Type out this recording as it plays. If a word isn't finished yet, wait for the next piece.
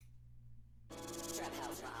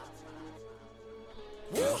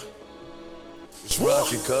It's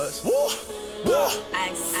rockin', cuz. Look,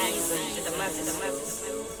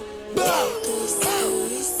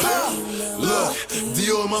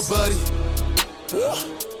 Dior on my body.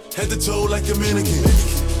 Head to toe like a mannequin.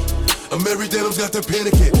 Mary Denim's got the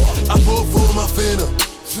panicking. I pull for my phantom.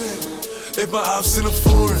 If my ops in a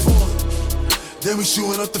foreign, then we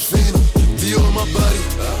shooting up the phantom. Dior on my body.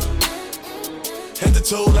 Head to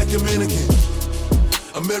toe like a mannequin.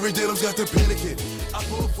 Mary Denim's got the panicking. I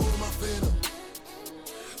pull for my phantom.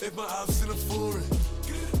 If my ops in a foreign,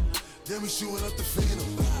 then we shooting up the phantom.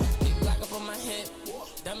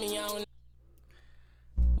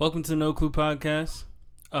 Welcome to No Clue Podcast.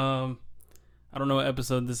 I don't know what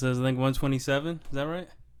episode this is. I think 127. Is that right?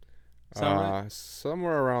 Right?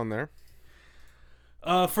 Somewhere around there.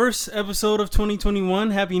 First episode of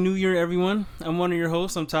 2021. Happy New Year, everyone. I'm one of your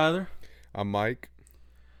hosts. I'm Tyler. I'm Mike.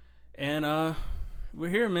 And we're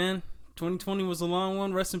here, man. 2020 was a long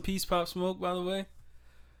one. Rest in peace, Pop Smoke, by the way.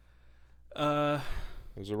 It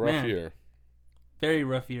was a rough year. Very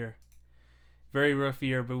rough year. Very rough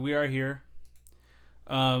year, but we are here.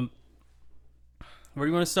 Where do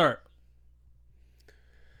you want to start?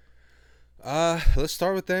 Let's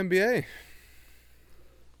start with the NBA.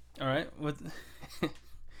 All right. What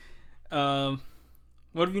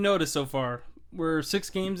have you noticed so far? We're 6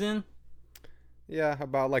 games in? Yeah,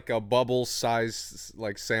 about like a bubble size,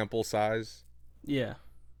 like sample size. Yeah.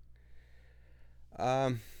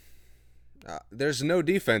 There's no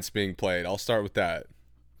defense being played. I'll start with that.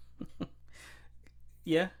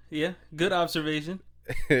 Yeah. Good observation.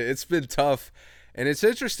 It's been tough. And it's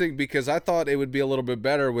interesting because I thought it would be a little bit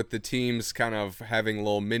better with the teams kind of having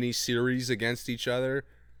little mini series against each other.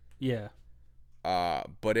 Yeah.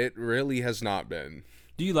 But it really has not been.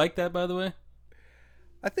 Do you like that, by the way?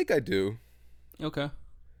 I think I do. Okay.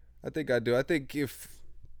 I think I do. I think if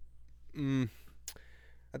the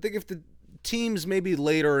teams maybe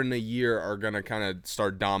later in the year are going to kind of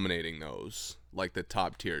start dominating those, like the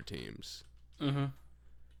top tier teams. Mm-hmm.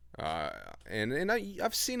 And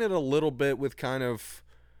I've seen it a little bit with kind of,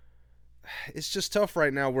 it's just tough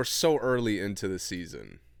right now. We're so early into the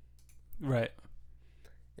season. Right.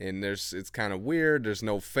 And it's kind of weird. There's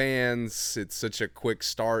no fans. It's such a quick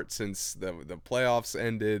start since the playoffs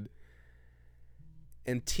ended.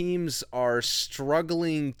 And teams are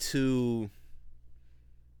struggling to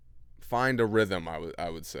find a rhythm, I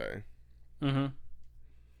would say. Mm-hmm.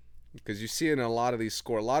 Because you see it in a lot of these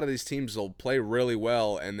teams will play really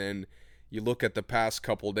well, and then you look at the past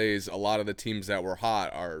couple days, a lot of the teams that were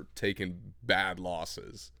hot are taking bad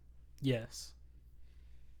losses. Yes.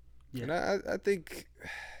 Yeah. And I think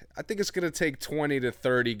it's going to take 20 to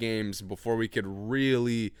 30 games before we could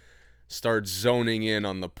really start zoning in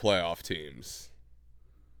on the playoff teams.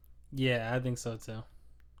 Yeah, I think so too.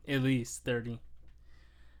 At least 30.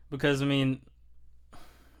 Because, I mean,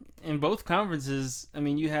 in both conferences, I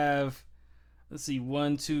mean, you have, let's see,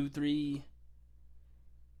 1, 2, 3,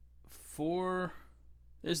 4.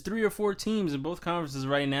 There's 3 or 4 teams in both conferences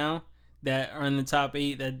right now that are in the top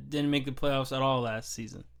 8 that didn't make the playoffs at all last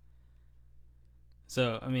season.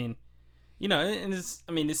 So, I mean, you know, and it's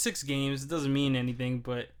 6 games. It doesn't mean anything,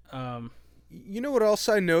 but you know what else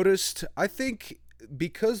I noticed? I think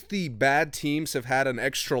because the bad teams have had an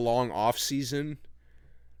extra long off season.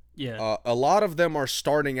 Yeah. A lot of them are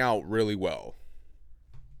starting out really well.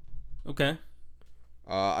 Okay.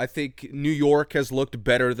 I think New York has looked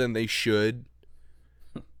better than they should.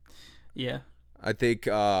 Yeah. I think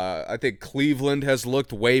Cleveland has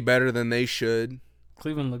looked way better than they should.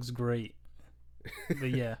 Cleveland looks great.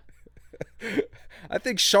 But yeah. I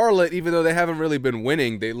think Charlotte, even though they haven't really been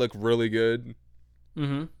winning, they look really good.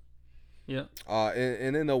 Mm-hmm. Yeah.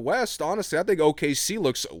 And in the West, honestly, I think OKC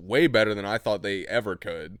looks way better than I thought they ever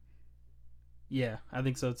could. Yeah, I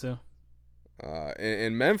think so too.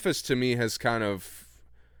 And Memphis, to me, has kind of,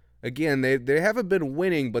 again, they haven't been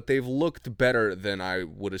winning, but they've looked better than I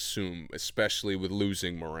would assume, especially with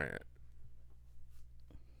losing Morant.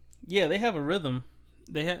 Yeah, they have a rhythm.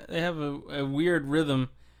 They have a weird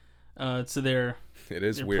rhythm to their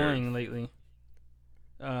weird playing lately.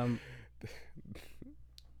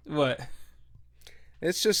 What?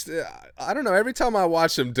 It's just, I don't know. Every time I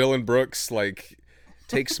watch him, Dylan Brooks, like,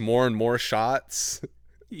 takes more and more shots.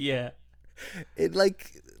 Yeah. It,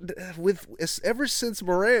 like, ever since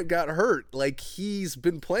Morant got hurt, like, he's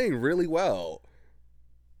been playing really well.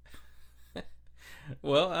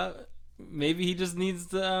 Well, maybe he just needs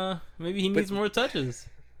to, maybe he needs more touches.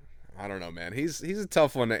 I don't know, man. He's a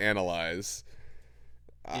tough one to analyze.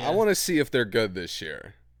 Yeah. I want to see if they're good this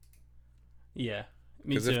year. Yeah.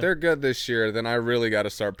 Because if they're good this year, then I really got to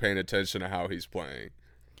start paying attention to how he's playing.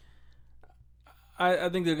 I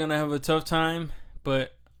think they're gonna have a tough time,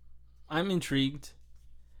 but I'm intrigued.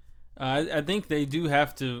 I think they do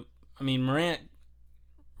have to. I mean, Morant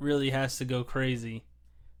really has to go crazy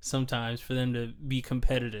sometimes for them to be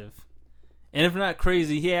competitive. And if not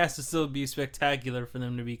crazy, he has to still be spectacular for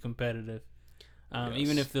them to be competitive. Yes.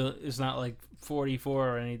 Even if it's not like 44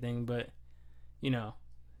 or anything, but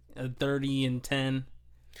a 30 and 10.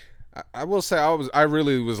 I will say I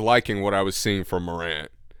really was liking what I was seeing from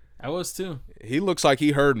Morant. I was too. He looks like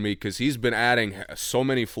he heard me because he's been adding so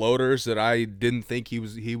many floaters that I didn't think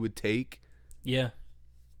he would take. Yeah.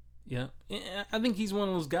 I think he's one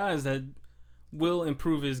of those guys that will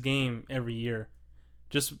improve his game every year.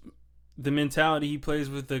 Just the mentality he plays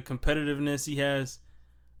with, the competitiveness he has.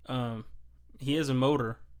 He has a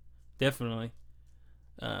motor, definitely.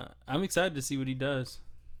 I'm excited to see what he does.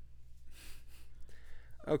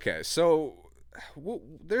 Okay, so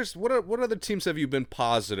what other teams have you been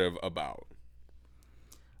positive about?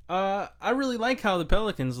 I really like how the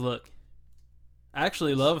Pelicans look. I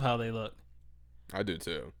actually love how they look. I do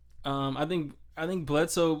too. I think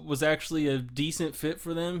Bledsoe was actually a decent fit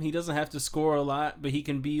for them. He doesn't have to score a lot, but he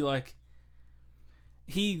can be like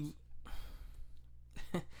he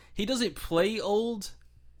doesn't play old,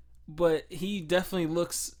 but he definitely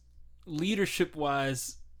looks leadership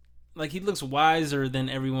wise like he looks wiser than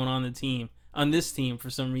everyone on this team for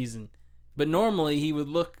some reason. But normally he would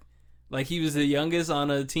look like he was the youngest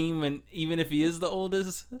on a team, and even if he is the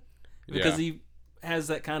oldest, because he has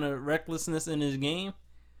that kind of recklessness in his game.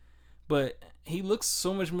 But he looks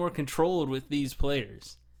so much more controlled with these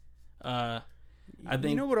players. I think,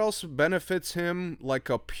 you know what else benefits him? Like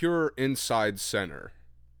a pure inside center.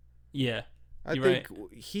 Yeah, I think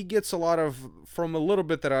he gets a lot from a little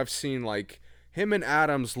bit that I've seen, like him and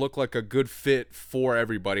Adams look like a good fit for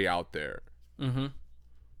everybody out there. Mm-hmm.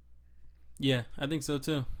 Yeah, I think so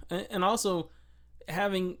too. And also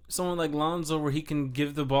having someone like Lonzo where he can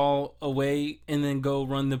give the ball away and then go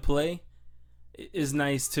run the play is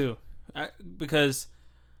nice too. Because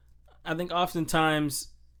I think oftentimes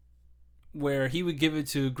where he would give it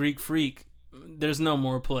to Greek Freak, there's no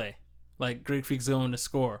more play. Like Greek Freak's going to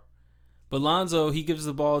score. But Lonzo, he gives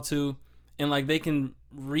the ball to, and like they can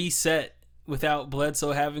reset without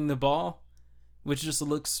Bledsoe having the ball, which just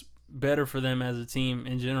looks better for them as a team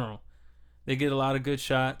in general. They get a lot of good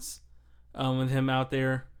shots with him out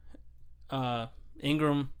there.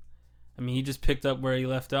 Ingram, I mean, he just picked up where he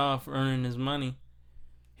left off, earning his money.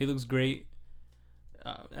 He looks great.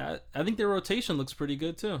 I think their rotation looks pretty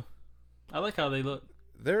good too. I like how they look.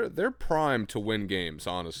 They're primed to win games,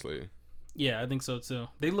 honestly. Yeah, I think so too.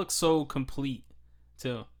 They look so complete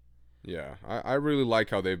too. Yeah, I really like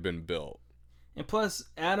how they've been built. And plus,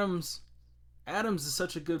 Adams is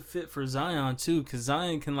such a good fit for Zion too, because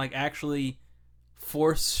Zion can like actually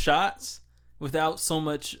force shots without so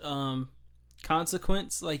much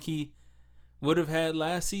consequence like he would have had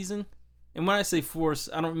last season. And when I say force,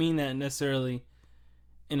 I don't mean that necessarily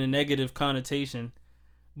in a negative connotation,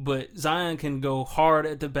 but Zion can go hard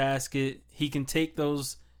at the basket. He can take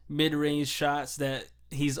those mid-range shots that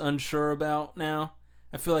he's unsure about now.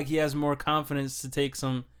 I feel like he has more confidence to take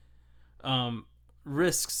some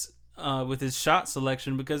risks with his shot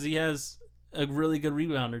selection because he has a really good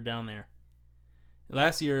rebounder down there.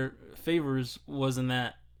 Last year, Favors wasn't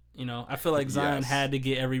that. I feel like Zion had to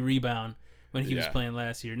get every rebound when he was playing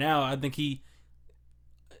last year. Now I think he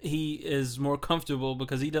is more comfortable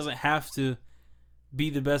because he doesn't have to be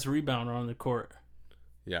the best rebounder on the court.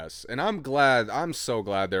 Yes, and I'm so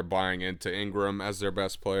glad they're buying into Ingram as their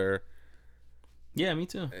best player. Yeah, me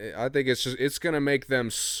too. I think it's going to make them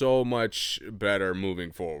so much better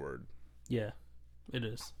moving forward. Yeah, it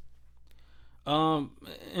is.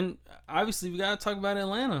 And obviously we got to talk about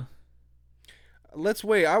Atlanta. Let's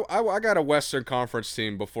wait. I got a Western Conference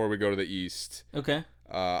team before we go to the East. Okay.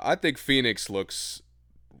 I think Phoenix looks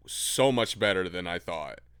so much better than I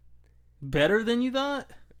thought. Better than you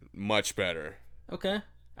thought? Much better. Okay.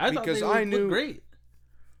 I thought they would look great.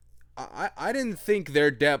 I didn't think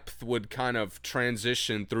their depth would kind of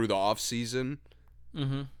transition through the offseason.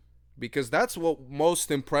 Mm-hmm. Because that's what most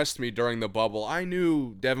impressed me during the bubble. I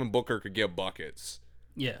knew Devin Booker could get buckets.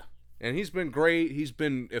 Yeah. And he's been great. He's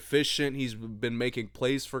been efficient. He's been making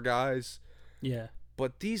plays for guys. Yeah.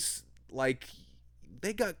 But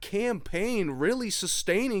they got Cam Payne really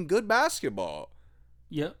sustaining good basketball.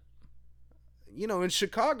 Yep. In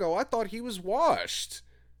Chicago, I thought he was washed.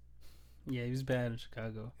 Yeah, he was bad in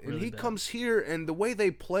Chicago. Really and he comes here, and the way they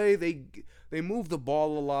play, they move the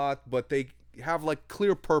ball a lot, but they have like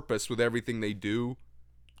clear purpose with everything they do.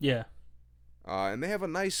 Yeah. And they have a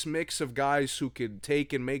nice mix of guys who can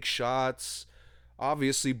take and make shots.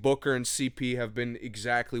 Obviously, Booker and CP have been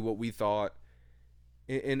exactly what we thought.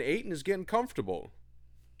 And Ayton is getting comfortable.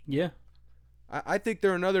 Yeah. I think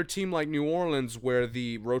they're another team like New Orleans where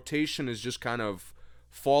the rotation is just kind of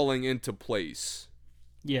falling into place.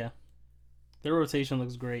 Yeah. Their rotation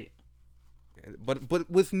looks great. But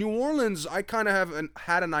with New Orleans, I kind of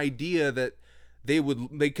had an idea that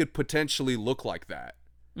they could potentially look like that.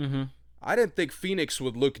 Mm-hmm. I didn't think Phoenix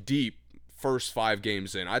would look deep first 5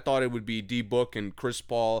 games in. I thought it would be D-Book and Chris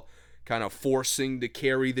Paul kind of forcing to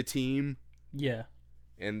carry the team. Yeah.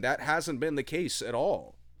 And that hasn't been the case at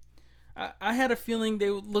all. I had a feeling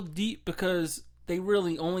they would look deep because they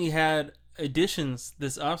really only had additions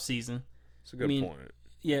this offseason. That's a good point.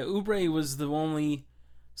 Yeah, Oubre was the only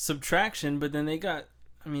subtraction, but then they got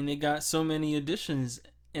so many additions,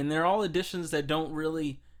 and they're all additions that don't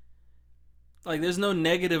really, like, there's no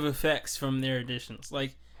negative effects from their additions.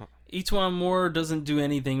 Like, Etuan Moore doesn't do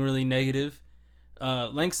anything really negative.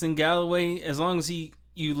 Langston Galloway, as long as you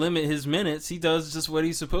limit his minutes, he does just what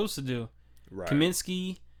he's supposed to do. Right.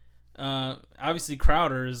 Kaminsky, obviously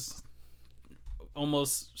Crowder is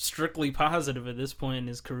almost strictly positive at this point in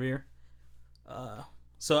his career.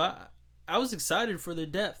 So I was excited for their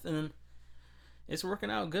depth, and it's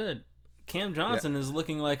working out good. Cam Johnson is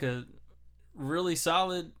looking like a really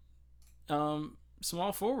solid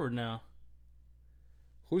small forward now.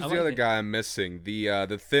 Who's the other guy I'm missing?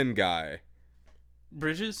 The thin guy.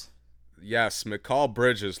 Bridges? Yes, McCall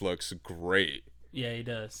Bridges looks great. Yeah, he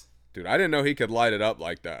does. Dude, I didn't know he could light it up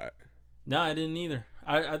like that. No, I didn't either.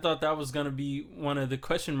 I thought that was going to be one of the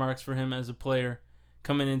question marks for him as a player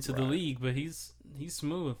coming into the league, but he's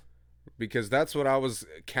smooth. Because that's what I was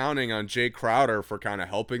counting on Jay Crowder for kind of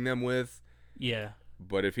helping them with. Yeah.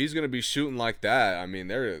 But if he's going to be shooting like that, I mean,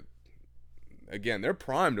 they're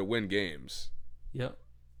primed to win games. Yep.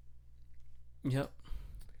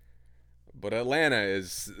 But Atlanta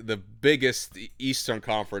is the biggest Eastern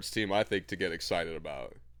Conference team, I think, to get excited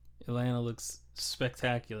about. Atlanta looks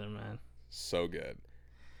spectacular, man. So good.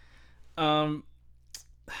 So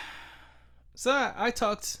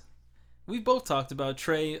we both talked about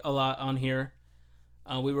Trae a lot on here.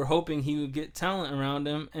 We were hoping he would get talent around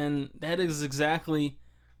him, and that is exactly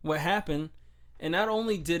what happened. And not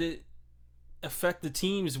only did it affect the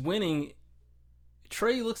team's winning,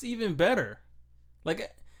 Trae looks even better.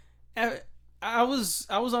 Like, I was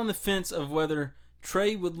on the fence of whether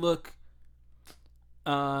Trae would look,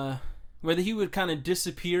 whether he would kind of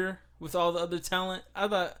disappear with all the other talent. I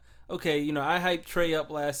thought, okay, I hyped Trae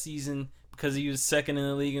up last season because he was second in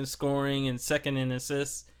the league in scoring and second in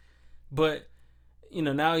assists. But,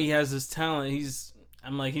 now he has this talent.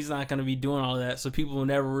 I'm like, he's not going to be doing all that, so people will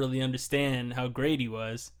never really understand how great he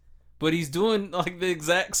was. But he's doing, like, the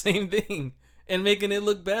exact same thing and making it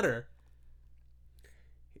look better.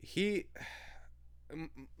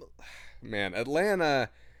 Man, Atlanta,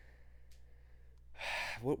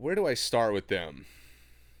 where do I start with them?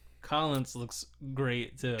 Collins looks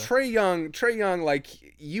great too. Trae Young, like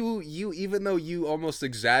you even though you almost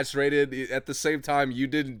exaggerated, at the same time you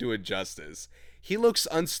didn't do it justice. He looks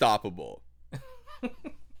unstoppable.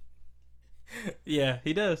 Yeah,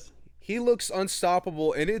 he does. He looks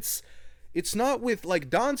unstoppable, and it's not with, like,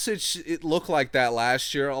 Doncic. It looked like that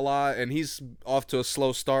last year a lot, and he's off to a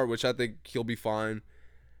slow start, which I think he'll be fine.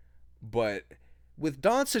 But with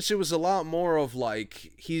Doncic, it was a lot more of,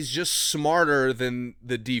 like, he's just smarter than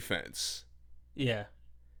the defense. Yeah.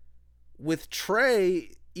 With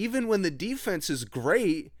Trae, even when the defense is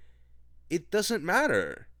great, it doesn't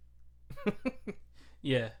matter.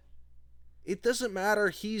 Yeah. It doesn't matter.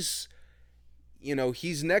 He's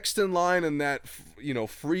next in line in that,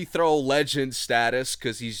 free throw legend status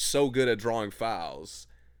because he's so good at drawing fouls.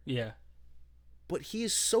 Yeah. But he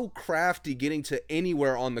is so crafty getting to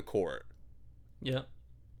anywhere on the court. Yeah.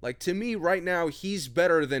 Like, to me, right now, he's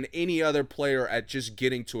better than any other player at just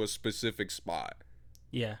getting to a specific spot.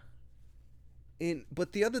 Yeah.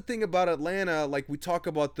 But the other thing about Atlanta, like, we talk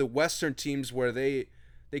about the Western teams where they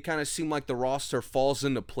kind of seem like the roster falls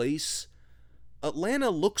into place. Atlanta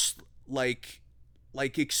looks like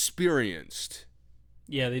experienced.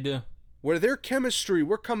 Yeah, they do. Where their chemistry,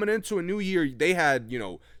 we're coming into a new year, they had,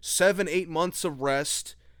 7-8 months of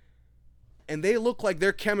rest, and they look like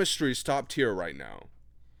their chemistry is top tier right now.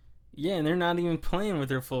 Yeah, and they're not even playing with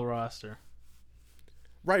their full roster.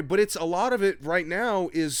 Right, but it's a lot of it right now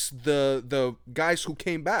is the guys who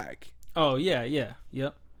came back. Oh, yeah,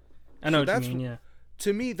 yep. I know what you mean, yeah.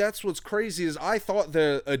 To me, that's what's crazy is I thought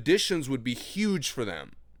the additions would be huge for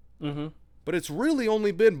them. Mm-hmm. But it's really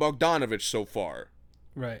only been Bogdanovich so far.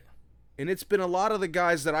 Right. And it's been a lot of the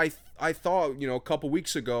guys that I thought, a couple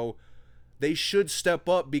weeks ago, they should step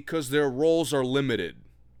up because their roles are limited.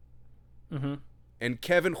 Mm-hmm. And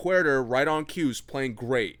Kevin Huerter, right on cue, is playing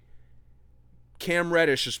great. Cam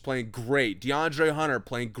Reddish is playing great. DeAndre Hunter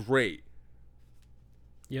playing great.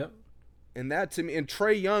 Yep. And that to me, and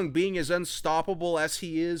Trae Young being as unstoppable as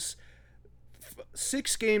he is,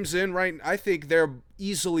 6 games in, right? I think they're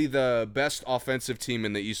easily the best offensive team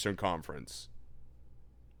in the Eastern Conference.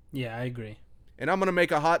 Yeah, I agree. And I'm going to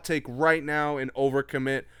make a hot take right now and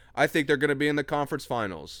overcommit. I think they're going to be in the conference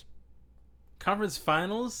finals. Conference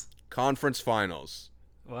finals? Conference finals.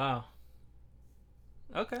 Wow.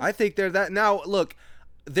 Okay. I think they're that. Now, look,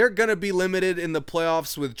 they're going to be limited in the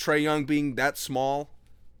playoffs with Trae Young being that small.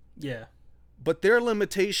 Yeah. But their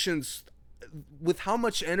limitations, with how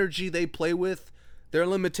much energy they play with, their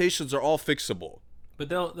limitations are all fixable. But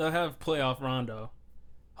they'll have playoff Rondo,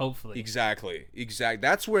 hopefully. Exactly.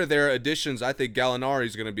 That's where their additions, I think Gallinari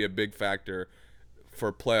is going to be a big factor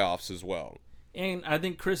for playoffs as well. And I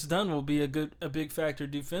think Chris Dunn will be a big factor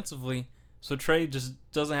defensively. So Trae just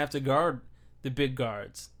doesn't have to guard the big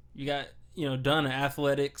guards. You got, Dunn, an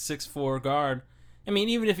athletic 6'4" guard. I mean,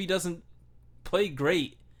 even if he doesn't play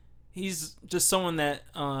great, he's just someone that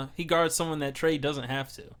he guards someone that Trae doesn't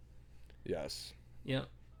have to. Yes. Yep.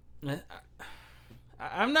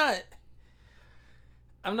 I'm not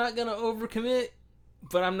gonna overcommit,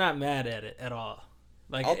 but I'm not mad at it at all.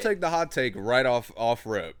 Like, I'll take the hot take right off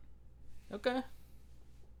rip. Okay.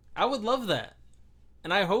 I would love that,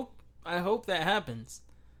 and I hope that happens.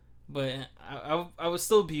 But I would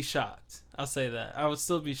still be shocked. I'll say that. I would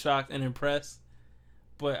still be shocked and impressed.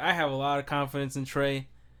 But I have a lot of confidence in Trae.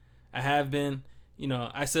 I have been.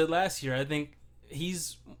 I said last year, I think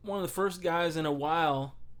he's one of the first guys in a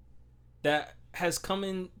while that has come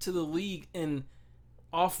into the league and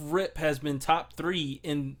off rip has been top 3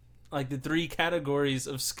 in like the 3 categories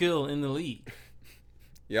of skill in the league.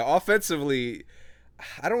 Yeah, offensively,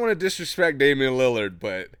 I don't want to disrespect Damian Lillard,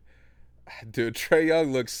 but dude, Trae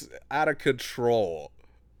Young looks out of control.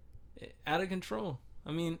 Out of control.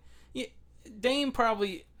 I mean, yeah, Dame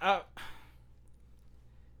probably...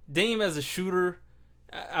 Dame as a shooter,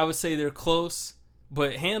 I would say they're close,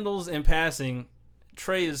 but handles and passing,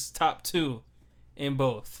 Trae is top 2 in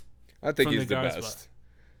both. I think he's the best. Spot.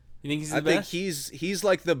 You think he's the best? I think he's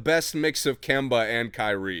like the best mix of Kemba and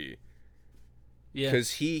Kyrie. Yeah.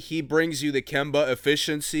 Because he brings you the Kemba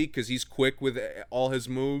efficiency because he's quick with all his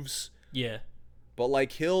moves. Yeah. But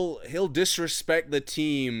like he'll disrespect the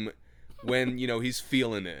team when he's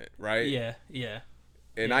feeling it, right? Yeah, yeah.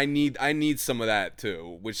 And yeah. I need some of that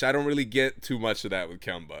too, which I don't really get too much of that with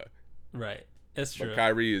Kemba. Right. That's true. But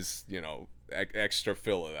Kyrie is, extra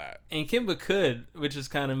fill of that. And Kemba could, which is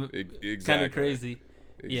kind of crazy.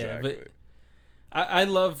 Exactly. Yeah, but I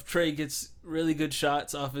love Trae gets really good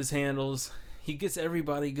shots off his handles. He gets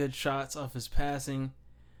everybody good shots off his passing.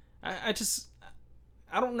 I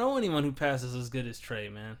don't know anyone who passes as good as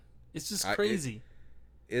Trae, man. It's just crazy.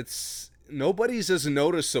 It's nobody's as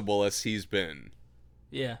noticeable as he's been.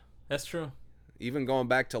 Yeah, that's true. Even going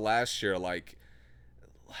back to last year, like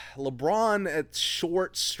LeBron at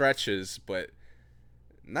short stretches, but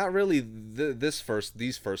not really these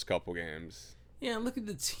first couple games. Yeah, look at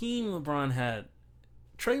the team LeBron had.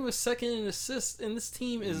 Trae was second in assists, and this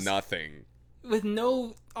team is nothing. With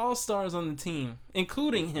no all-stars on the team,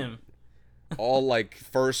 including him. All like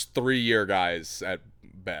first 3-year guys at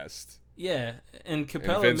best. Yeah, and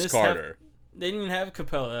Capella and Vince Carter. They didn't even have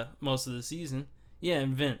Capella most of the season. Yeah,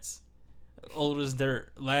 and Vince, old as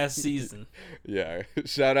dirt, last season. Yeah,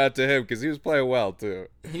 shout out to him because he was playing well too.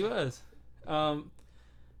 He was.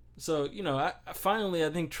 So finally,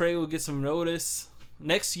 I think Trae will get some notice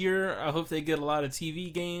next year. I hope they get a lot of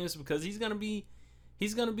TV games because he's gonna be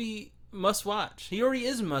must watch. He already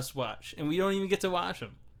is must watch, and we don't even get to watch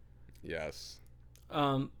him. Yes.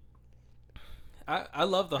 I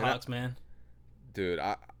love the Hawks, man. Dude,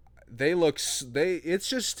 it's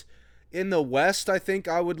just in the West, I think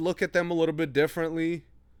I would look at them a little bit differently.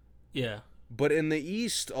 Yeah. But in the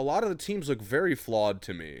East, a lot of the teams look very flawed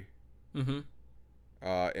to me. Mm-hmm.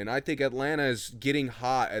 And I think Atlanta is getting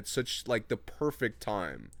hot at such like the perfect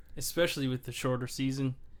time. Especially with the shorter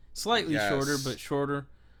season. Slightly yes. shorter, but shorter.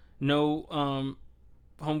 No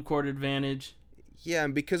home court advantage. Yeah,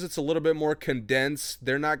 and because it's a little bit more condensed,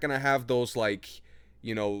 they're not going to have those like,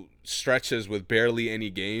 stretches with barely any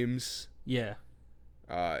games. Yeah.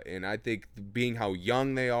 And I think being how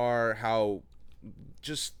young they are, how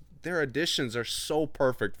just their additions are so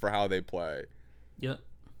perfect for how they play. Yep.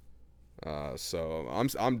 So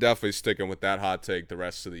I'm definitely sticking with that hot take the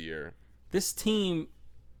rest of the year. This team,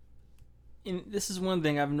 and this is one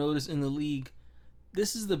thing I've noticed in the league,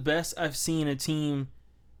 this is the best I've seen a team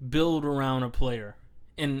build around a player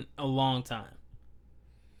in a long time.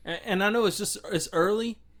 And I know it's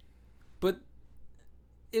early, but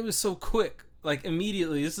it was so quick. Like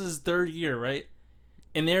immediately, this is his third year, right?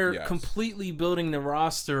 And they're completely building the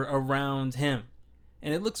roster around him.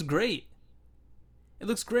 And it looks great. It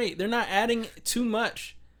looks great. They're not adding too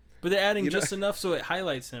much, but they're adding just enough so it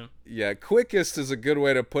highlights him. Yeah, quickest is a good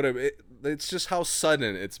way to put it. It's just how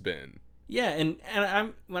sudden it's been. Yeah, and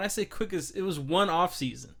I'm when I say quickest, it was one off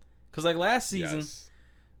season. Because like last season,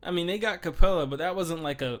 I mean, they got Capella, but that wasn't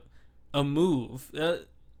like a move.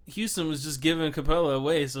 Houston was just giving Capella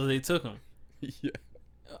away, so they took him. Yeah.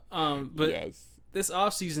 But this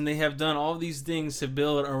offseason, they have done all these things to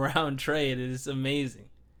build around Trae. It is amazing.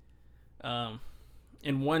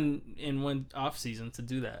 In one offseason to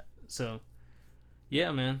do that. So,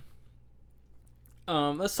 yeah, man.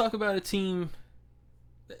 Let's talk about a team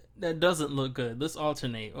that doesn't look good. Let's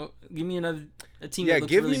alternate. Give me a team that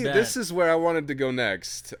looks really bad. This is where I wanted to go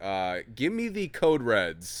next. Give me the Code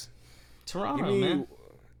Reds. Toronto, man.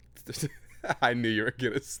 I knew you were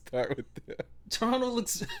going to start with that. Toronto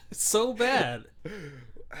looks so bad.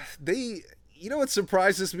 You know what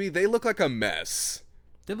surprises me? They look like a mess.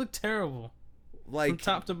 They look terrible. Like from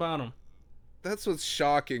top to bottom. That's what's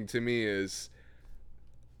shocking to me is,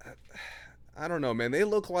 I don't know, man. They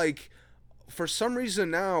look like, for some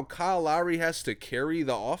reason now, Kyle Lowry has to carry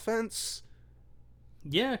the offense.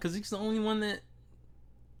 Yeah, because he's the only one that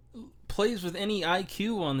plays with any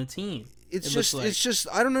IQ on the team. It's just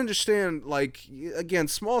I don't understand. Like, again,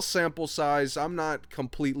 small sample size. I'm not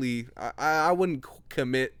completely. I wouldn't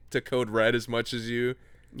commit to Code Red as much as you.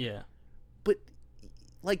 Yeah. But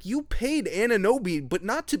like, you paid Anunoby, but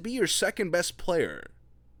not to be your second best player.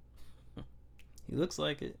 He looks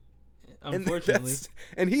like it. Unfortunately.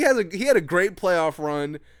 And he had a great playoff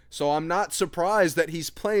run, so I'm not surprised that he's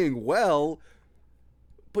playing well.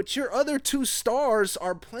 But your other two stars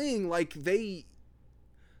are playing like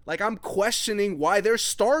I'm questioning why they're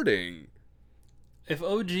starting. If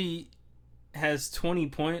OG has 20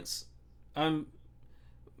 points, I'm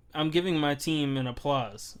giving my team an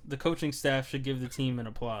applause. The coaching staff should give the team an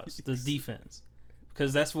applause. The defense.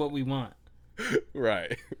 Because that's what we want.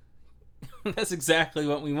 Right. That's exactly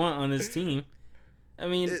what we want on this team. I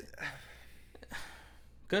mean,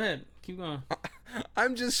 go ahead. Keep going.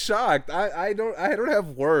 I'm just shocked. I don't have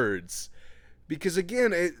words. Because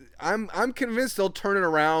again, I'm convinced they'll turn it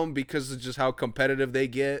around because of just how competitive they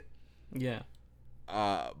get. Yeah.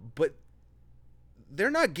 But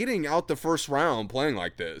they're not getting out the first round playing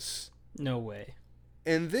like this. No way.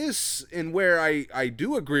 And where I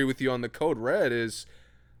do agree with you on the Code Red is,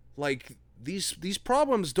 like, these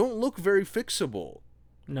problems don't look very fixable.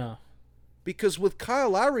 No. Because with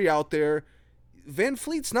Kyle Lowry out there, Van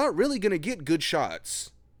Fleet's not really going to get good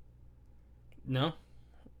shots. No.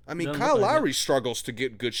 I mean, Kyle Lowry struggles to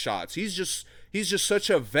get good shots. He's just such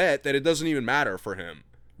a vet that it doesn't even matter for him.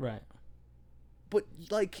 Right. But,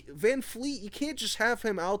 like, Van Fleet, you can't just have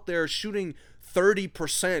him out there shooting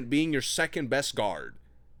 30% being your second best guard.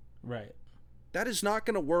 Right. That is not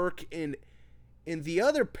going to work. And the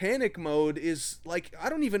other panic mode is, like, I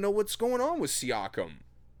don't even know what's going on with Siakam.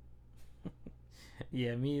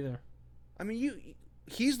 Yeah, me either. I mean,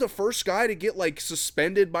 he's the first guy to get, like,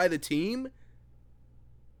 suspended by the team.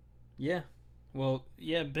 Yeah. Well,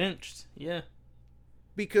 yeah, benched. Yeah.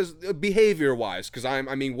 Because behavior-wise, because I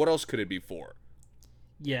mean, what else could it be for?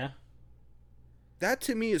 Yeah. That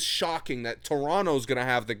to me is shocking that Toronto's going to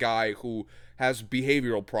have the guy who has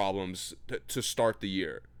behavioral problems to start the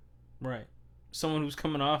year. Right. Someone who's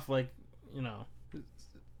coming off, like, you know,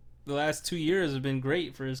 the last 2 years have been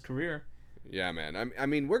great for his career. Yeah, man. I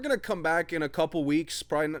mean, we're going to come back in a couple weeks,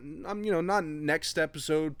 probably, not next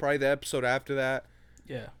episode, probably the episode after that.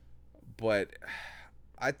 Yeah. But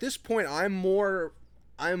at this point, I'm more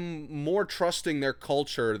trusting their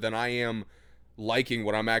culture than I am liking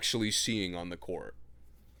what I'm actually seeing on the court.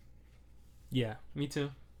 Yeah, me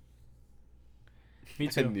too. Me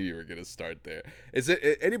too. I knew you were going to start there. Is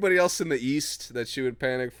it anybody else in the East that you would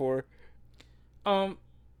panic for? I'm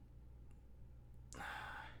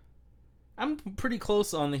pretty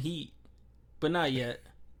close on the Heat, but not yet.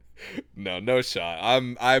 No shot.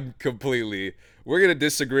 I'm completely. We're going to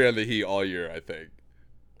disagree on the Heat all year, I think.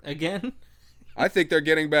 Again? I think they're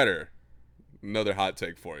getting better. Another hot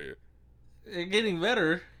take for you. They're getting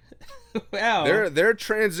better. Wow. They're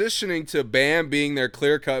transitioning to Bam being their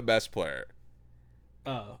clear-cut best player.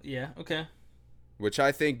 Oh, yeah, okay. Which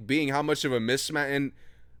I think being how much of a mismatch, and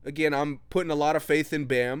again, I'm putting a lot of faith in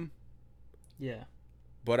Bam. Yeah.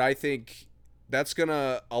 But I think that's going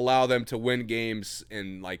to allow them to win games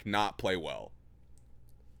and, like, not play well.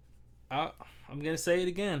 I'll I'm going to say it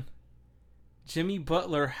again. Jimmy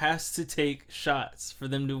Butler has to take shots for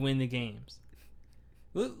them to win the games.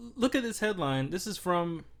 Look at this headline. This is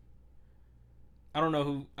from I don't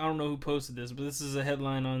know who posted this, but this is a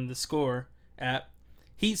headline on the Score app.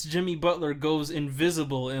 Heat's Jimmy Butler goes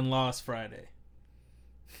invisible in loss Friday.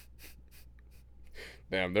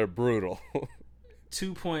 Damn, they're brutal.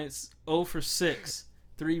 2 points, 0 for 6,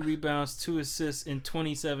 3 rebounds, 2 assists in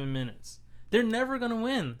 27 minutes. They're never gonna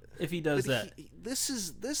win if he does that. This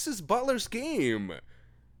is Butler's game.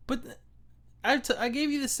 But I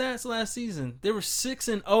gave you the stats last season. They were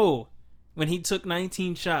 6-0 when he took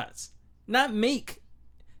 19 shots. Not make,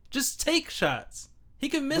 just take shots. He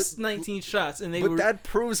could miss 19 shots, and they were. But that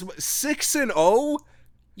proves 6-0.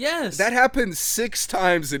 Yes, That happened 6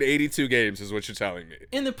 times in 82 games, is what you're telling me.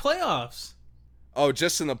 in the playoffs. Oh,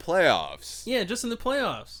 just in the playoffs. Yeah, just in the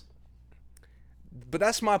playoffs. But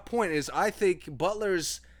that's my point. Is I think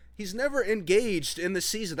he's never engaged in the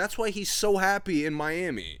season. That's why he's so happy in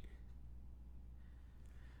Miami.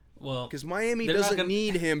 Well, Because Miami doesn't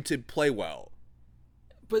need him to play well.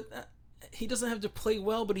 But he doesn't have to play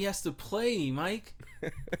well, but he has to play, Mike.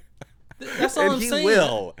 That's all And I'm he saying.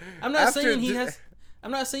 will. I'm not saying he has.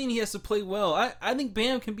 I'm not saying he has to play well. I think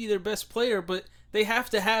Bam can be their best player, but they have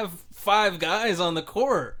to have 5 guys on the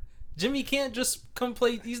court. Jimmy can't just come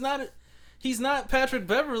play. He's not Patrick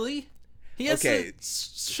Beverly. He has to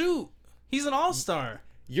shoot. He's an all-star.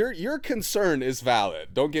 Your concern is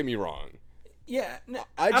valid. Don't get me wrong. Yeah,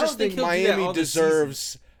 I just think Miami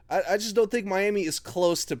deserves. I I just don't think Miami is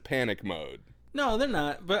close to panic mode. No, they're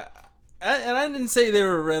not. But I didn't say they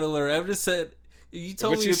were red alert. I just said you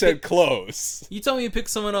told me. But you said close. You told me to pick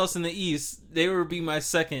someone else in the East. They would be my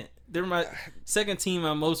second. They're my second team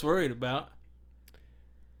I'm most worried about.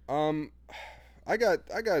 I got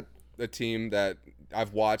a team that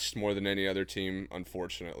I've watched more than any other team,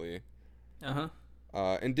 unfortunately.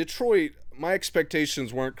 In Detroit, my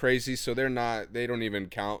expectations weren't crazy, so they don't even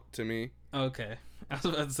count to me. Okay. I was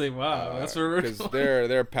about to say, wow, that's where we're because going.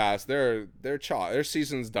 they're past. Their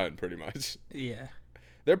season's done pretty much. Yeah.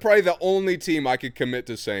 They're probably the only team I could commit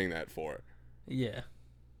to saying that for. Yeah.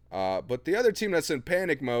 But the other team that's in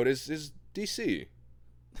panic mode is DC.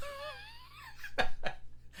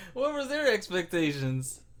 What were their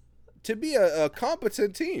expectations? To be a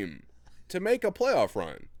competent team, to make a playoff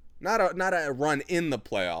run, not a run in the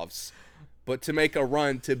playoffs, but to make a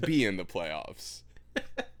run to be in the playoffs.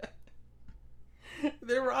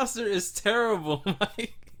 Their roster is terrible,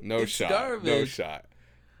 Mike. No shot.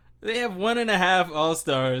 They have 1.5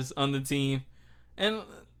 All-Stars on the team, and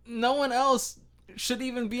no one else should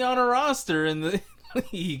even be on a roster in the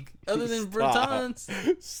league other than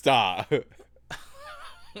Bertans. Stop.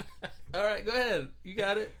 All right, go ahead. You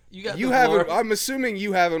got it. You haven't. I'm assuming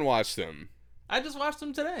you haven't watched them. I just watched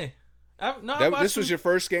them today. This was your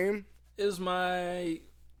first game? It was my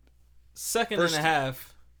second and a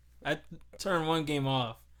half. I turned one game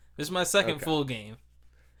off. This is my second full game.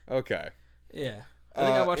 Okay. Yeah. I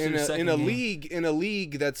think I watched the second game. In a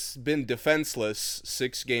league that's been defenseless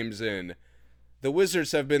 6 games in, the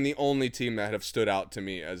Wizards have been the only team that have stood out to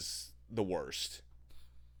me as the worst.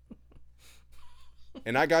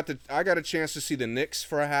 And I got a chance to see the Knicks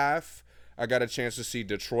for a half. I got a chance to see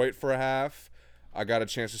Detroit for a half. I got a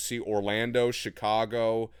chance to see Orlando,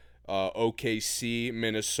 Chicago, OKC,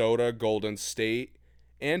 Minnesota, Golden State,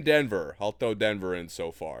 and Denver. I'll throw Denver in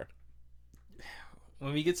so far.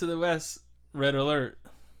 When we get to the West, red alert.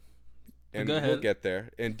 And go ahead. We'll get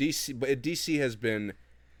there. And DC has been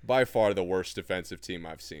by far the worst defensive team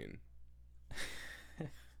I've seen.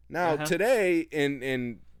 Now today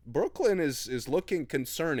in Brooklyn is looking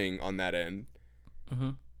concerning on that end.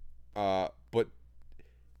 Mm-hmm. But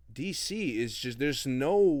DC is just there's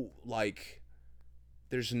no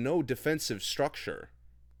defensive structure.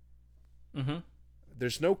 Mm-hmm.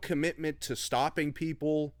 There's no commitment to stopping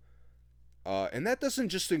people. And that doesn't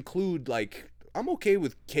just include I'm okay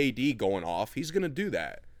with KD going off. He's going to do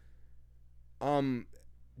that.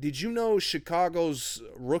 Did you know Chicago's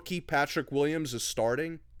rookie Patrick Williams is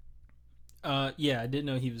starting? Yeah, I didn't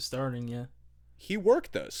know he was starting, yeah. He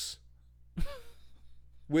worked us.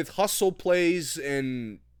 With hustle plays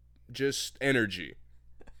and just energy.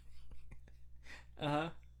 Uh-huh.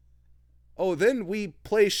 Oh, then we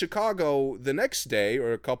play Chicago the next day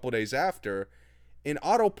or a couple days after, and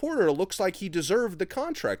Otto Porter looks like he deserved the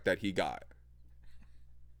contract that he got.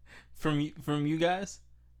 From you guys?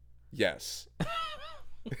 Yes.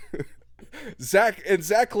 Zach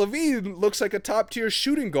LaVine looks like a top-tier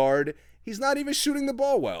shooting guard. He's not even shooting the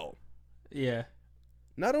ball well. Yeah.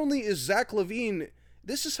 Not only is Zach LaVine,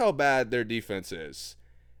 this is how bad their defense is.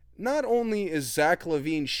 not only is Zach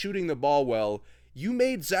LaVine shooting the ball well, you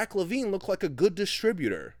made Zach LaVine look like a good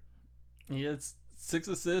distributor. He had 6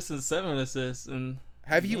 assists and 7 assists. And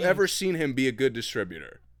have you ever seen him be a good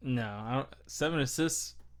distributor? No, 7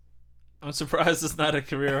 assists. I'm surprised it's not a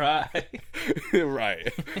career high.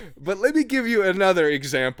 Right. But let me give you another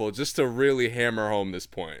example just to really hammer home this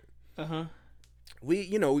point. Uh-huh.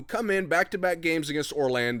 We come in back-to-back games against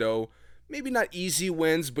Orlando. Maybe not easy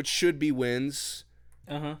wins, but should be wins.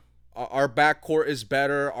 Uh-huh. Our backcourt is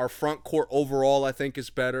better. Our front court overall, I think,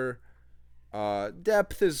 is better.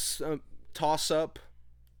 Depth is a toss-up.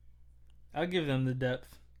 I'll give them the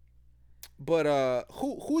depth. But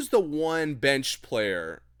who's the one bench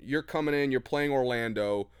player? You're coming in, you're playing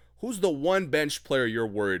Orlando. Who's the one bench player you're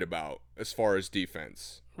worried about as far as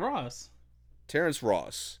defense? Ross. Terrence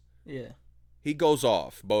Ross. Yeah. He goes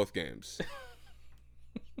off both games.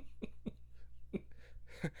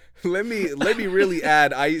 let me really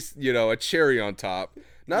add a cherry on top.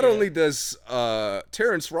 Not only does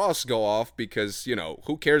Terrence Ross go off because,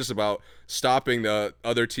 who cares about stopping the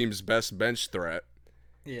other team's best bench threat?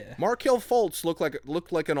 Yeah. Markelle Fultz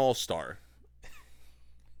looked like an all-star.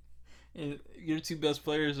 And your 2 best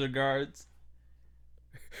players are guards.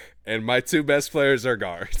 And my 2 best players are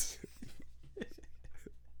guards.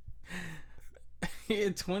 He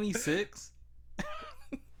had 26.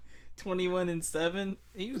 21 and 7.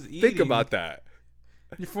 He was eating. Think about that.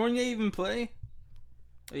 Did Fournier even play?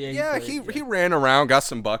 Oh, yeah, he ran around, got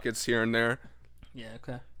some buckets here and there. Yeah,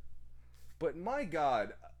 okay. But my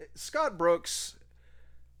God, Scott Brooks,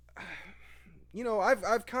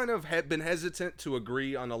 I've kind of been hesitant to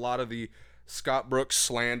agree on a lot of the Scott Brooks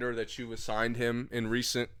slander that you've assigned him in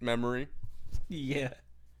recent memory. Yeah.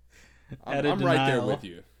 I'm right there with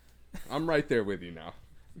you. I'm right there with you now.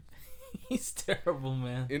 He's terrible,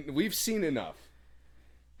 man. And we've seen enough.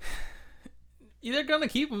 They're gonna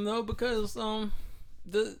keep him though because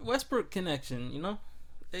the Westbrook connection,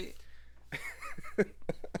 they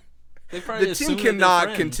probably the team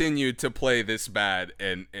cannot continue to play this bad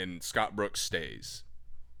and Scott Brooks stays.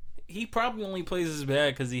 He probably only plays as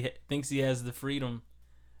bad because he thinks he has the freedom,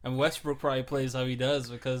 and Westbrook probably plays how he does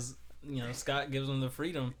because Scott gives him the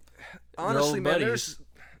freedom. Honestly, man,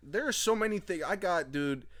 there are so many things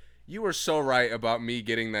dude. You were so right about me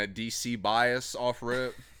getting that DC bias off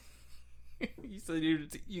rip. You said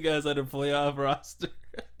you guys had a playoff roster.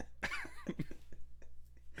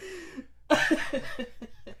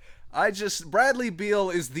 Bradley Beal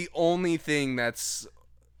is the only thing that's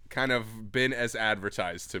kind of been as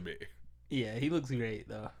advertised to me. Yeah, he looks great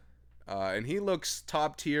though. And he looks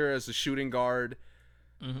top tier as a shooting guard.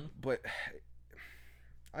 Mm-hmm. But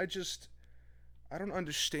I don't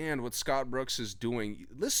understand what Scott Brooks is doing.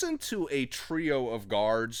 Listen to a trio of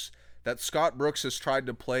guards that Scott Brooks has tried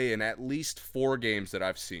to play in at least 4 games that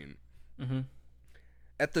I've seen. Mm-hmm.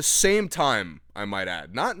 At the same time, I might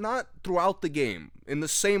add. Not throughout the game. In the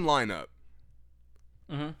same lineup.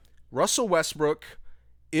 Mm-hmm. Russell Westbrook,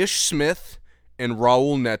 Ish Smith, and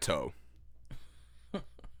Raul Neto.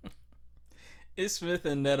 Ish Smith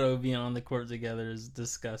and Neto being on the court together is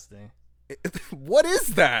disgusting. What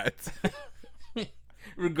is that?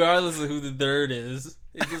 Regardless of who the third is,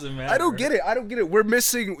 it doesn't matter. I don't get it. We're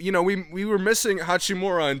missing, we were missing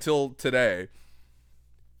Hachimura until today.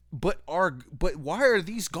 But why are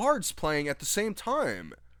these guards playing at the same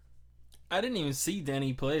time? I didn't even see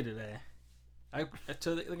Danny play today. They're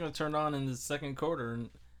going to turn on in the second quarter, and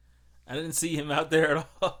I didn't see him out there at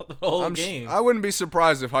all the whole game. I wouldn't be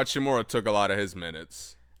surprised if Hachimura took a lot of his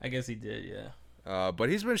minutes. I guess he did, yeah. But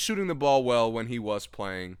he's been shooting the ball well when he was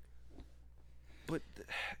playing. But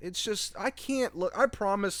it's just, I can't look. I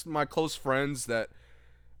promised my close friends that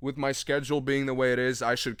with my schedule being the way it is,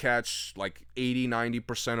 I should catch like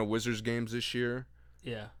 80-90% of Wizards games this year.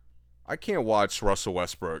 Yeah. I can't watch Russell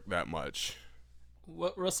Westbrook that much.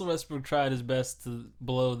 Russell Westbrook tried his best to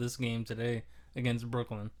blow this game today against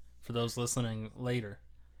Brooklyn, for those listening later.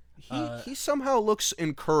 He somehow looks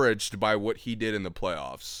encouraged by what he did in the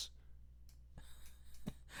playoffs.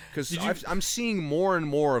 Because I'm seeing more and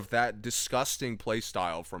more of that disgusting play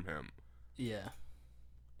style from him. Yeah.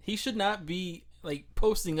 He should not be,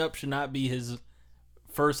 posting up should not be his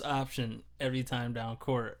first option every time down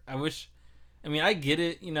court. I get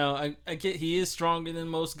it, I get he is stronger than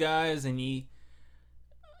most guys, and he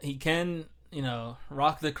can,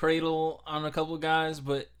 rock the cradle on a couple guys,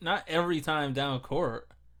 but not every time down court.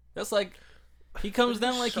 That's like, he comes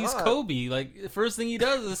down like he's Kobe. The first thing he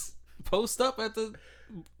does is post up at the,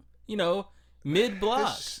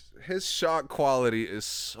 mid-block. His shot quality is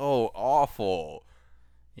so awful.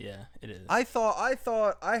 Yeah, it is. I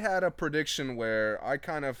thought I had a prediction where I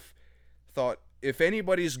kind of thought if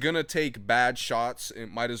anybody's gonna take bad shots,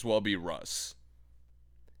 it might as well be Russ.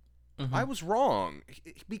 Mm-hmm. I was wrong,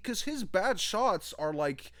 because his bad shots are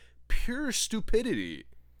like pure stupidity.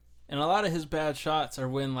 And a lot of his bad shots are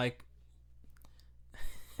when like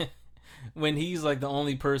when he's like the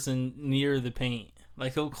only person near the paint.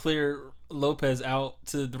 Like he'll clear Lopez out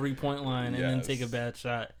to the 3-point line and then take a bad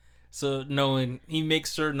shot. So he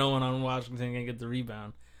makes sure no one on Washington can get the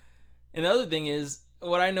rebound. And the other thing is,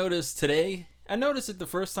 what I noticed today, I noticed it the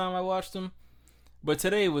first time I watched him, but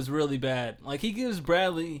today was really bad. Like he gives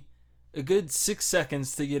Bradley a good 6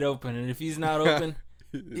 seconds to get open, and if he's not open,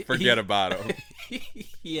 forget about him.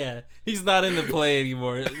 Yeah, he's not in the play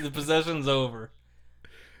anymore. The possession's over.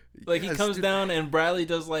 Like he comes down and Bradley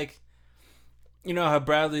does like, you know how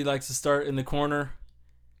Bradley likes to start in the corner,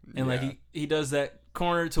 and like he does that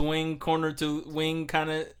corner to wing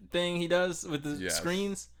kind of thing he does with the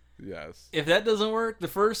screens. Yes. If that doesn't work the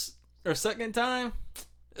first or second time,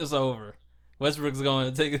 it's over. Westbrook's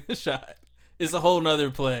going to take a shot. It's a whole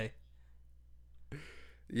nother play.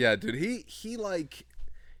 Yeah, dude, he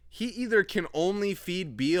either can only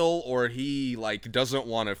feed Beal or he like doesn't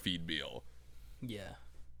want to feed Beal. Yeah.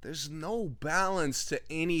 There's no balance to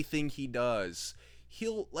anything he does.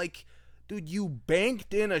 He'll like, dude, you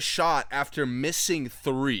banked in a shot after missing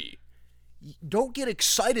 3. Don't get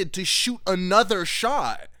excited to shoot another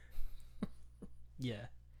shot. Yeah.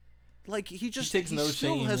 Like he still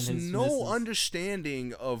shame has in his no misses.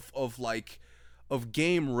 understanding of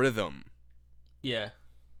game rhythm. Yeah.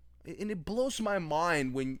 And it blows my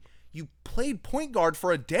mind when you played point guard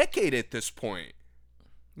for a decade at this point.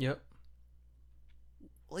 Yep.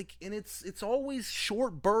 Like, and it's always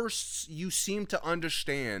short bursts. You seem to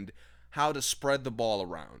understand how to spread the ball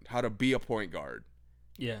around, how to be a point guard.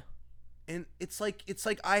 Yeah. And it's like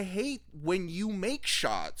I hate when you make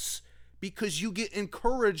shots because you get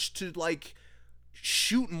encouraged to like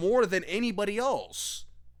shoot more than anybody else.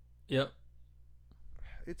 Yep.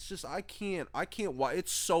 It's just I can't why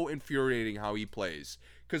it's so infuriating how he plays.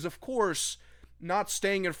 Because of course, not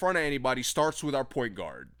staying in front of anybody starts with our point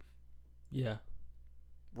guard. Yeah.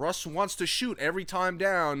 Russ wants to shoot every time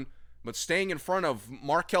down, but staying in front of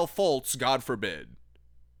Markelle Fultz, God forbid.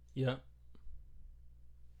 Yep.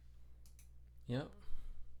 Yep.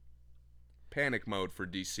 Panic mode for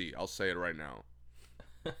DC. I'll say it right now.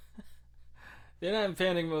 They're not in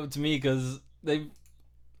panic mode to me because the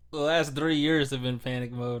last 3 years have been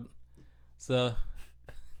panic mode. So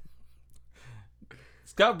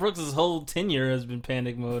Scott Brooks' whole tenure has been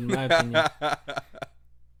panic mode, in my opinion.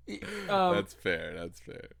 That's fair.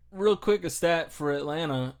 Real quick, a stat for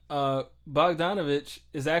Atlanta. Bogdanovich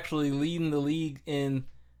is actually leading the league in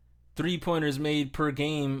 3-pointers made per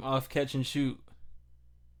game off catch and shoot.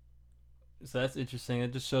 So that's interesting.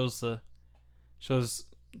 It just shows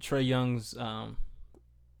Trae Young's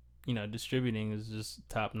distributing is just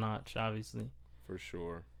top notch, obviously. For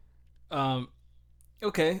sure.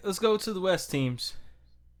 Okay, let's go to the West teams.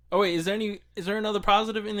 Oh wait, is there another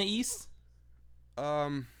positive in the East?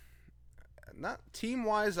 Not team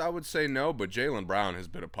wise, I would say no, but Jaylen Brown has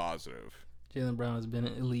been a positive. Jaylen Brown has been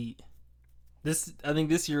elite. I think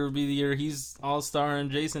this year will be the year he's all-star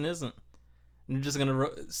and Jason isn't. They're just gonna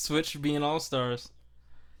switch being all-stars.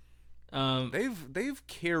 They've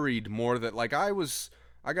carried more than like I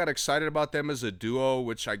got excited about them as a duo,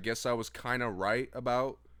 which I guess I was kind of right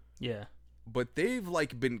about. Yeah. But they've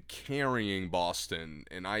like been carrying Boston,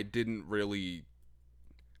 and I didn't really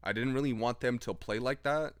want them to play like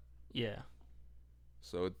that. Yeah.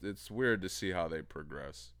 So it's weird to see how they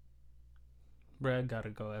progress. Brad gotta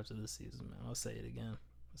go after this season, man. I'll say it again.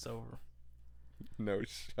 It's over. No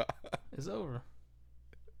shot. It's over.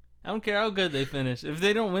 I don't care how good they finish. If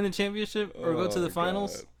they don't win the championship or go to the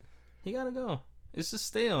finals, he gotta go. It's just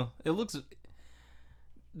stale. It looks.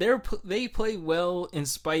 They play well in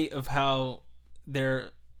spite of how their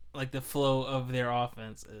the flow of their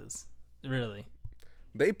offense is. Really.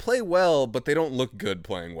 They play well, but they don't look good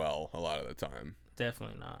playing well a lot of the time.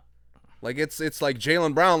 Definitely not. Like it's like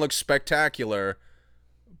Jaylen Brown looks spectacular,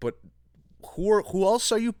 but who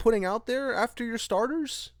else are you putting out there after your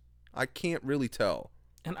starters? I can't really tell.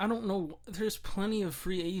 And I don't know. There's plenty of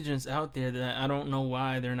free agents out there that I don't know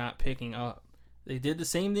why they're not picking up. They did the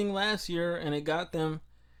same thing last year, and it got them.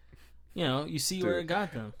 You see where it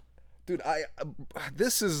got them. Dude,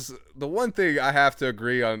 this is the one thing I have to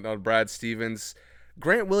agree on Brad Stevens.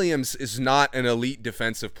 Grant Williams is not an elite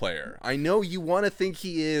defensive player. I know you want to think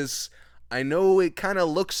he is. I know it kind of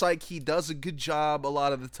looks like he does a good job a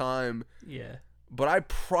lot of the time. Yeah. But I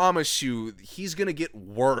promise you, he's going to get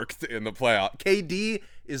worked in the playoff. KD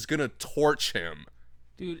is going to torch him.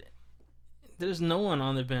 Dude, there's no one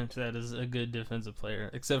on the bench that is a good defensive player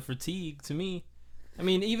except for Teague. To me, I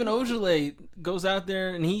mean, even Ojale goes out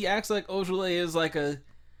there and he acts like Ojale is like a,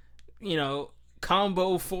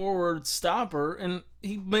 combo forward stopper, and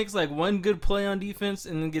he makes like one good play on defense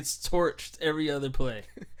and then gets torched every other play.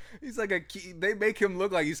 He's like they make him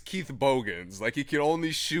look like he's Keith Bogans. Like he can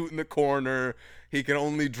only shoot in the corner. He can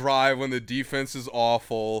only drive when the defense is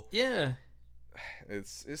awful. Yeah.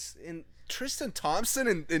 It's in Tristan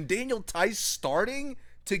Thompson and Daniel Tice starting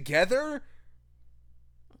together.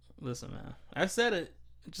 Listen, man. I said it.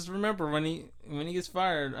 Just remember when he gets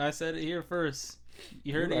fired, I said it here first.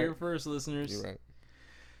 You heard it here first, listeners. You're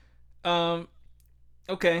right.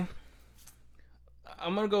 Okay.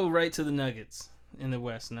 I'm gonna go right to the Nuggets in the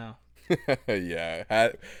West now. Yeah,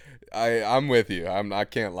 I'm with you. I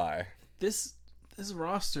can't lie. This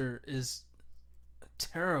roster is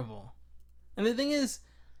terrible, and the thing is,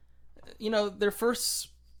 their first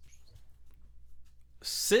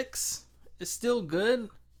 6 is still good,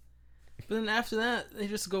 but then after that they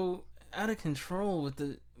just go out of control with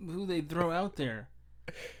who they throw out there.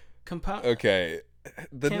 Okay,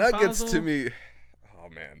 the Nuggets to me, oh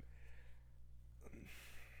man.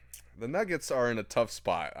 The Nuggets are in a tough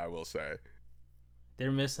spot, I will say.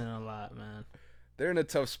 They're missing a lot, man. They're in a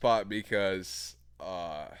tough spot because,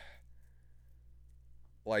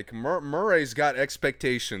 Murray's got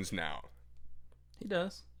expectations now. He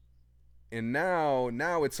does. And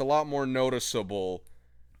now it's a lot more noticeable.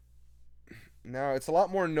 Now it's a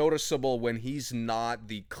lot more noticeable when he's not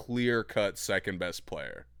the clear-cut second-best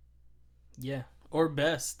player. Yeah, or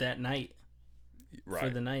best that night. Right. For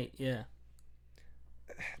the night, yeah.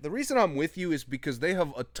 The reason I'm with you is because they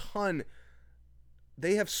have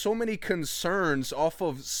so many concerns off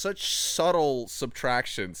of such subtle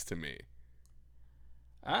subtractions to me.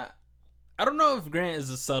 I don't know if Grant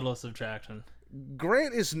is a subtle subtraction.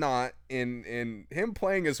 Grant is not, in him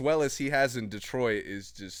playing as well as he has in Detroit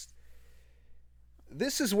is just.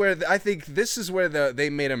 This is where I think they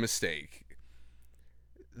made a mistake.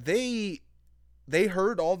 They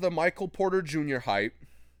heard all the Michael Porter Jr. hype.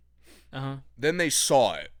 Uh-huh. Then they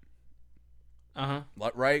saw it. Uh-huh.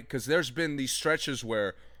 Right? Because there's been these stretches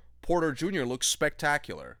where Porter Jr. looks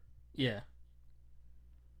spectacular. Yeah.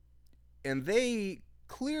 And they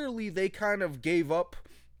kind of gave up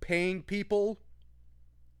paying people,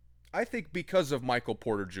 I think, because of Michael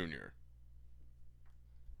Porter Jr.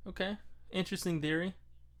 Okay. Interesting theory.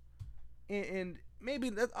 And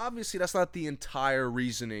maybe, obviously that's not the entire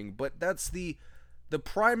reasoning, but that's the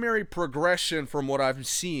primary progression from what I'm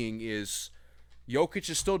seeing is Jokic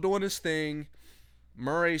is still doing his thing.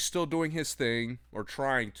 Murray's still doing his thing, or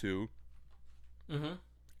trying to. Mm-hmm.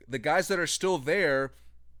 The guys that are still there,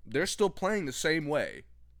 they're still playing the same way.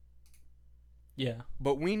 Yeah.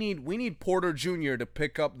 But we need Porter Jr. to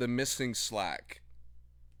pick up the missing slack.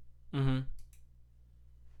 Mm-hmm.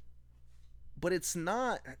 But it's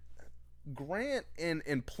not... Grant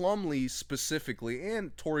and Plumlee specifically,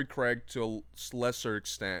 and Torrey Craig to a lesser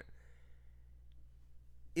extent,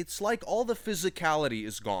 it's like all the physicality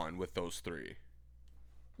is gone with those three.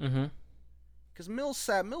 Mm-hmm. Because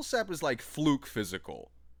Millsap is like fluke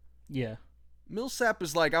physical. Yeah. Millsap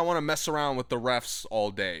is like, I want to mess around with the refs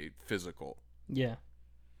all day physical. Yeah.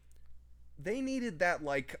 They needed that,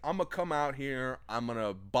 like, I'm going to come out here, I'm going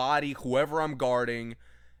to body whoever I'm guarding.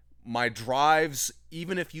 My drives,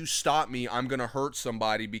 even if you stop me, I'm going to hurt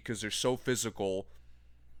somebody because they're so physical.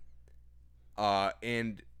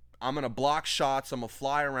 And I'm going to block shots, I'm going to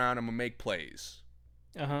fly around, I'm going to make plays.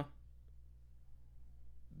 Uh-huh.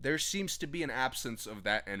 There seems to be an absence of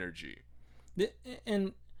that energy.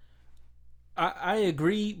 And I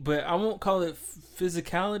agree, but I won't call it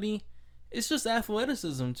physicality. It's just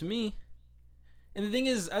athleticism to me. And the thing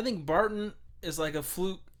is, I think Barton is like a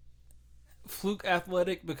fluke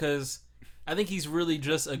athletic because I think he's really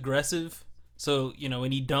just aggressive. So,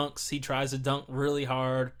 when he dunks, he tries to dunk really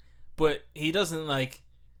hard, but he doesn't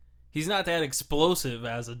he's not that explosive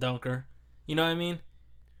as a dunker. You know what I mean?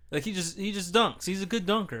 Like he just dunks. He's a good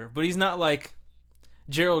dunker, but he's not like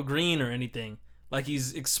Gerald Green or anything. Like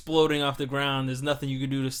he's exploding off the ground. There's nothing you can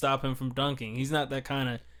do to stop him from dunking. He's not that kind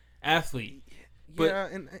of athlete.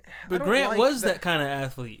 But Grant was that kind of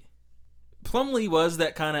athlete. Plumlee was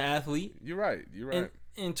that kind of athlete. You're right.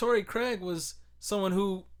 And Torrey Craig was someone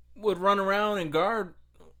who would run around and guard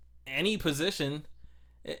any position.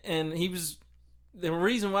 And he was... The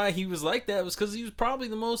reason why he was like that was because he was probably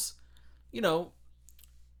the most,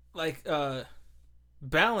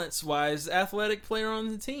 balance-wise athletic player on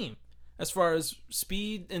the team. As far as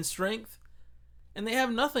speed and strength. And they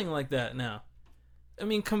have nothing like that now. I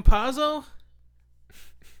mean, Campazzo...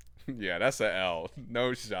 Yeah, that's a L.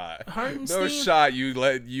 No shot. Hartenstein, No shot you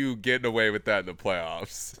let you getting away with that in the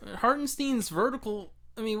playoffs. Hartenstein's vertical.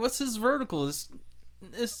 I mean, what's his vertical?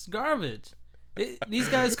 It's garbage. These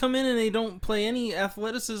guys come in and they don't play any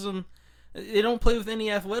athleticism. They don't play with any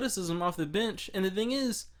athleticism off the bench. And the thing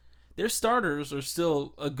is, their starters are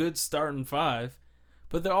still a good starting five,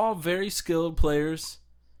 but they're all very skilled players.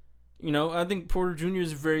 You know, I think Porter Jr.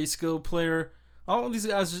 is a very skilled player. All of these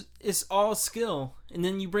guys, it's all skill. And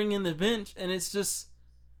then you bring in the bench, and it's just,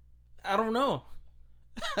 I don't know.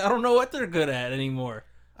 I don't know what they're good at anymore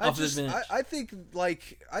off the bench. I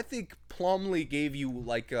think Plumlee gave you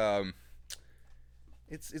like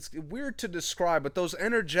it's weird to describe, but those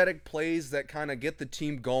energetic plays that kind of get the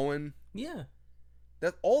team going. Yeah.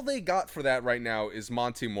 That all they got for that right now is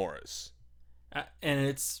Monty Morris. And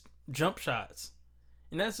it's jump shots.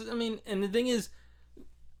 And that's, I mean, and the thing is,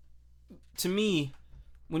 to me,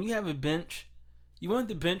 when you have a bench, you want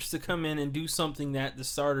the bench to come in and do something that the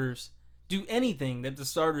starters, do anything that the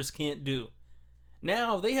starters can't do.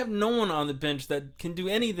 Now, they have no one on the bench that can do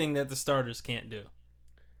anything that the starters can't do.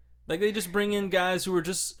 Like, they just bring in guys who are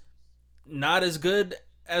just not as good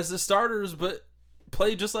as the starters, but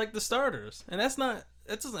play just like the starters. And that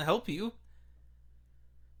doesn't help you.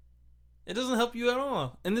 It doesn't help you at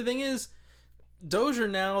all. And the thing is, Dozier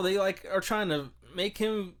now, they like are trying to make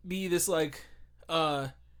him be this like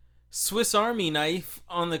Swiss Army knife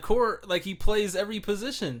on the court, like he plays every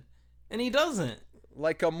position, and he doesn't.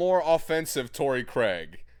 Like a more offensive Torrey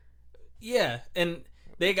Craig. Yeah, and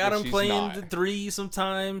they got him playing not. the three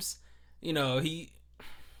sometimes. You know,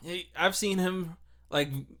 I've seen him like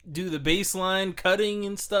do the baseline cutting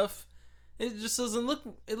and stuff. It just doesn't look.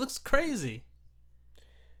 It looks crazy.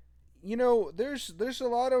 You know, there's a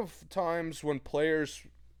lot of times when players,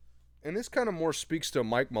 and this kind of more speaks to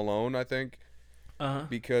Mike Malone, I think,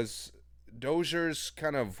 because Dozier's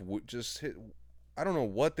kind of just hit. I don't know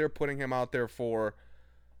what they're putting him out there for.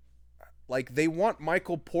 Like, they want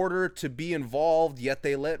Michael Porter to be involved, yet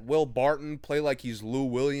they let Will Barton play like he's Lou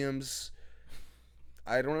Williams.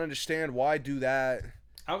 I don't understand why do that.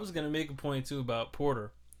 I was going to make a point, too, about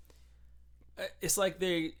Porter. It's like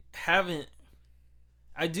they haven't...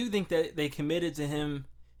 I do think that they committed to him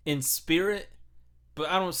in spirit, but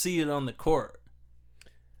I don't see it on the court.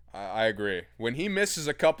 I agree. When he misses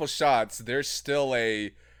a couple shots, there's still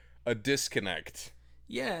a disconnect.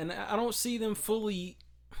 Yeah, and I don't see them fully...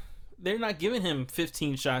 They're not giving him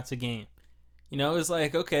 15 shots a game. You know, it's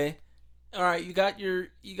like, okay, all right, you got your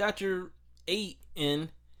 8 in.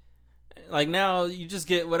 Like, now you just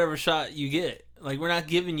get whatever shot you get. Like, we're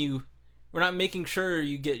not making sure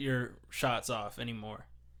you get your shots off anymore.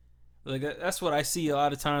 Like, that's what I see a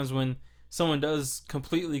lot of times when someone does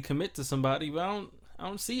completely commit to somebody, but I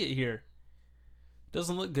don't see it here. It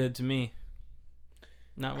doesn't look good to me.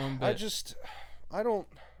 Not one bit.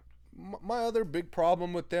 My other big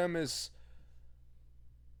problem with them is,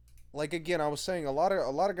 like, again, I was saying a lot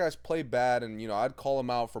of guys play bad, and, you know, I'd call them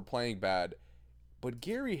out for playing bad, but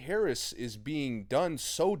Gary Harris is being done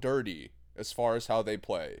so dirty as far as how they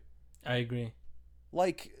play. I agree.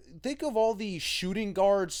 Like, think of all the shooting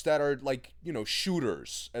guards that are, like, you know,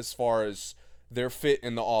 shooters as far as their fit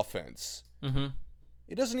in the offense. Mm-hmm.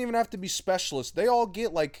 It doesn't even have to be specialists. They all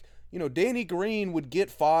get, like, you know, Danny Green would get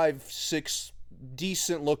 5-6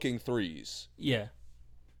 decent-looking threes. Yeah.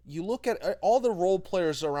 You look at all the role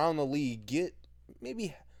players around the league get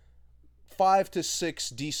maybe 5 to 6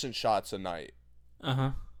 decent shots a night.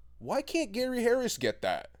 Uh-huh. Why can't Gary Harris get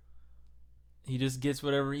that? He just gets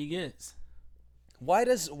whatever he gets. Why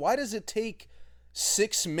does it take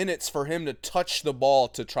 6 minutes for him to touch the ball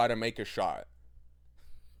to try to make a shot?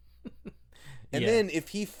 And then if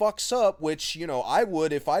he fucks up, which, you know, I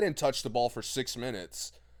would if I didn't touch the ball for 6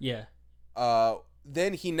 minutes. Yeah.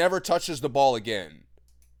 Then he never touches the ball again.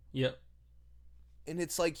 Yep. And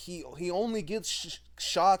it's like he only gets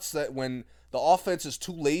shots that when the offense is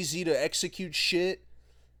too lazy to execute shit,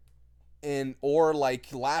 or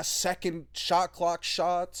like last second shot clock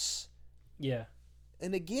shots. Yeah.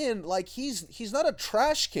 And again, like he's not a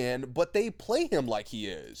trash can, but they play him like he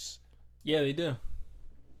is. Yeah, they do.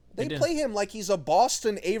 They play him like he's a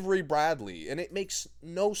Boston Avery Bradley, and it makes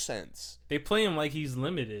no sense. They play him like he's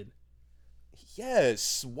limited.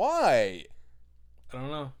 Yes, why? I don't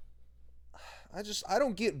know. I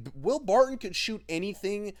don't get... Will Barton could shoot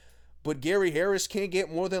anything, but Gary Harris can't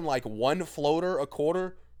get more than like one floater a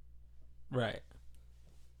quarter? Right.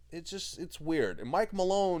 It's weird. And Mike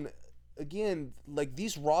Malone, again, like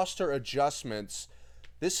these roster adjustments,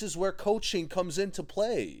 this is where coaching comes into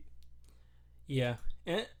play. Yeah.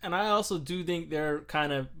 And I also do think they're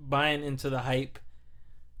kind of buying into the hype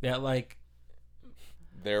that, like,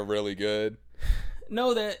 they're really good.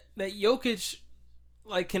 No, that Jokic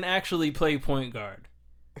like can actually play point guard.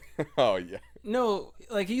 Oh yeah. No,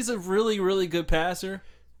 like he's a really, really good passer,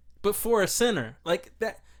 but for a center, like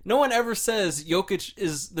that, no one ever says Jokic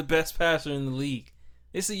is the best passer in the league.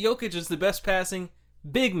 They say Jokic is the best passing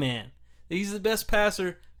big man. He's the best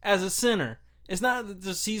passer as a center. It's not that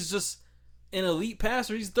just he's just an elite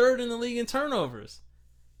passer. He's third in the league in turnovers.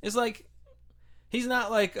 It's like he's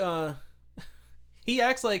not like he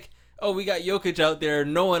acts like, oh, we got Jokic out there.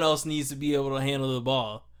 No one else needs to be able to handle the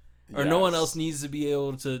ball. Or no one else needs to be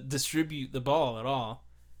able to distribute the ball at all.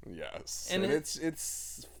 Yes. And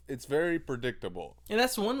it's very predictable. And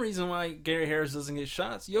that's one reason why Gary Harris doesn't get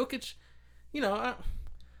shots. Jokic, you know,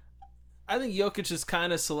 I think Jokic is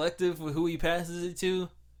kind of selective with who he passes it to.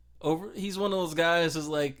 He's one of those guys who's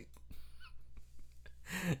like,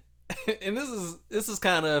 and this is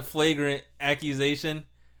kind of a flagrant accusation,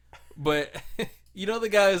 but you know the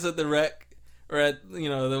guys at the rec or at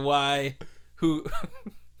the Y who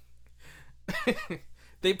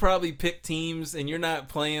they probably pick teams and you're not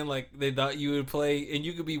playing like they thought you would play, and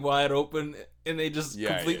you could be wide open and they just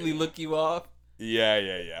completely look you off.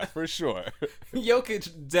 Yeah, for sure.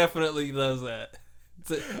 Jokic definitely does that.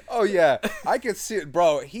 Oh yeah, I can see it,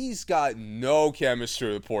 bro. He's got no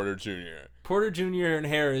chemistry with Porter Jr. Porter Jr. and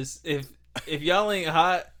Harris. If y'all ain't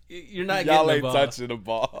hot, you're not y'all getting ain't the ball. touching the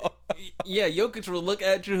ball. Yeah, Jokic will look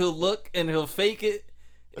at you. He'll look and he'll fake it.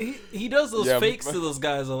 He does those fakes to those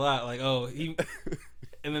guys a lot. Like, oh,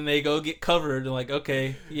 and then they go get covered. And like,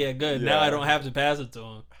 okay, yeah, good. Now I don't have to pass it to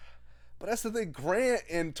him. But that's the thing. Grant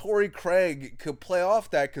and Torrey Craig could play off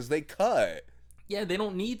that because they cut. Yeah, they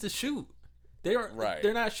don't need to shoot. They're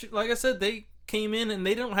not like I said. They came in and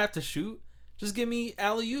they don't have to shoot. Just give me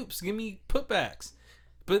alley-oops. Give me putbacks.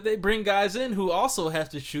 But they bring guys in who also have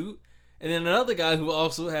to shoot, and then another guy who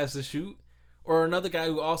also has to shoot, or another guy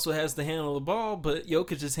who also has to handle the ball, but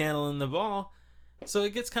Jokic is handling the ball. So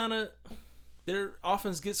it gets their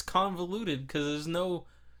offense gets convoluted because there's no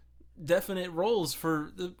definite roles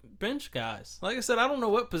for the bench guys. Like I said, I don't know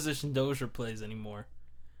what position Dozier plays anymore.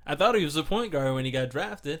 I thought he was a point guard when he got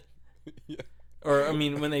drafted. Yeah. Or, I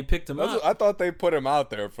mean, when they picked him up. I thought they put him out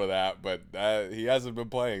there for that, but he hasn't been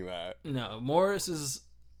playing that. No, Morris is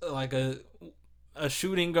like a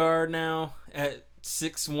shooting guard now at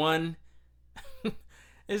 6'1".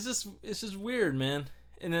 It's just weird, man.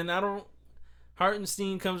 And then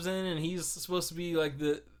Hartenstein comes in and he's supposed to be like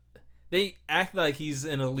they act like he's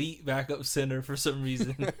an elite backup center for some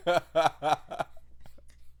reason.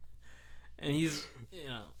 And he's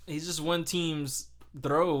just one team's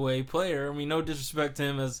throwaway player. I mean, no disrespect to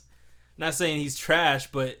him, as not saying he's trash,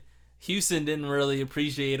 but Houston didn't really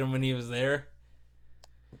appreciate him when he was there.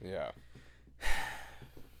 Yeah.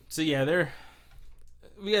 So yeah,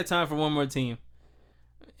 we got time for one more team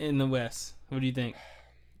in the West. What do you think?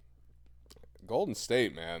 Golden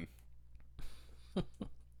State, man.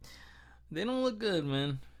 They don't look good,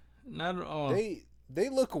 man. Not at all. They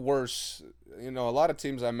look worse. A lot of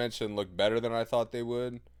teams I mentioned look better than I thought they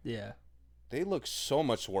would. Yeah. They look so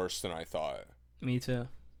much worse than I thought. Me too.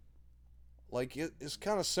 Like, it's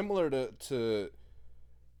kind of similar to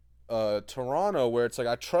Toronto, where it's like,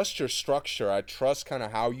 I trust your structure. I trust kind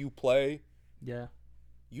of how you play. Yeah.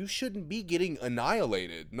 You shouldn't be getting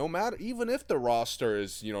annihilated, no matter, even if the roster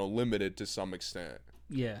is, limited to some extent.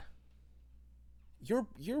 Yeah.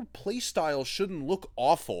 Your play style shouldn't look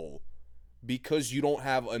awful because you don't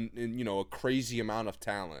have a crazy amount of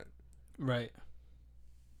talent. Right.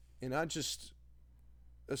 And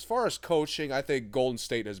as far as coaching, I think Golden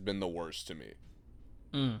State has been the worst to me.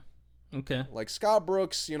 Okay. Like Scott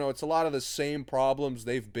Brooks, it's a lot of the same problems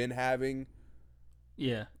they've been having.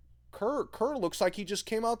 Yeah. Kerr looks like he just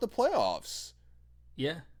came out the playoffs.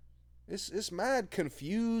 Yeah. It's mad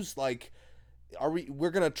confused. Like,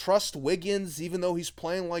 we're gonna trust Wiggins even though he's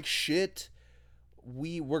playing like shit?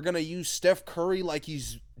 We're gonna use Steph Curry like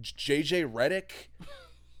he's JJ Redick.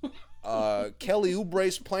 Kelly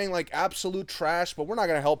Oubre's playing like absolute trash, but we're not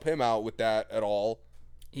gonna help him out with that at all.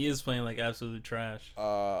 He is playing like absolute trash.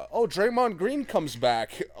 Draymond Green comes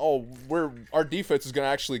back. Our defense is gonna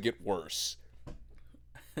actually get worse.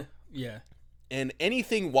 Yeah. And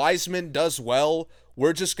anything Wiseman does well,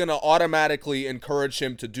 we're just gonna automatically encourage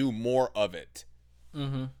him to do more of it.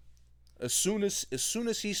 Mm-hmm. As soon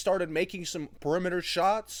as he started making some perimeter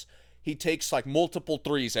shots, he takes like multiple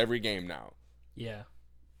threes every game now. Yeah.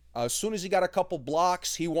 As soon as he got a couple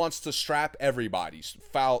blocks, he wants to strap everybody's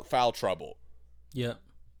foul trouble. Yep.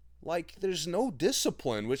 Like, there's no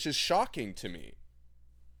discipline, which is shocking to me.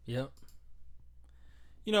 Yep.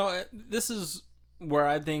 This is where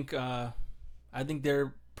I think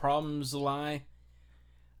their problems lie.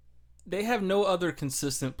 they have no other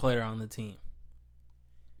consistent player on the team.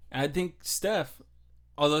 And I think Steph,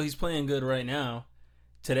 although he's playing good right now,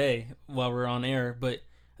 today, while we're on air, but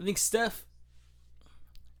I think Steph,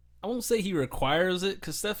 I won't say he requires it,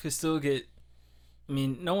 because Steph can still get, I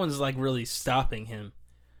mean, no one's like really stopping him,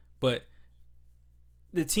 but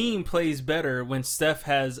the team plays better when Steph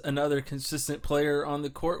has another consistent player on the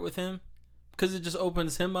court with him, because it just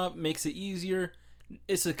opens him up, makes it easier.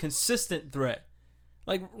 It's a consistent threat.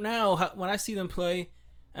 Like now, when I see them play,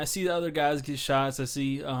 I see the other guys get shots. I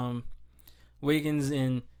see Wiggins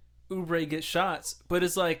and Oubre get shots, but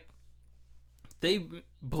it's like they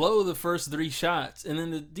blow the first 3 shots, and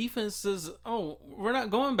then the defense says, "Oh, we're not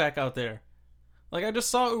going back out there." Like I just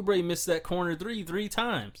saw Oubre miss that corner 3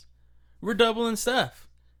 times. We're doubling Steph.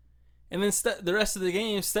 And then the rest of the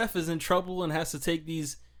game, Steph is in trouble and has to take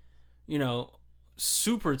these,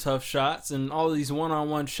 super tough shots and all these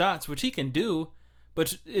one-on-one shots, which he can do,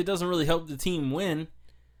 but it doesn't really help the team win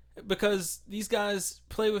because these guys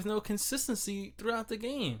play with no consistency throughout the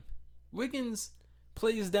game. Wiggins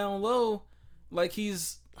plays down low like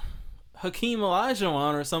he's Hakeem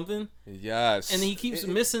Olajuwon or something. Yes. And he keeps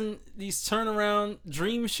missing these turnaround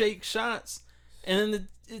dream shake shots. And then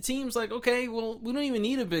the team's like, okay, well, we don't even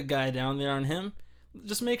need a big guy down there on him.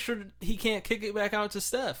 Just make sure he can't kick it back out to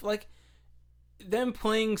Steph. Like, them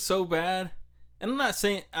playing so bad. And I'm not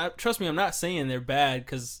saying, trust me, I'm not saying they're bad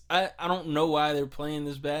because I don't know why they're playing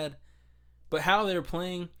this bad. But how they're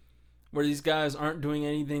playing, where these guys aren't doing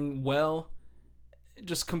anything well, it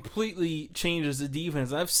just completely changes the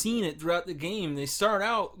defense. I've seen it throughout the game. They start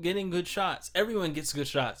out getting good shots. Everyone gets good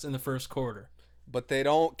shots in the first quarter. But they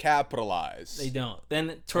don't capitalize. They don't.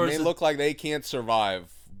 Then they look like they can't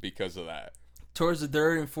survive because of that. Towards the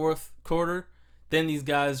third and fourth quarter, then these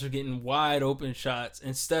guys are getting wide open shots,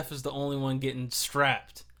 and Steph is the only one getting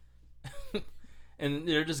strapped. And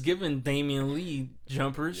they're just giving Damian Lee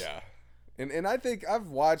jumpers. Yeah. And I think I've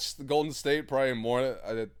watched the Golden State probably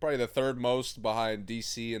the third most behind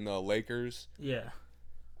DC and the Lakers. Yeah.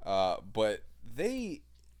 But the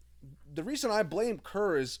reason I blame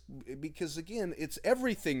Kerr is because, again, it's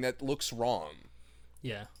everything that looks wrong.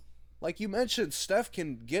 Yeah. Like you mentioned, Steph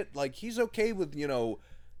can get, like, he's okay with,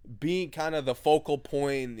 being kind of the focal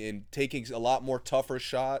point and taking a lot more tougher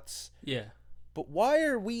shots. Yeah. But why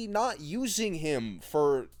are we not using him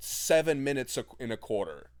for 7 minutes in a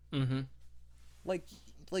quarter? Mm-hmm.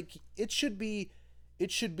 Like it should be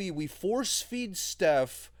we force feed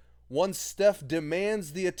Steph. Once Steph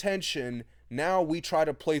demands the attention, now we try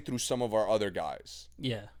to play through some of our other guys.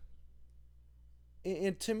 Yeah.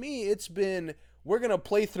 And to me, it's been, we're going to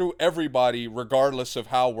play through everybody regardless of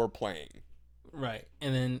how we're playing. Right.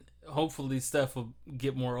 And then hopefully Steph will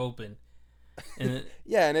get more open. And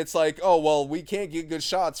yeah, and it's like, oh, well, we can't get good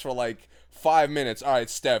shots for like 5 minutes. All right,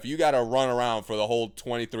 Steph, you got to run around for the whole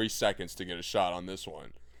 23 seconds to get a shot on this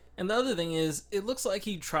one. And the other thing is, it looks like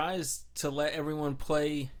he tries to let everyone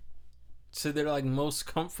play to their like most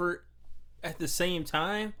comfort at the same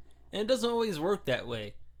time, and it doesn't always work that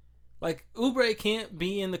way. Like, Oubre can't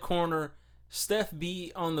be in the corner, Steph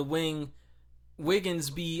be on the wing, Wiggins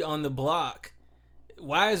be on the block,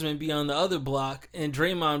 Wiseman be on the other block, and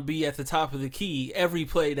Draymond be at the top of the key every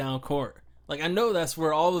play down court. Like, I know that's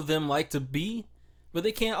where all of them like to be, but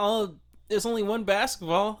they can't all... There's only one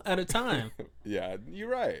basketball at a time. Yeah, you're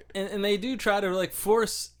right. And they do try to, like,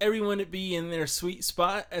 force everyone to be in their sweet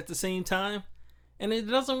spot at the same time, and it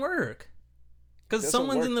doesn't work. Because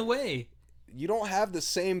someone's in the way. You don't have the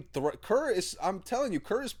same... Kerr is... I'm telling you,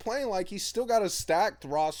 Kerr is playing like he's still got a stacked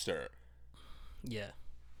roster. Yeah.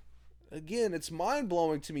 Again, it's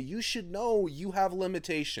mind-blowing to me. You should know you have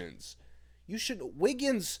limitations. You should...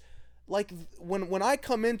 Wiggins... Like, when I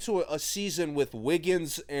come into a season with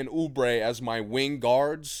Wiggins and Oubre as my wing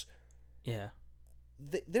guards... Yeah.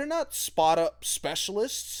 They're not spot-up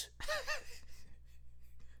specialists.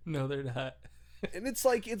 No, they're not. And it's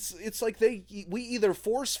like we either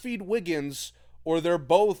force feed Wiggins or they're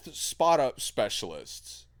both spot up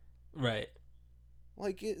specialists. Right.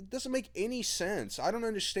 Like, it doesn't make any sense. I don't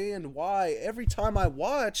understand why every time I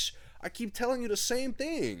watch, I keep telling you the same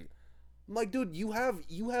thing. I'm like, dude, you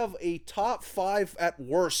have a top 5 at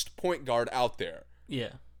worst point guard out there.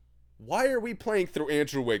 Yeah. Why are we playing through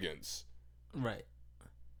Andrew Wiggins? Right.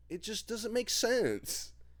 It just doesn't make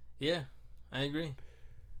sense. Yeah, I agree.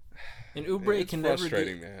 And Oubre can never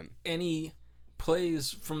get any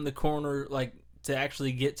plays from the corner, like, to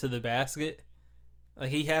actually get to the basket. Like,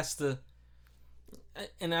 he has to...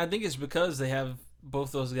 And I think it's because they have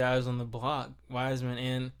both those guys on the block, Wiseman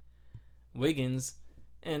and Wiggins.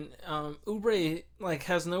 And Oubre, like,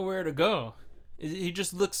 has nowhere to go. He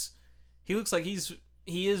just looks... He looks like he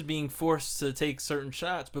he is being forced to take certain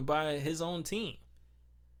shots, but by his own team.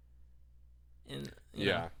 And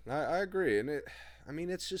I agree. And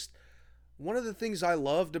it's just one of the things I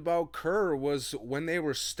loved about Kerr was when they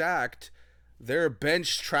were stacked, their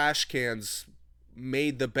bench trash cans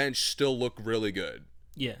made the bench still look really good.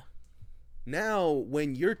 Yeah. Now,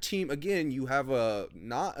 when your team, again, you have a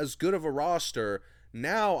not as good of a roster,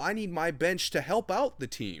 now I need my bench to help out the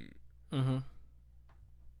team. Mm-hmm.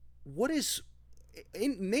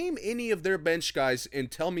 Name any of their bench guys and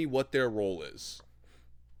tell me what their role is.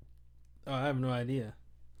 Oh, I have no idea.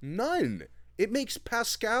 None. It makes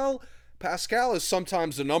Pascal is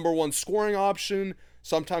sometimes the number one scoring option.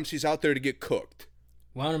 Sometimes he's out there to get cooked.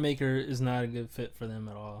 Wanamaker is not a good fit for them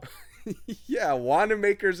at all. Yeah,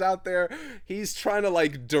 Wanamaker's out there. He's trying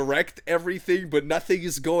to direct everything, but nothing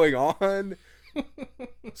is going on.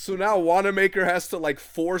 So now Wanamaker has to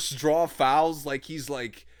force draw fouls he's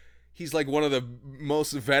one of the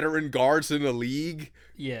most veteran guards in the league.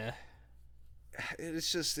 Yeah. It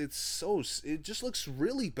just looks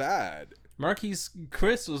really bad. Marquise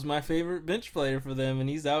Chris was my favorite bench player for them, and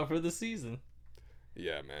he's out for the season.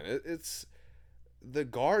 Yeah, man. It's the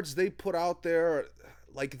guards they put out there.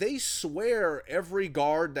 They swear every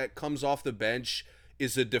guard that comes off the bench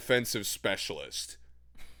is a defensive specialist.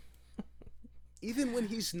 Even when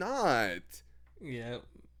he's not. Yeah.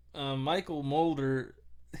 Michael Mulder,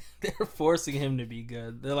 they're forcing him to be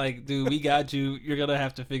good. They're like, dude, we got you. You're going to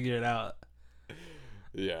have to figure it out.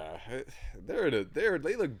 Yeah.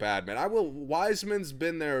 They look bad, man. Wiseman's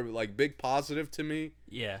been their big positive to me.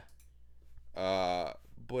 Yeah.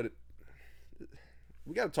 But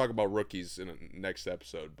we got to talk about rookies in the next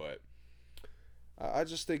episode, but I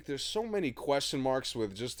just think there's so many question marks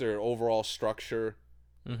with just their overall structure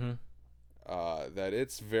that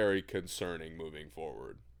it's very concerning moving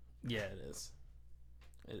forward. Yeah, it is.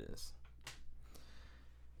 It is.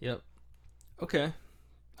 Yep. Okay.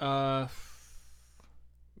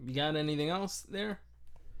 You got anything else there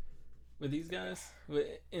with these guys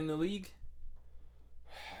in the league?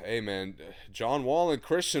 Hey, man, John Wall and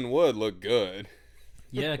Christian Wood look good.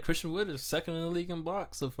 Yeah, Christian Wood is second in the league in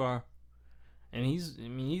blocks so far, and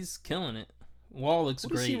he's killing it. Wall looks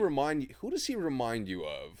great. Who does he remind you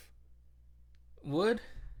of? Wood?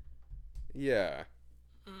 Yeah.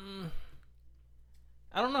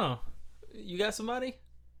 I don't know. You got somebody?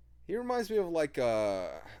 He reminds me of an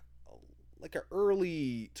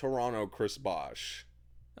early Toronto Chris Bosh.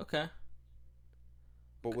 Okay.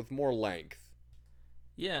 But with more length.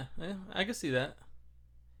 Yeah, I can see that.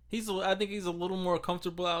 I think he's a little more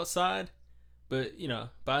comfortable outside, but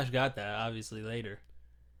Bosh got that obviously later.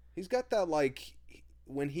 He's got that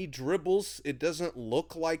when he dribbles, it doesn't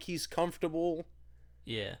look like he's comfortable.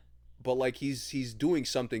 Yeah. But he's doing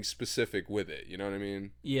something specific with it. You know what I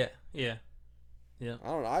mean? Yeah. I don't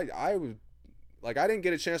know. I would I didn't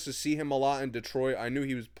get a chance to see him a lot in Detroit. I knew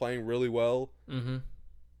he was playing really well. Mm-hmm.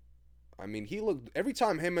 I mean, he looked every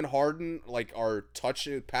time him and Harden are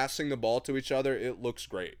passing the ball to each other. It looks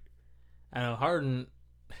great. I know Harden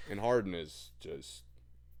is just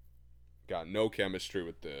got no chemistry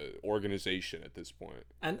with the organization at this point,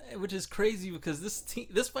 and which is crazy because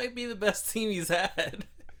this might be the best team he's had.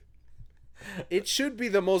 It should be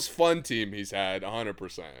the most fun team he's had,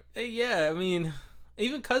 100%. Yeah, I mean,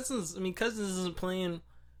 even Cousins. Cousins isn't playing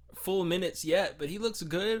full minutes yet, but he looks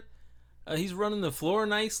good. He's running the floor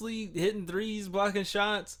nicely, hitting threes, blocking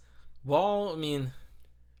shots. Wall, you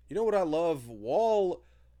know what I love? Wall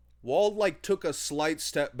took a slight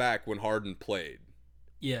step back when Harden played.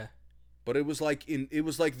 Yeah. But it was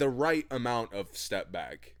the right amount of step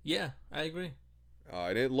back. Yeah, I agree.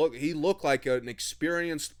 And he looked like an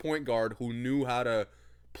experienced point guard who knew how to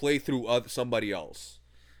play through somebody else.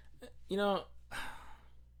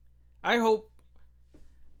 I hope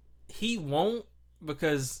he won't,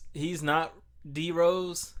 because he's not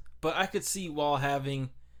D-Rose, but I could see Wall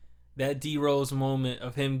having that D-Rose moment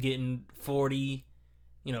of him getting 40,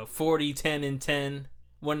 40, 10, and 10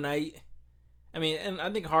 one night. And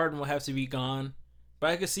I think Harden will have to be gone,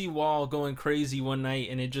 but I could see Wall going crazy one night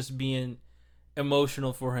and it just being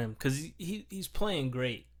emotional for him, because he's playing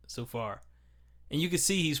great so far. And you can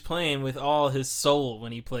see he's playing with all his soul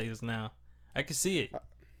when he plays now. I can see it.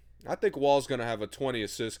 I think Wall's going to have a 20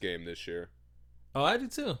 assist game this year. Oh, I do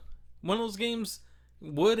too. One of those games,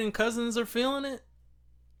 Wood and Cousins are feeling it.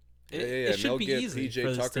 It should be easy for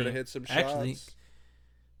this Tucker team. to hit some shots. Actually,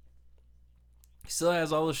 he still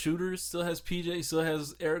has all the shooters. Still has PJ. Still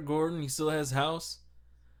has Eric Gordon. He still has House.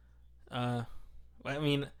 For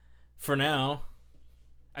now,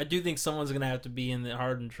 I do think someone's gonna have to be in the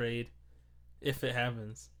Harden trade if it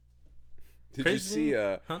happens. Did you see?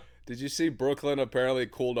 Did you see Brooklyn apparently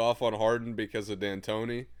cooled off on Harden because of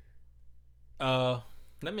D'Antoni? That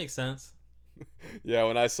makes sense. Yeah,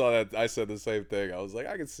 when I saw that, I said the same thing. I was like,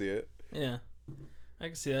 I can see it. Yeah, I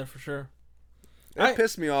can see that for sure. It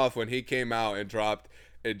pissed me off when he came out and dropped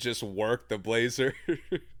it just worked the Blazer.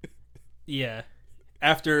 Yeah.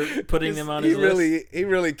 After putting them on his list. He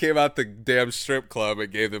really came out the damn strip club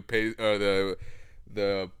and gave the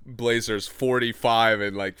Blazers 45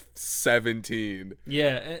 and like 17.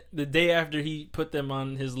 Yeah, the day after he put them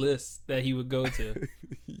on his list that he would go to.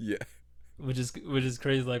 Yeah. Which is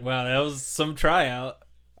crazy. Like, wow, that was some tryout.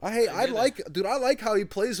 I like how he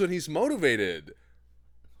plays when he's motivated.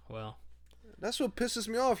 Well, that's what pisses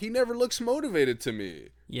me off. He never looks motivated to me.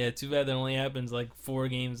 Yeah, too bad that only happens like 4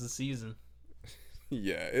 games a season.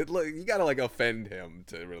 Yeah, you gotta like offend him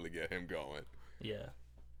to really get him going. Yeah.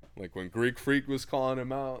 Like when Greek Freak was calling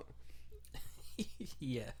him out.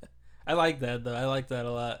 Yeah. I like that though. I like that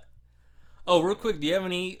a lot. Oh, real quick, do you have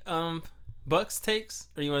any Bucks takes?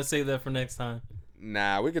 Or you want to save that for next time?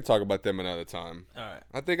 Nah, we could talk about them another time. Alright.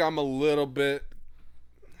 I think I'm a little bit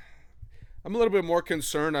more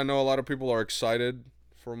concerned. I know a lot of people are excited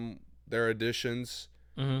from their additions.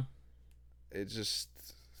 Mm-hmm. It just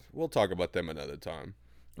we'll talk about them another time.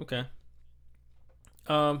 Okay.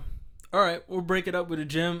 All right, we'll break it up with a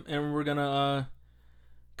gym, and we're gonna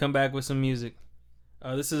come back with some music.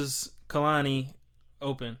 This is Kalani,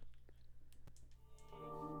 Open.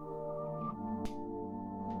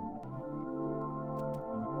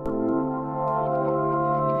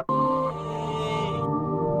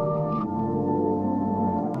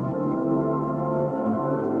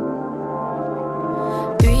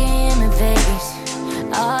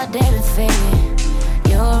 All day been fading.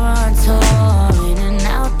 You're on tour, in and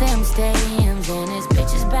out them stadiums, and it's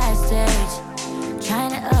bitches backstage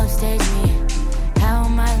trying to upstage me. How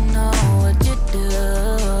am I to know what you do?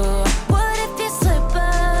 What if you slip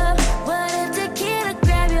up? What if tequila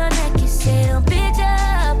grab your neck? You say don't bitch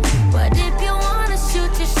up. What if you wanna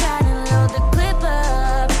shoot your shot and load the clip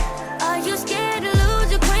up? Are you scared to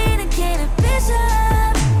lose your queen and can't bitch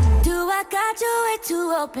up? Do I got you way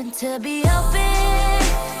too open to be open?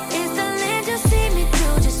 Is the lens you see me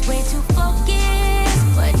through just way too focused?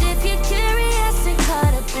 What if you're curious and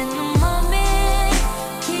caught up in the moment?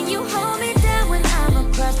 Can you hold me down when I'm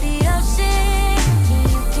across the ocean? Can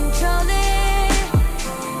you control it?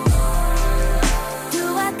 Do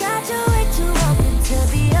I got you way too open to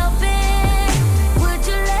be open? Would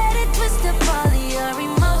you let it twist up all of your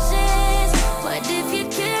emotions? What if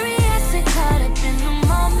you're curious and caught up in the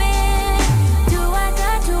moment? Do I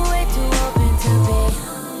got you way too open to be?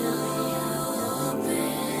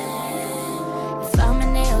 If I'm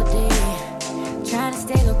an AOD, trying to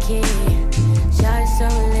stay low key, Shawty's so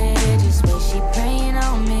religious, way she praying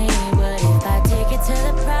on me. But if I take it to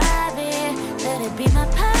the private, let it be my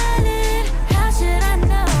pilot, how should I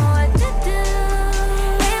know what to do?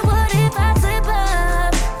 And what if I slip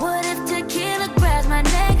up? What if tequila grabs my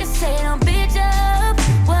neck and say don't bitch up?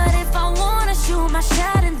 What if I wanna shoot my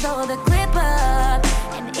shot and throw the clip up?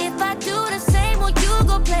 And if I do the same, will you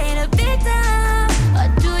go play the victim? Or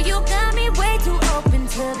do you got me way too open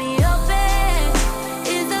to be open?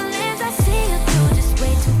 Is the lens I see you through just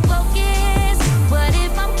way too focused? What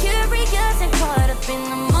if I'm curious and caught up in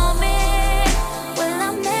the moment? Will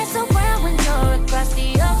I mess around when you're across the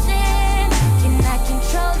ocean? Can I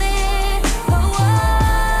control it? Oh,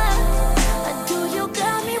 oh. Or do you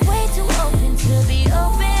got me way too open to be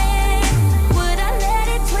open? Would I let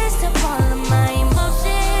it twist up all of my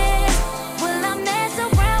emotions? Will I mess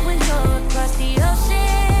around when you're across the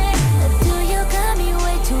ocean? Or do you got me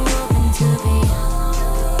way too open to be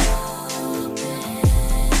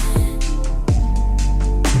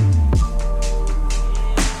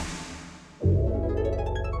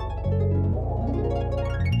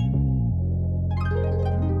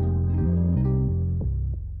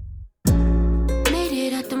Made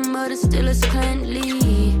it out the mud and still it's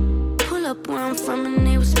cleanly. Pull up where I'm from and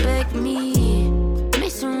they respect me.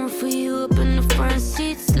 Make some room for you up in the front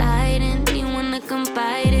seat, sliding. You wanna come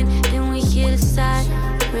bite it? Then we hear the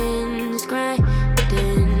sirens grinding.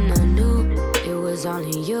 I knew it was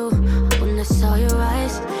only you when I saw your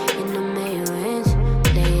eyes in the mirror hands.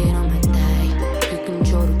 Lay it on my thigh, you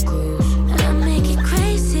control the cruise. I make it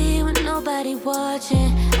crazy when nobody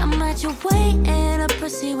watching. I'm at your way and I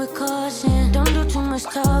proceed with caution. Don't do too much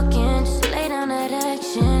talking, just lay down that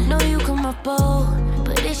action. Know you come up bold,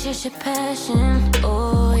 but it's just your passion.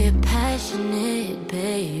 Oh, you're passionate,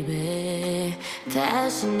 baby.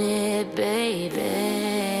 Passionate,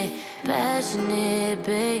 baby. Passionate,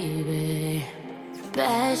 baby.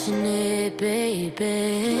 Passionate,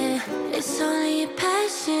 baby. It's only your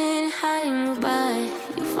passion. how you move by.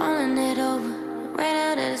 You falling it over, right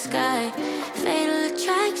out of the sky. Fatal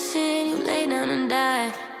attraction, you lay down and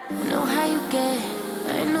die. I know how you get,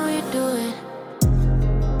 I know you do it.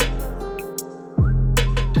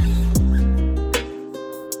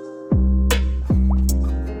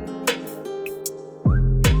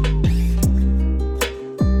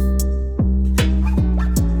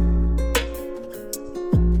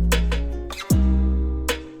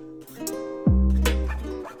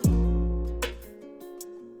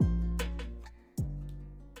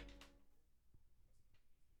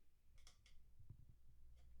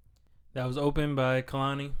 That was Open by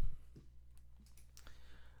Kalani.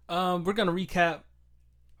 We're going to recap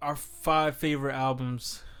our 5 favorite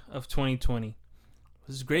albums of 2020. It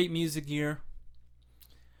was a great music year.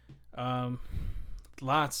 Lots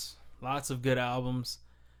of good albums.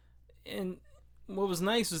 And what was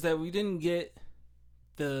nice was that we didn't get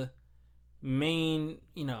the main,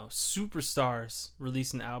 superstars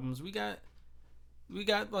releasing albums. We got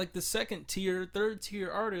like the second tier, third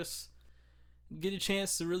tier artists get a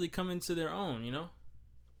chance to really come into their own,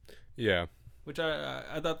 Yeah. Which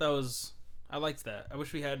I thought I liked that. I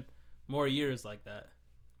wish we had more years like that.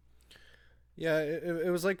 Yeah, it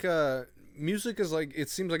was like music is like, it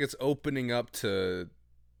seems like it's opening up to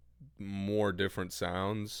more different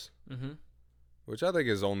sounds, which I think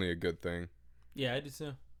is only a good thing. Yeah, I do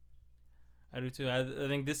too. I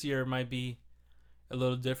think this year might be a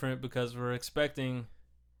little different because we're expecting.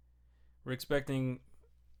 I'm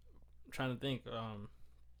trying to think.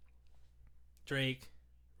 Drake,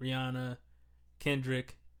 Rihanna,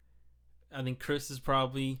 Kendrick. I think Chris is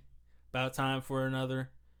probably about time for another.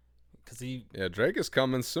 Yeah, Drake is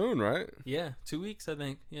coming soon, right? Yeah, 2 weeks, I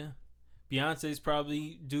think. Yeah, Beyonce's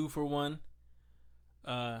probably due for one.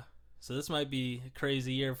 So this might be a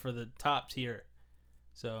crazy year for the top tier.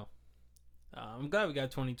 So I'm glad we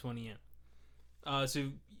got 2020 in. So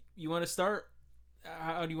you want to start?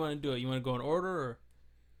 How do you want to do it? You want to go in order or?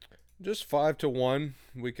 Just 5 to 1.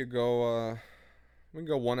 We could go. We can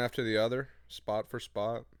go one after the other, spot for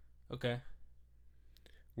spot. Okay.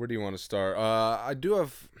 Where do you want to start? I do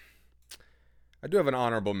have an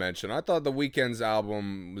honorable mention. I thought The Weeknd's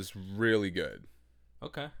album was really good.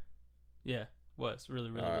 Okay. Yeah, was really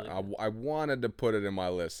good. I wanted to put it in my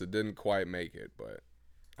list. It didn't quite make it, but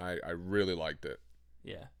I really liked it.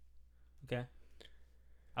 Yeah. Okay.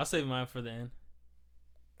 I'll save mine for the end.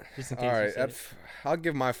 Just in case. All right, I'll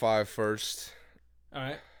give my 5 first. All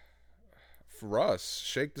right. For us,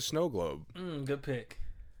 Shake the Snow Globe. Good pick.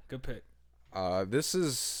 This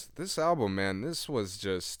album, man. This was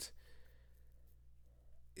just.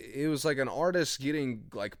 It was like an artist getting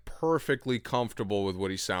like perfectly comfortable with what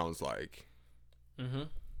he sounds like. I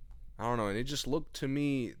don't know, and it just looked to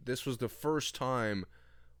me. This was the first time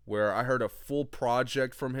where I heard a full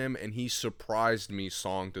project from him, and he surprised me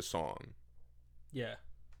song to song. Yeah.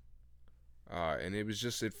 And it was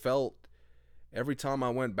just, it felt, every time I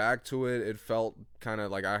went back to it, it felt kind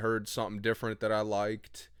of like I heard something different that I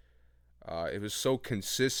liked. It was so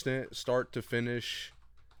consistent, start to finish.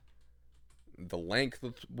 The length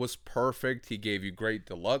was perfect. He gave you great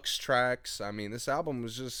deluxe tracks. I mean, this album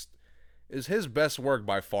was just, is his best work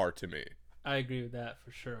by far to me. I agree with that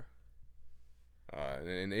for sure.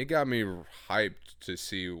 And it got me hyped to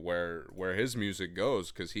see where his music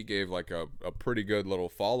goes, because he gave like a pretty good little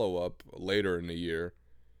follow-up later in the year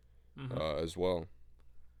as well.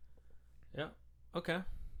 Yeah. Okay.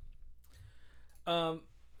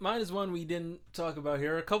 Mine is one we didn't talk about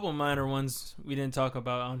here. A couple of minor ones we didn't talk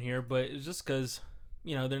about on here, but it's just because,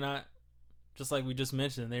 they're not, just like we just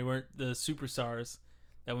mentioned, they weren't the superstars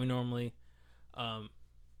that we normally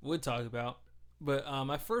would talk about. But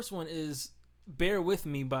my first one is Bear With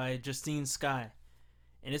Me by Justine Skye.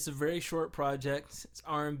 And it's a very short project. It's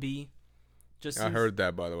R&B. I heard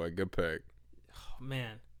that, by the way. Good pick. Oh,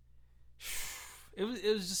 man. It was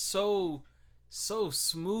just so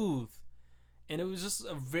smooth. And it was just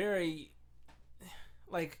a very,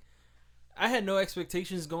 like, I had no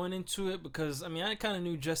expectations going into it because, I kind of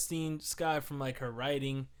knew Justine Skye from, like, her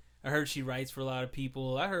writing. I heard she writes for a lot of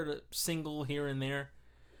people. I heard a single here and there.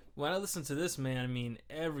 When I listened to this, man,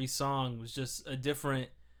 every song was just a different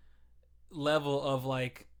level of,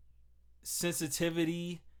 like,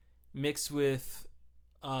 sensitivity mixed with,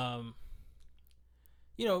 kind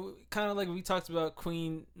of like we talked about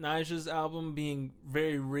Queen Naja's album being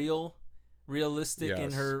very realistic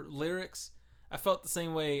in her lyrics. I felt the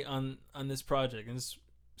same way on this project, and it's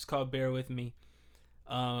called Bear With Me.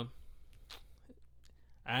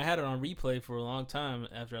 I had it on replay for a long time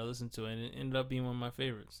after I listened to it, and it ended up being one of my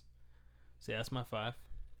favorites. So yeah, that's my 5.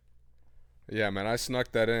 Yeah, man, I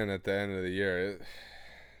snuck that in at the end of the year.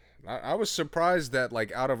 I was surprised that,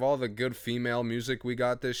 like, out of all the good female music we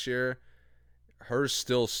got this year, hers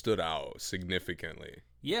still stood out significantly.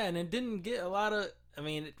 Yeah, and it didn't get a lot of. I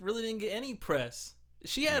mean, it really didn't get any press.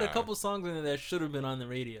 She had a couple songs in there that should have been on the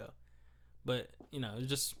radio, but it was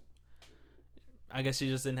just. I guess she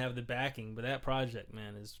just didn't have the backing. But that project,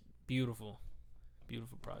 man, is beautiful,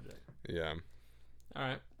 beautiful project. Yeah. All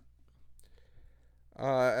right.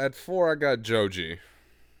 At 4, I got Joji.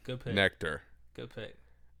 Good pick. Nectar. Good pick.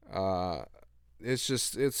 It's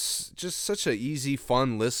just such an easy,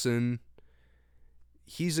 fun listen.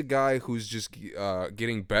 He's a guy who's just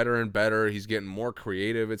getting better and better. He's getting more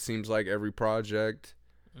creative, it seems like, every project.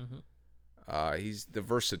 Mm-hmm. The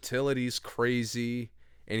versatility's crazy,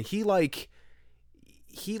 and he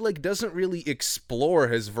doesn't really explore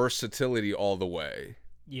his versatility all the way.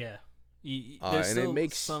 Yeah. There's and still it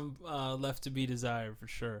makes some left to be desired for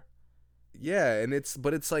sure. Yeah, and it's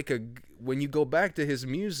like when you go back to his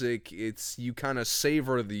music, you kind of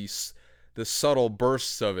savor the subtle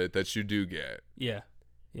bursts of it that you do get. Yeah.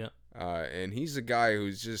 Yeah. And he's a guy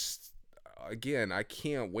who's just, again, I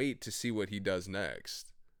can't wait to see what he does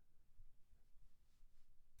next.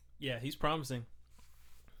 Yeah, he's promising.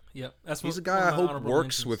 Yep. He's a guy I hope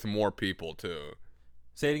works with more people too.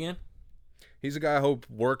 Say it again? He's a guy I hope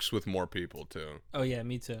works with more people too. Oh yeah,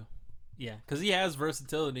 me too. Yeah, because he has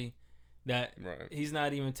versatility that he's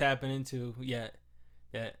not even tapping into yet.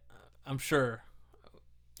 That I'm sure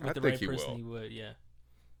with the right person he would. Yeah.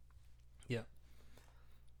 Yeah.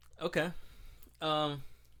 Okay.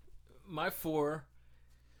 My 4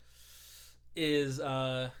 is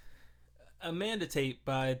Amanda Tape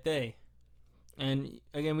by They. And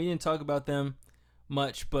again, we didn't talk about them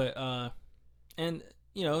much, but and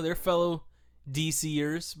they're fellow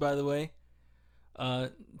DCers, by the way,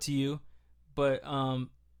 to you, but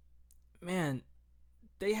man,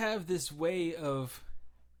 they have this way of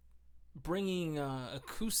bringing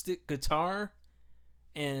acoustic guitar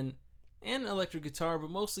and electric guitar, but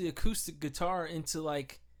mostly acoustic guitar into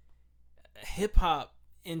like hip hop,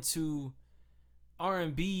 into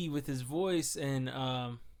R&B with his voice, and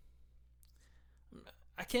I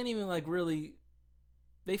can't even really.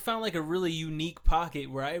 They found like a really unique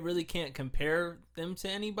pocket where I really can't compare them to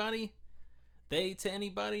anybody, but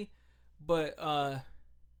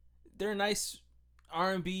they're a nice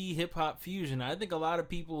R&B hip hop fusion. I think a lot of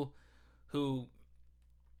people who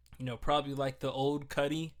probably like the old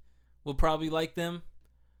Cudi will probably like them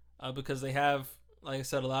because they have, like I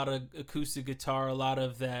said, a lot of acoustic guitar, a lot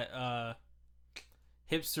of that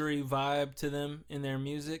hipstery vibe to them in their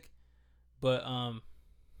music, but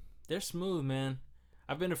they're smooth, man.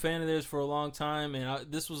 I've been a fan of theirs for a long time,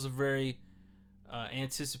 and this was a very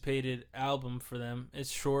anticipated album for them.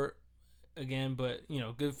 It's short, again, but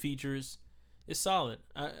good features. It's solid.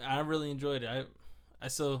 I really enjoyed it. I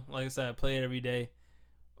still, like I said, I play it every day.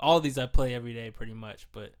 All of these I play every day, pretty much.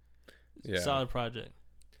 But it's a solid project.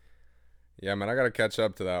 Yeah, man, I gotta catch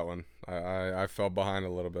up to that one. I fell behind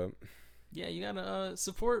a little bit. Yeah, you gotta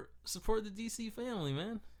support the DC family,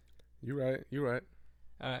 man. You're right.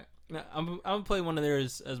 All right. Now, I'm gonna play one of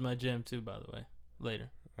theirs as my jam too, by the way, later.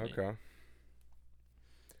 Okay.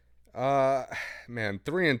 Man,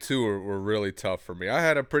 3 and 2 were really tough for me. I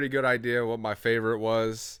had a pretty good idea what my favorite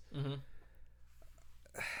was. Mm-hmm.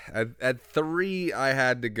 At 3, I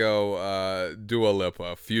had to go Dua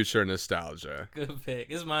Lipa, Future Nostalgia. Good pick.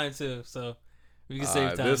 It's mine too, so we can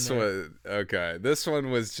save time. This one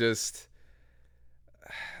was just.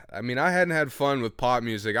 I mean, I hadn't had fun with pop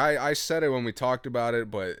music. I said it when we talked about it,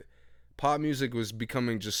 but pop music was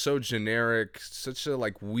becoming just so generic, such a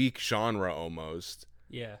weak genre almost.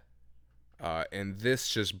 Yeah. And this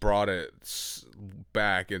just brought it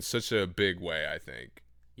back in such a big way, I think.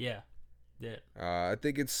 Yeah. Yeah. I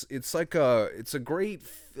think it's a great,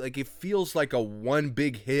 it feels like a one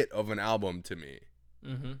big hit of an album to me.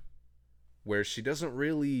 Mm-hmm. Where she doesn't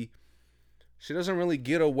really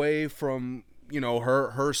get away from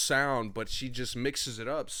her sound, but she just mixes it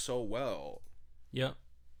up so well. Yep.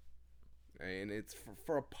 And it's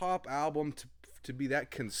for a pop album to be that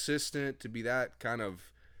consistent, to be that kind of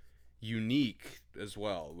unique as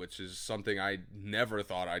well, which is something I never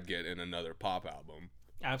thought I'd get in another pop album.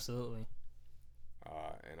 Absolutely.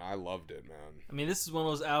 And I loved it, man. I mean, this is one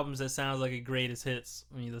of those albums that sounds like a greatest hits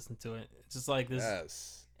when you listen to it. It's just like this.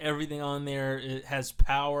 Yes. Everything on there, it has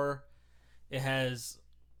power. It has,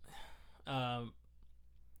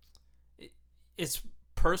 it's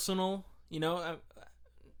personal,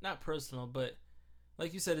 not personal, but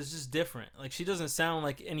like you said, it's just different. Like, she doesn't sound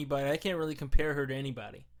like anybody. I can't really compare her to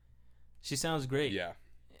anybody. She sounds great. Yeah.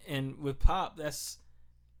 And with pop, that's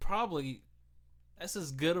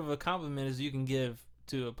as good of a compliment as you can give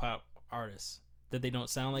to a pop artist that they don't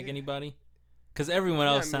sound like anybody, because everyone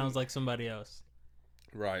else sounds like somebody else.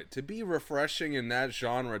 Right. To be refreshing in that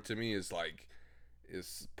genre to me is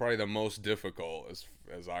probably the most difficult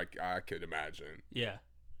as I could imagine. Yeah.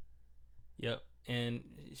 Yep. And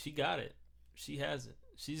she got it. She has it.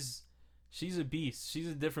 She's a beast. She's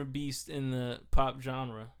a different beast in the pop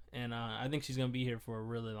genre, and I think she's gonna be here for a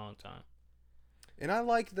really long time. And I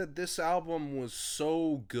like that this album was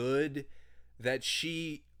so good that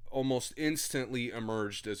she almost instantly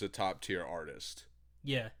emerged as a top tier artist.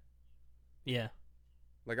 Yeah. Yeah.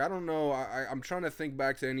 Like, I don't know. I'm trying to think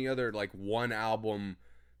back to any other, like, one album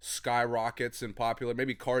skyrockets in popular.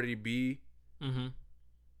 Maybe Cardi B. Mm-hmm.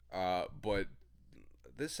 But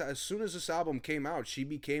as soon as this album came out, she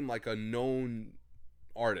became, like, a known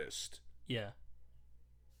artist. Yeah.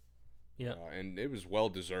 Yeah. And it was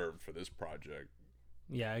well-deserved for this project.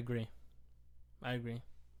 Yeah, I agree.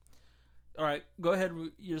 All right, go ahead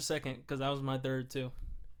with your second, because that was my third, too.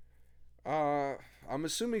 I'm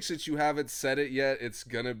assuming since you haven't said it yet, it's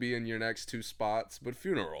gonna be in your next two spots, but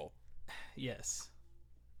Funeral. Yes.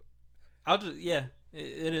 It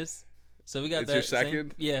is. So we got it's that. Your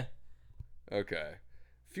second? Yeah. Okay.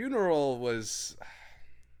 Funeral was...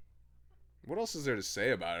 What else is there to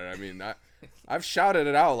say about it? I mean, I've shouted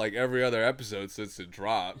it out like every other episode since it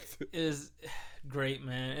dropped. It is great,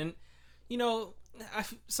 man. And, you know,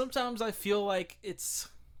 sometimes I feel like it's...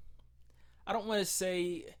 I don't want to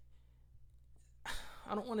say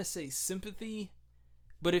sympathy,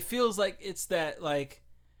 but it feels like it's that, like,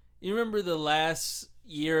 you remember the last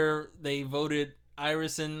year they voted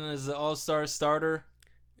Iverson as the All-Star starter?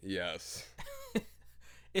 Yes.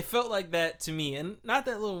 It felt like that to me. And not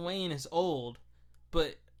that Lil Wayne is old,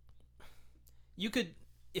 but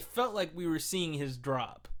it felt like we were seeing his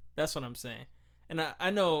drop. That's what I'm saying. And I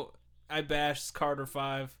know I bashed Carter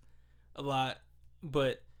 5 a lot,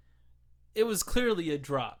 but it was clearly a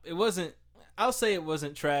drop. It wasn't, I'll say it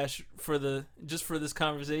wasn't trash for this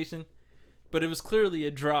conversation, but it was clearly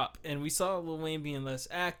a drop. And we saw Lil Wayne being less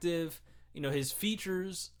active. You know, his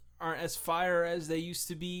features aren't as fire as they used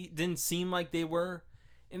to be. Didn't seem like they were.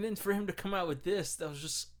 And then for him to come out with this, that was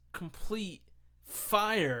just complete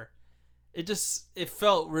fire. It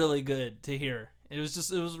felt really good to hear. It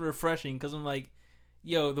was refreshing, because I'm like,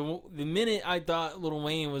 yo, the minute I thought Lil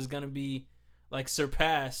Wayne was going to be, like,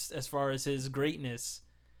 surpassed as far as his greatness,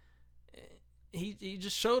 he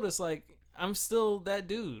just showed us, like, I'm still that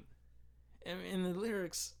dude. And the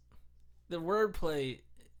lyrics, the wordplay,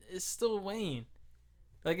 it's still Wayne.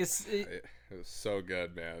 Like, it was so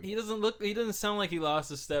good, man. He doesn't sound like he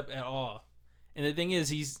lost a step at all. And the thing is,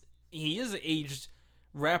 he is an aged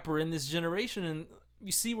rapper in this generation, and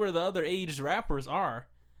you see where the other aged rappers are.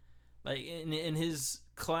 Like, in his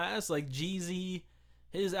class, like Jeezy,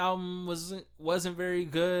 his album wasn't very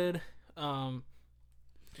good.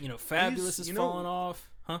 You know, Fabulous is falling off.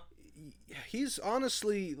 Huh? He's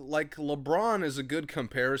honestly, like, LeBron is a good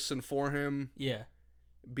comparison for him. Yeah.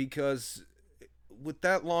 Because with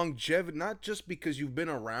that longevity, not just because you've been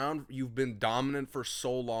around, you've been dominant for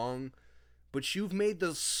so long, but you've made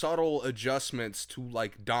the subtle adjustments to,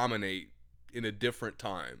 like, dominate in a different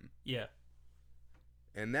time. Yeah.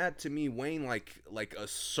 And that, to me, Wayne, like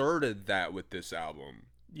asserted that with this album.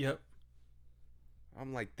 Yep.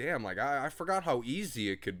 I'm like, damn, like, I forgot how easy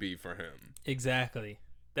it could be for him. Exactly.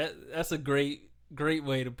 That's a great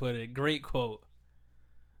way to put it. Great quote.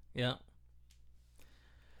 Yeah.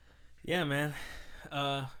 Yeah, man.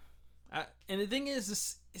 And the thing is,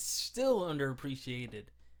 it's still underappreciated.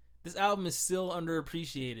 This album is still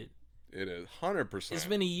underappreciated. It is 100%. It's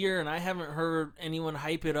been a year, and I haven't heard anyone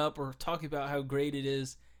hype it up or talk about how great it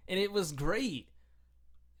is. And it was great.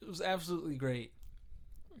 It was absolutely great.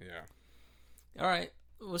 Yeah. All right.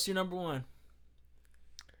 What's your number one?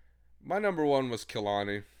 My number one was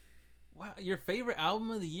Kehlani. Wow. Your favorite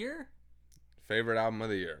album of the year? Favorite album of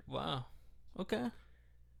the year. Wow. Okay.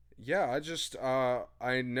 Yeah,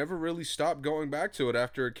 I never really stopped going back to it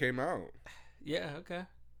after it came out. Yeah, okay.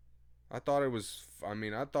 I thought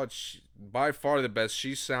by far the best.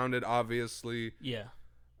 She sounded, obviously. Yeah.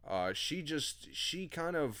 She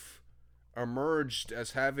kind of emerged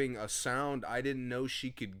as having a sound I didn't know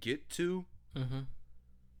she could get to. Mm-hmm.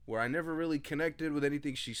 Where I never really connected with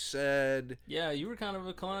anything she said. Yeah, you were kind of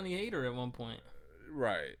a Kehlani hater at one point.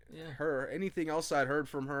 Right. Yeah. Anything else I'd heard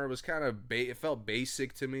from her was kind of it felt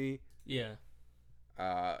basic to me. Yeah.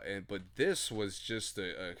 But this was just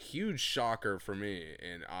a huge shocker for me,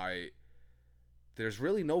 and there's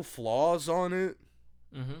really no flaws on it.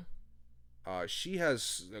 Mm-hmm. She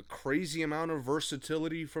has a crazy amount of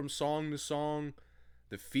versatility from song to song.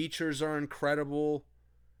 The features are incredible.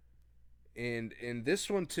 And this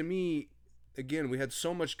one, to me, again, we had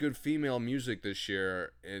so much good female music this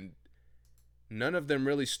year, and none of them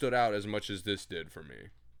really stood out as much as this did for me.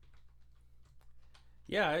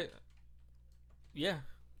 Yeah,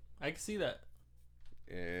 I can see that.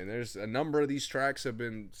 And there's a number of these tracks have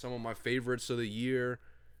been some of my favorites of the year.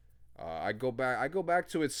 I go back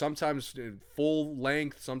to it sometimes in full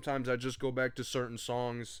length. Sometimes I just go back to certain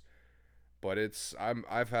songs, but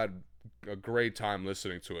I've had a great time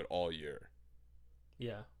listening to it all year.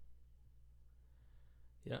 Yeah.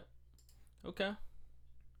 Yeah. Okay.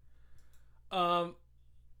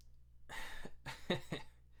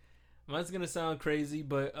 Mine's gonna sound crazy,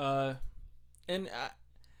 but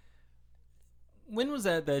when was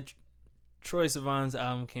that Troye Sivan's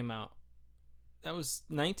album came out? That was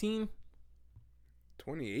 19?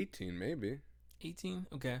 2018 maybe. 18?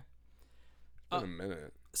 Okay. It's been a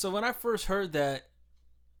minute. So when I first heard that,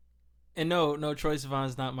 and no, Troye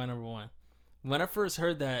Sivan's not my number one. When I first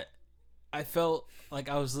heard that, I felt like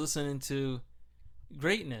I was listening to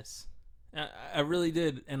greatness. I really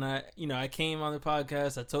did, and I came on the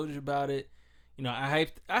podcast. I told you about it. I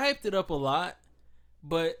hyped it up a lot,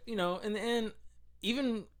 but in the end,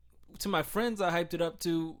 even to my friends, I hyped it up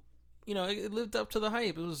to, it lived up to the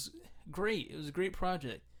hype. It was great. It was a great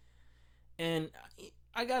project, and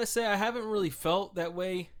I gotta say, I haven't really felt that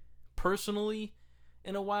way personally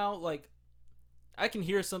in a while. Like, I can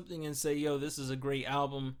hear something and say, "Yo, this is a great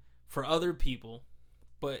album" for other people,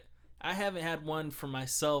 but I haven't had one for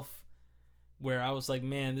myself where I was like,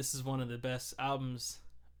 man, this is one of the best albums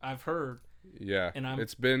I've heard. Yeah, and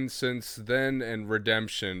it's been since then and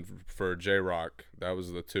Redemption for J-Rock. That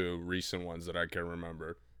was the two recent ones that I can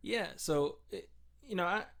remember. Yeah, so,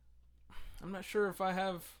 I'm not sure if I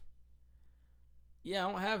have... Yeah,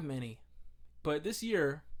 I don't have many. But this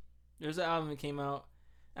year, there's an album that came out.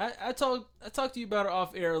 I talked to you about it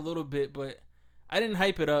off air a little bit, but I didn't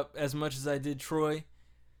hype it up as much as I did Troy.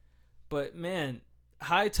 But, man...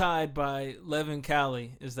 High Tide by Levin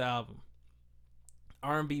Cali is the album.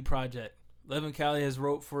 R&B project. Levin Cali has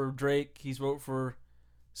wrote for Drake. He's wrote for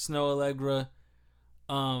Snow Allegra.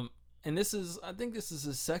 And I think this is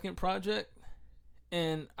his second project.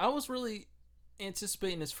 And I was really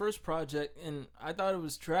anticipating his first project, and I thought it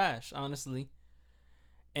was trash, honestly.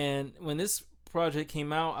 And when this project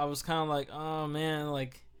came out, I was kind of like, oh man,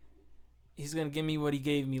 like, he's going to give me what he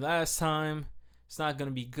gave me last time. It's not going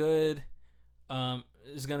to be good.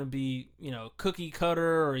 Is going to be, cookie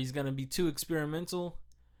cutter, or he's going to be too experimental.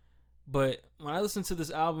 But when I listened to this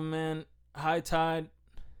album, man, High Tide,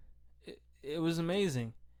 it was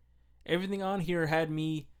amazing. Everything on here had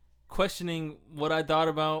me questioning what I thought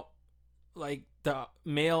about, like, the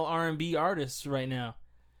male R&B artists right now.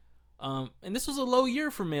 And this was a low year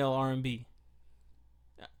for male R&B,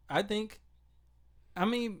 I think. I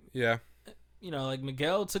mean, yeah, like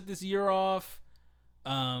Miguel took this year off.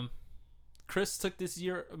 Chris took this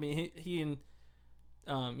year. I mean, he and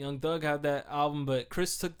Young Thug had that album, but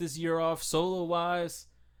Chris took this year off solo wise.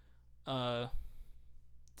 Who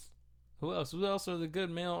else? Who else are the good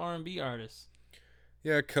male R&B artists?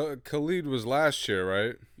 Yeah, Khalid was last year,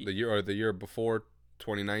 right? The year before,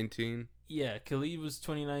 2019. Yeah, Khalid was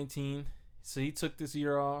 2019, so he took this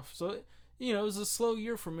year off. So it was a slow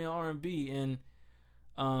year for male R&B, and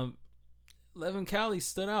Levin Cali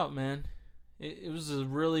stood out, man. It was a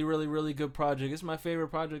really, really, really good project. It's my favorite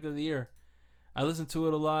project of the year. I listened to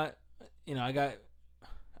it a lot. I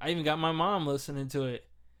even got my mom listening to it.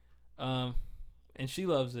 And she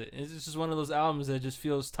loves it. It's just one of those albums that just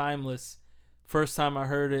feels timeless. First time I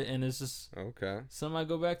heard it, and it's just something I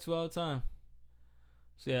go back to all the time.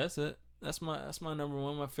 So yeah, that's it. That's my number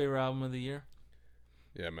one, my favorite album of the year.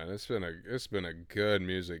 Yeah, man, it's been a good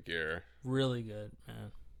music year. Really good,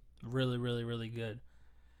 man. Really, really, really good.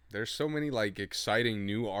 There's so many, like, exciting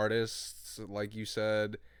new artists, like you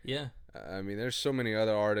said. Yeah. I mean, there's so many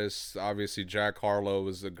other artists. Obviously, Jack Harlow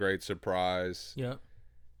was a great surprise. Yep.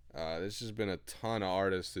 There's just been a ton of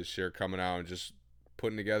artists this year coming out and just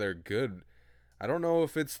putting together good. I don't know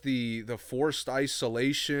if it's the forced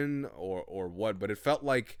isolation or what, but it felt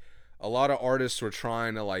like a lot of artists were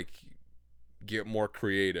trying to, like, get more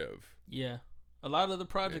creative. Yeah. A lot of the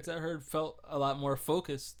projects I heard felt a lot more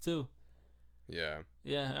focused, too. Yeah.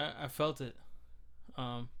 Yeah, I felt it.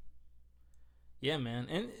 Yeah, man.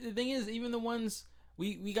 And the thing is, even the ones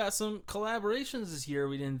we got some collaborations this year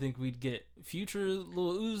we didn't think we'd get. Future,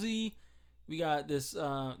 Lil Uzi. We got this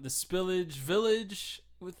the Spillage Village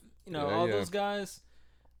with those guys.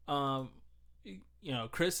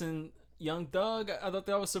 Chris and Young Thug. I thought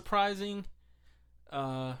that was surprising.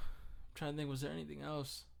 I'm trying to think, was there anything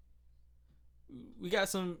else? We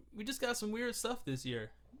just got some weird stuff this year.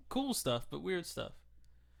 cool stuff, but weird stuff.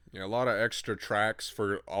 Yeah, a lot of extra tracks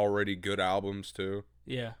for already good albums too.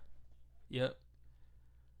 Yeah. Yep.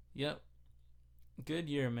 Good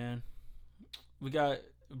year, man. We got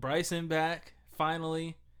Bryson back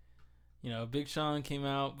finally. Big Sean came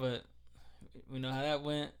out, but we know how that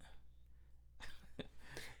went.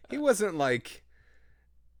 He wasn't like.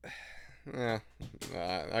 I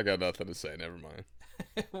got nothing to say. Never mind.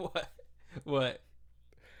 What?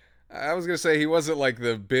 I was gonna say he wasn't like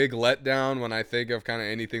the big letdown when I think of kind of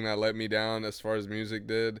anything that let me down as far as music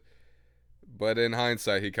did, but in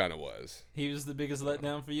hindsight, he kind of was. He was the biggest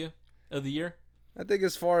letdown for you of the year? I think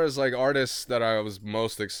as far as like artists that I was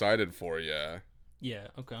most excited for, yeah. Yeah.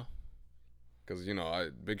 Okay. Because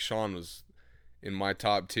Big Sean was in my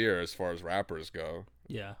top tier as far as rappers go.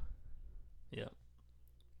 Yeah. For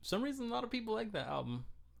some reason, a lot of people like that album.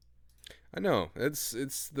 I know it's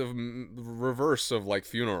the reverse of like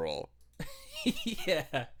Funeral.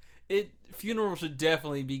 Yeah, Funeral should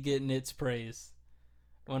definitely be getting its praise,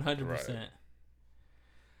 100%.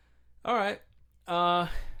 All right,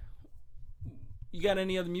 you got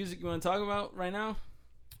any other music you want to talk about right now?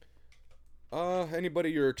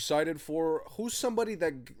 Anybody you're excited for? Who's somebody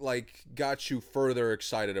that like got you further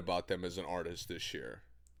excited about them as an artist this year?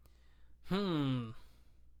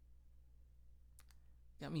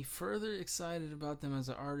 Got me further excited about them as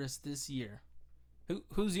an artist this year.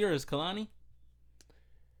 Who's yours, Kalani?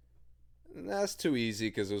 That's too easy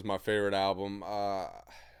because it was my favorite album. I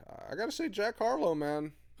gotta say Jack Harlow,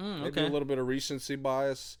 man. Maybe a little bit of recency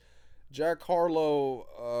bias. Jack Harlow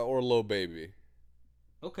or Lil Baby.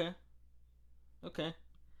 Okay.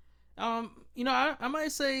 I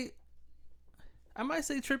might say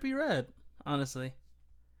Trippie Redd, honestly.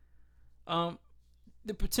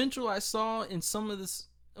 The potential I saw in some of this,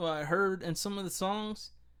 I heard in some of the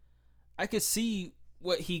songs, I could see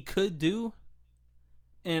what he could do.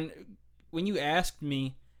 And when you asked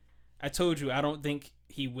me, I told you I don't think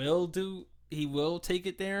he will take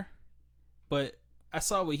it there, but I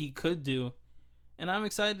saw what he could do, and I'm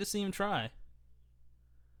excited to see him try.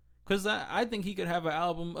 Because I think he could have an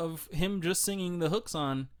album of him just singing the hooks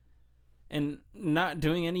on and not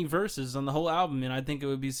doing any verses on the whole album, and I think it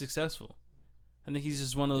would be successful. I think he's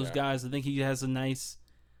just one of those guys. I think he has a nice...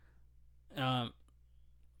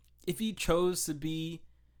 if he chose to be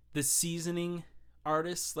the seasoning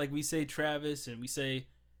artist, like we say Travis and we say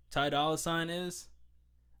Ty Dolla $ign is,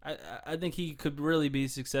 I think he could really be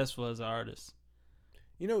successful as an artist.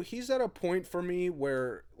 He's at a point for me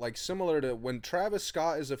where, like, similar to when Travis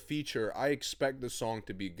Scott is a feature, I expect the song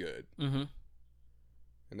to be good. Mm-hmm.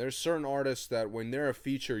 And there's certain artists that when they're a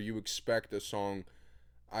feature, you expect a song.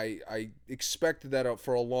 I expected that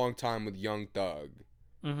for a long time with Young Thug.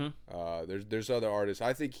 Mm-hmm. There's other artists.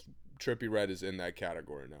 I think Trippie Redd is in that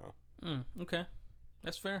category now. Okay,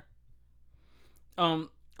 that's fair. And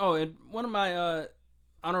one of my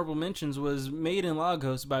honorable mentions was "Made in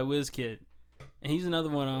Lagos" by Wizkid, and he's another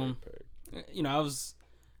one. I was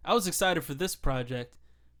excited for this project,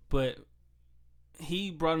 but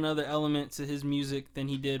he brought another element to his music than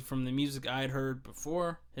he did from the music I'd heard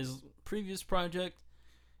before his previous project.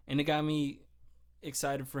 And it got me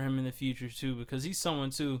excited for him in the future, too, because he's someone,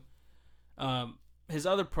 too. His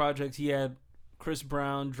other projects, he had Chris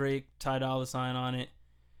Brown, Drake, Ty Dolla $ign on it.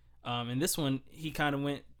 And this one, he kind of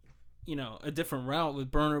went, a different route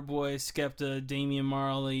with Burna Boy, Skepta, Damian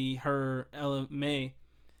Marley, her, Ella May.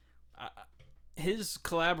 His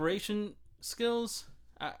collaboration skills,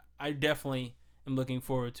 I definitely am looking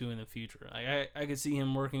forward to in the future. I could see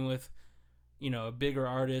him working with, a bigger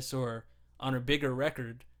artist or on a bigger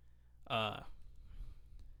record.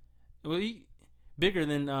 Bigger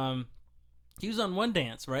than he was on One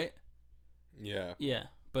Dance, right? Yeah,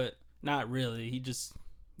 but not really. He just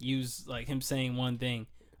used like him saying one thing.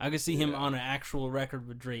 I could see him on an actual record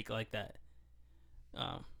with Drake like that.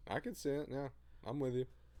 I could see it. Yeah, I'm with you.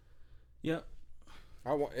 Yep.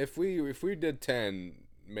 If we did 10,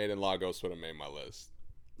 Made in Lagos would have made my list.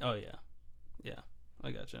 Oh yeah,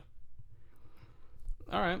 I gotcha.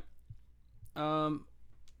 All right.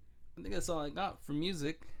 I think that's all I got for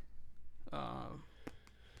music.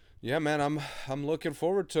 Yeah, man, I'm looking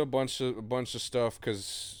forward to a bunch of stuff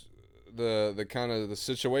because the kind of the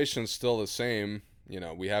situation's still the same.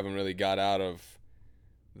 We haven't really got out of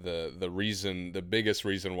the biggest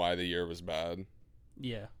reason why the year was bad.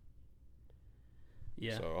 Yeah.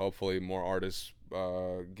 So hopefully more artists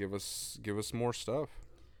give us more stuff.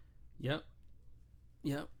 Yep,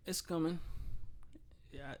 it's coming.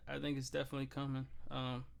 Yeah, I think it's definitely coming.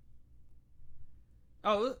 Do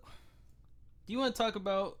you want to talk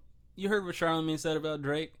about? You heard what Charlamagne said about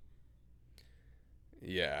Drake?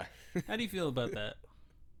 Yeah. How do you feel about that?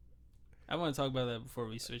 I want to talk about that before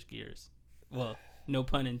we switch gears. Well, no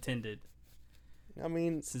pun intended. I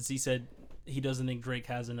mean, Since he said he doesn't think Drake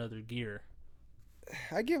has another gear.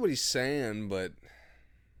 I get what he's saying, but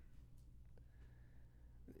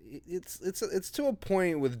it's to a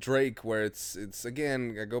point with Drake where it's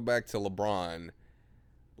again, I go back to LeBron.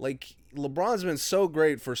 Like, LeBron's been so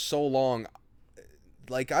great for so long.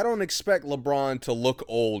 Like, I don't expect LeBron to look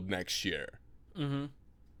old next year. Mm-hmm.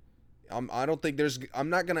 I don't think I'm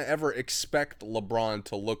not going to ever expect LeBron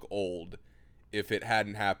to look old if it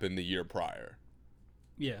hadn't happened the year prior.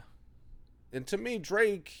 Yeah. And to me,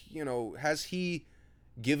 Drake, has he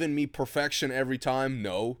given me perfection every time?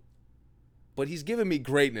 No. But he's given me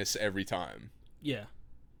greatness every time. Yeah.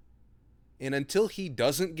 And until he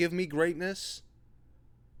doesn't give me greatness,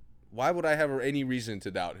 why would I have any reason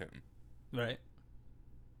to doubt him? Right.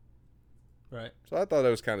 Right. So I thought that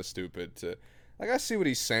was kind of stupid to... Like, I see what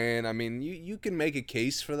he's saying. I mean, you can make a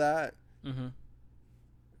case for that. Mm-hmm.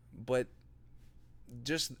 But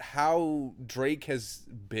just how Drake has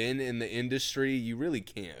been in the industry, you really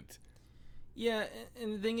can't. Yeah,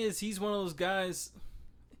 and the thing is, he's one of those guys,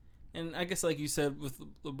 and I guess like you said with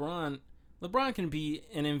LeBron can be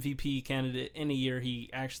an MVP candidate any year he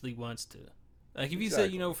actually wants to. Like, if you say,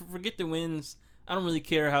 forget the wins, I don't really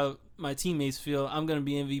care how my teammates feel, I'm going to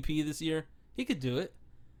be MVP this year, he could do it.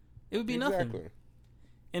 It would be nothing.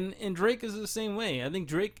 And Drake is the same way. I think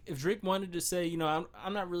if Drake wanted to say,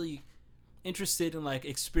 I'm not really interested in like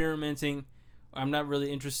experimenting, or I'm not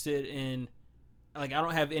really interested in, like, I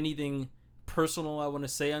don't have anything personal I want to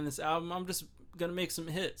say on this album, I'm just gonna make some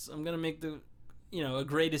hits. I'm gonna make a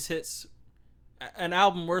greatest hits, an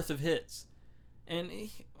album worth of hits. And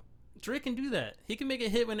Drake can do that. He can make a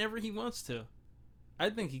hit whenever he wants to.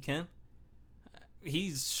 I think he can.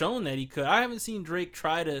 He's shown that he could. I haven't seen Drake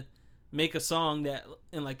try to make a song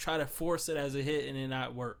and like try to force it as a hit and it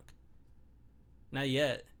not work. Not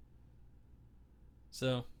yet.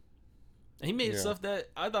 So he made stuff that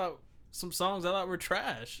some songs I thought were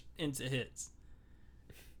trash into hits.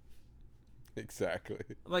 Exactly.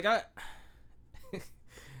 Like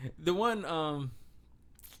the one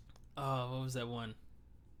what was that one?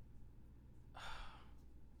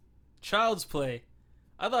 Child's Play.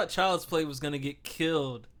 I thought Child's Play was gonna get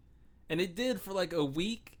killed, and it did for like a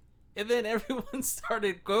week, and then everyone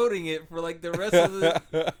started quoting it for like the rest of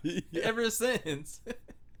the ever since.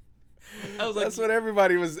 That's what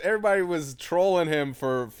everybody was trolling him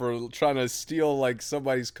for trying to steal like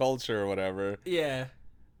somebody's culture or whatever. Yeah.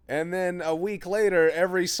 And then a week later,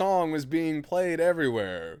 every song was being played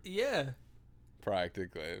everywhere. Yeah.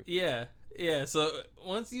 Practically. Yeah. Yeah. So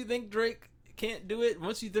once you think Drake can't do it,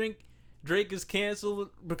 once you think Drake is canceled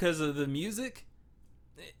because of the music,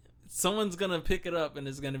 someone's gonna pick it up and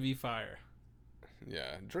it's gonna be fire.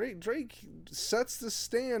 Yeah, Drake sets the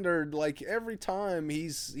standard like every time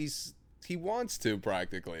he wants to,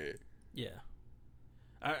 practically. Yeah.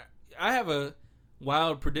 I have a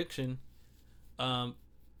wild prediction, and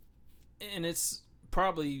it's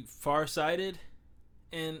probably far-sighted,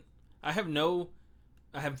 and I have no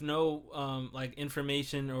like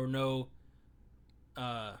information or no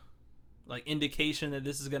like indication that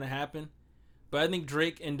this is gonna happen, but I think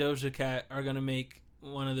Drake and Doja Cat are gonna make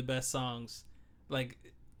one of the best songs, like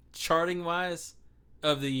charting wise,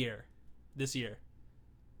 of the year, this year.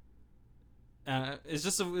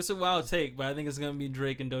 It's a wild take, but I think it's gonna be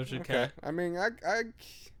Drake and Doja Cat. I mean, I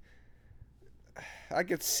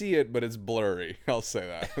could see it, but it's blurry. I'll say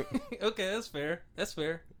that. Okay, that's fair.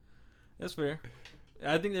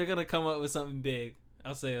 I think they're gonna come up with something big.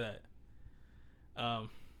 I'll say that.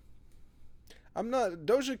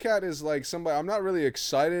 Doja Cat is like somebody, I'm not really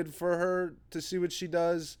excited for her to see what she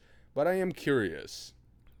does, but I am curious.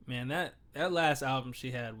 Man, that last album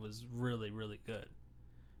she had was really, really good.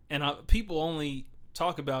 And people only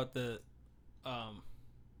talk about the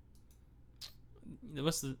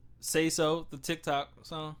what's the Say So, the TikTok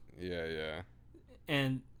song. Yeah.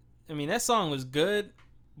 And I mean, that song was good,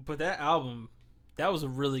 but that was a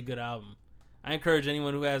really good album. I encourage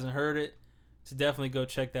anyone who hasn't heard it to definitely go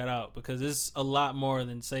check that out, because it's a lot more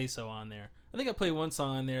than Say So on there. I think I played one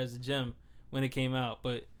song on there as a gem when it came out,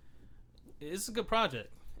 but it's a good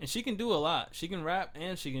project. And she can do a lot. She can rap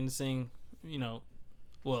and she can sing,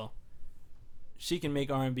 well, she can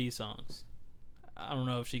make R&B songs. I don't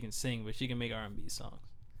know if she can sing, but she can make R&B songs.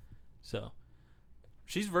 So,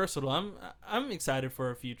 she's versatile. I'm excited for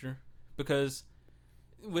her future, because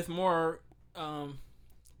with more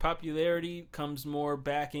popularity comes more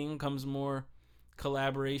backing, comes more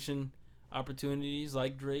collaboration opportunities,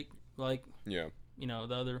 like Drake, like the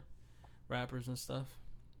other rappers and stuff.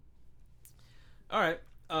 All right,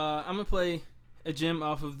 I'm gonna play a gem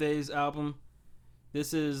off of They's album.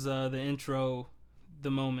 This is the intro,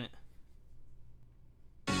 The Moment.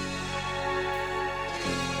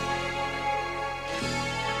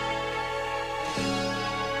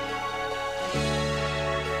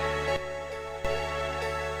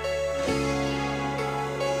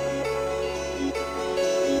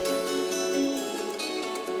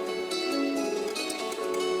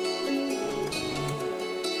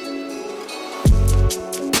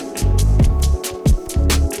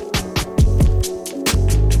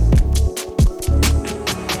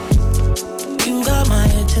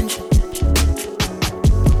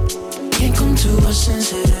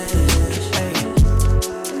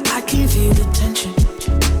 I can feel the tension.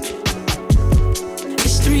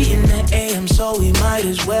 It's 3 in the AM, so we might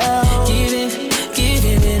as well give it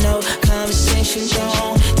with no conversation.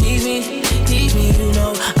 Don't tease me, you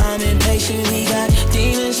know I'm impatient. We got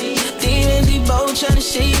demons, we both tryna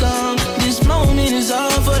shake them. This moment is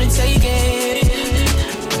all for the taking.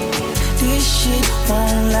 This shit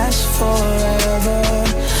won't last forever.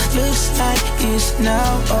 Looks like it's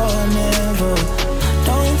now or never.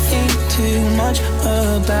 Don't think too much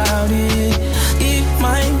about it. It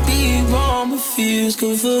might be wrong, but feels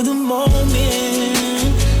good for the moment.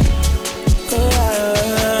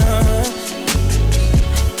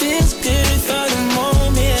 Feels good for the moment.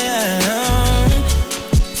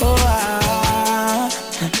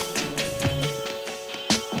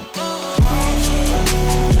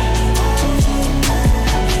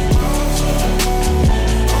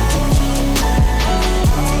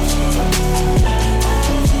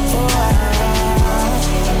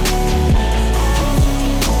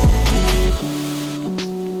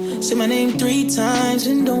 Say my name 3 times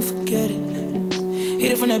and don't forget it.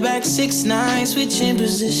 Hit it from the back 6'9", switching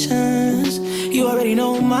positions. You already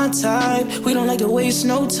know my type. We don't like to waste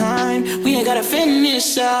no time. We ain't gotta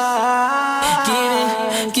finish up.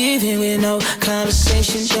 Giving with no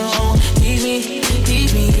conversation. Don't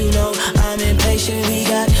tease me, you know I'm impatient. We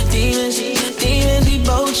got demons, we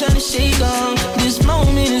both tryna shake them. This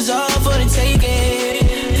moment is all for the taking.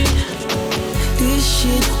 This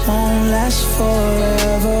shit won't last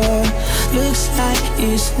forever. Looks like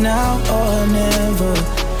it's now or never.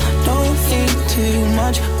 Don't think too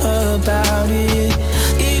much about it.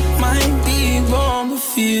 It might be wrong, but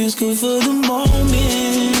feels good for the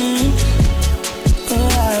moment.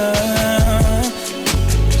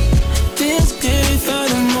 Feels good for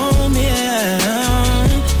the moment.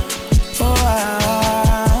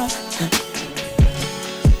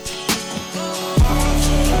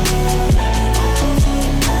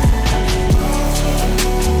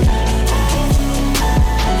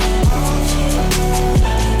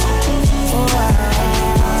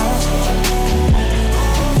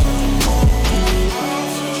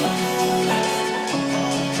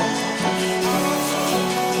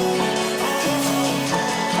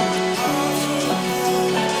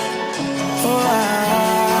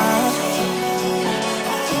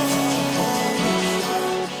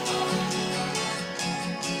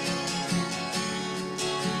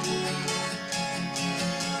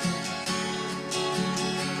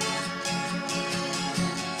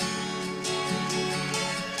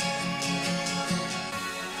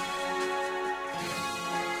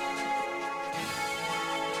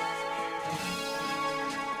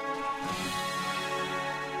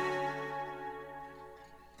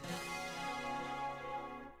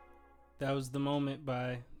 That was The Moment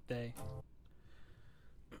by They.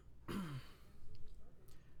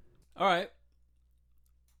 All right.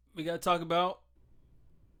 We got to talk about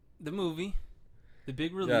the movie, the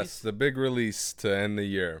big release. Yes, the big release to end the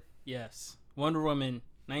year. Yes. Wonder Woman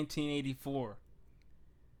 1984.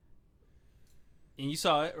 And you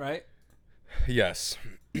saw it, right? Yes.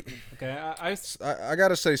 Okay. I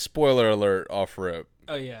gotta say, spoiler alert off rip.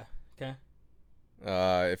 Oh, yeah. Okay.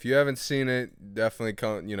 If you haven't seen it, definitely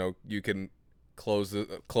come. You know, you can close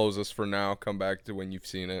us for now. Come back to when you've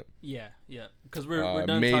seen it. Yeah, yeah. Because we're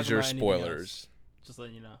done major talking about anything spoilers. else. Just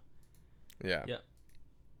letting you know. Yeah. Yeah.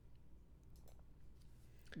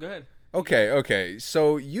 Go ahead. Okay.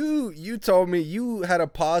 So you told me you had a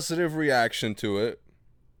positive reaction to it.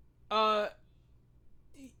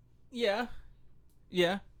 Yeah.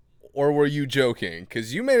 Yeah. Or were you joking?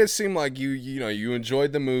 Because you made it seem like you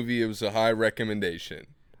enjoyed the movie. It was a high recommendation.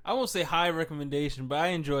 I won't say high recommendation, but I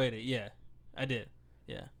enjoyed it. Yeah, I did.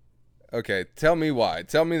 Yeah. Okay, tell me why.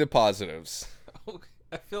 Tell me the positives.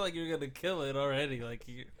 I feel like you're gonna kill it already. Like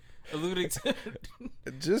you're alluding to.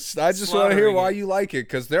 I just want to hear why you like it,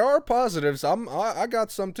 because there are positives. I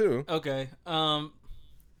got some too. Okay. I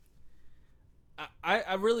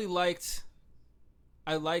really liked.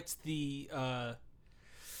 I liked the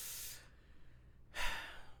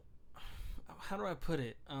how do I put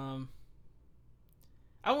it? I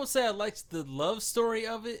won't say I liked the love story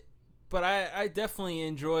of it, but I definitely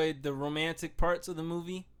enjoyed the romantic parts of the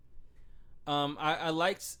movie. I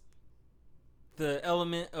liked the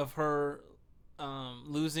element of her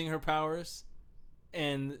losing her powers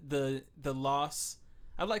and the loss.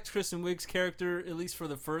 I liked Kristen Wiig's character, at least for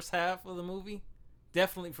the first half of the movie.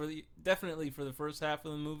 Definitely for the first half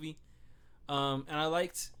of the movie. And I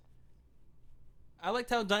liked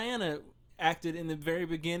how Diana acted in the very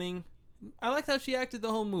beginning. I liked how she acted the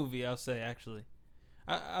whole movie, I'll say, actually.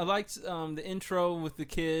 I liked the intro with the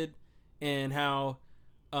kid and how,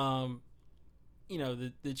 the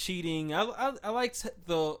cheating. I liked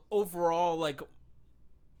the overall, like,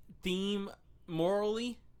 theme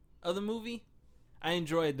morally of the movie. I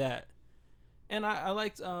enjoyed that. And I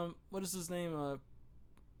liked, what is his name?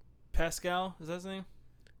 Pascal? Is that his name?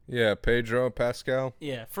 Yeah, Pedro Pascal.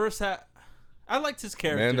 Yeah, first half. I liked his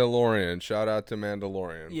character. Mandalorian. Shout out to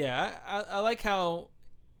Mandalorian. Yeah, I like how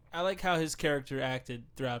his character acted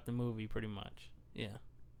throughout the movie, pretty much. Yeah,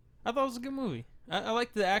 I thought it was a good movie. I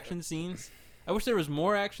liked the action scenes. I wish there was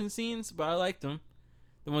more action scenes, but I liked them,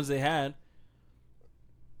 the ones they had.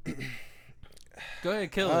 Go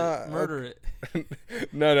ahead, kill it, murder it.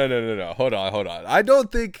 No. Hold on. I don't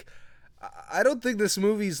think this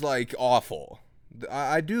movie's like awful.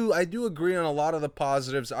 I do agree on a lot of the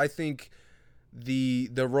positives. I think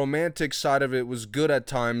the romantic side of it was good at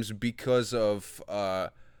times because of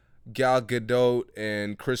Gal Gadot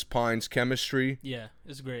and Chris Pine's chemistry. Yeah,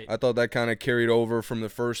 it's great. I thought that kind of carried over from the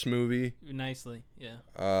first movie Nicely,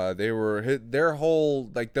 yeah. They were their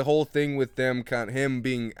whole, like, the whole thing with them, kind of him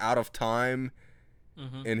being out of time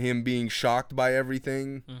and him being shocked by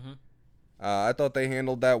everything. I thought they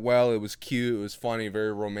handled that well. It was cute. It was funny.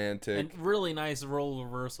 Very romantic. And really nice role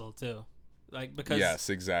reversal too, like, because yes,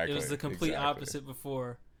 exactly. It was the complete opposite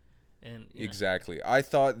before, and exactly. I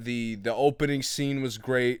thought the opening scene was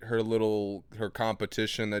great. Her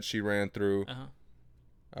competition that she ran through.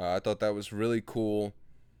 I thought that was really cool.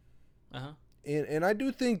 And I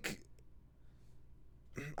do think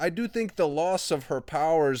the loss of her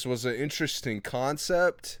powers was an interesting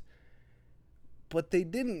concept, but they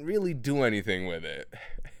didn't really do anything with it.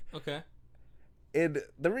 Okay. And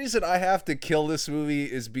the reason I have to kill this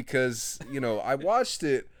movie is because, I watched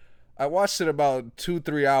it about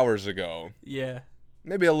 2-3 hours ago. Yeah.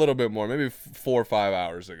 Maybe a little bit more, maybe 4 or 5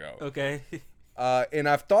 hours ago. Okay. And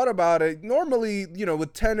I've thought about it. Normally,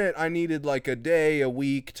 with Tenet, I needed like a day, a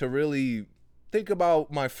week to really think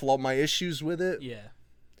about my issues with it. Yeah.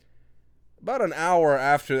 About an hour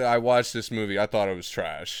after I watched this movie, I thought it was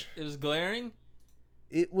trash. It was glaring?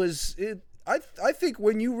 I think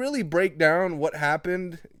when you really break down what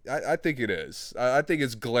happened, I think it is. I think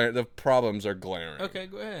it's glaring. The problems are glaring. Okay,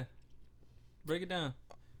 go ahead. Break it down.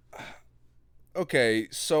 Okay,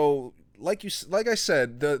 so like I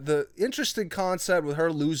said, the interesting concept with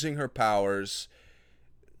her losing her powers.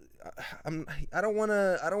 I don't want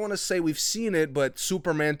to say we've seen it, but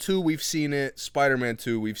Superman 2 we've seen it, Spider-Man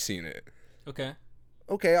 2 we've seen it.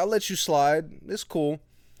 Okay, I'll let you slide. It's cool.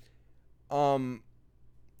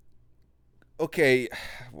 Okay,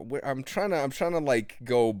 I'm trying to like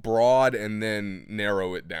go broad and then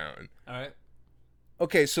narrow it down. All right.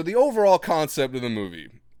 Okay, so the overall concept of the movie.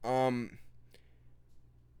 Let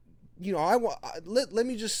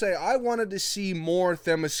me just say, I wanted to see more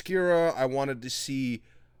Themyscira. I wanted to see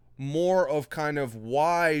more of kind of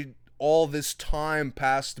why all this time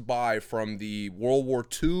passed by from the World War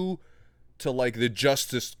II to like the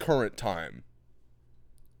Justice current time.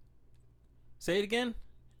 Say it again.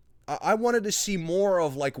 I wanted to see more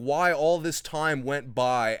of like why all this time went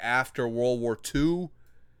by after World War II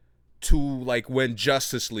to like when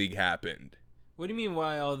Justice League happened. What do you mean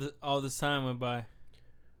why all this time went by?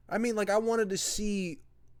 I mean, like, I wanted to see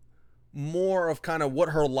more of kind of what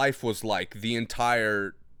her life was like the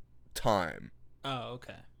entire time. Oh,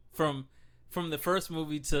 okay. From the first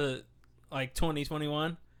movie to like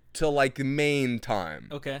 2021 to like main time.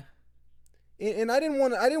 Okay. And I didn't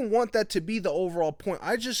want that to be the overall point.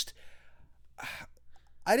 I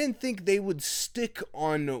didn't think they would stick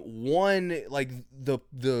on one, like the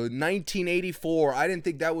 1984. I didn't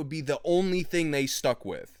think that would be the only thing they stuck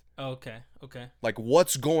with. Oh, okay. Like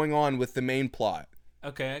what's going on with the main plot.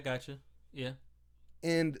 Okay, I gotcha. Yeah.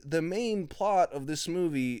 And the main plot of this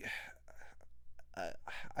movie,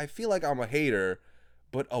 I feel like I'm a hater,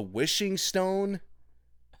 but a wishing stone.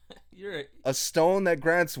 A stone that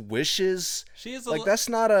grants wishes. That's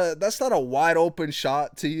not a wide open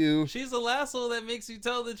shot to you. She's a lasso that makes you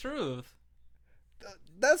tell the truth.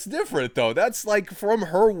 That's different though. That's like from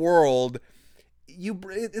her world.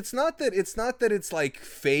 it's not that it's like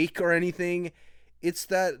fake or anything. It's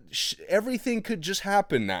that everything could just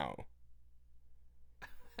happen now.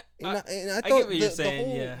 And I thought get what you're the saying.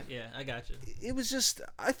 whole, Yeah, I got you. It was just,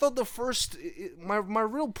 I thought my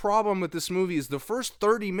real problem with this movie is the first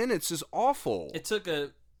 30 minutes is awful. It took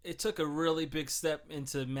a really big step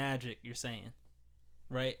into magic. You're saying,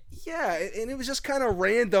 right? Yeah, and it was just kind of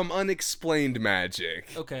random, unexplained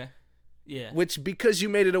magic. Okay. Yeah. Which, because you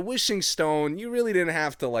made it a wishing stone, you really didn't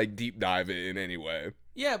have to like deep dive it in any way.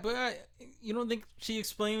 Yeah, but you don't think she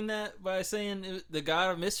explained that by saying the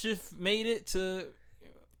god of mischief made it to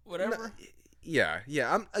whatever? No,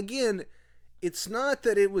 yeah. Again, it's not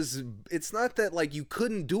that like you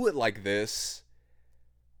couldn't do it like this.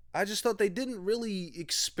 I just thought they didn't really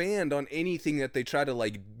expand on anything that they tried to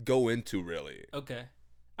like go into, really. Okay.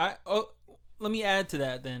 Let me add to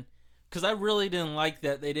that then, because I really didn't like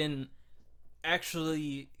that they didn't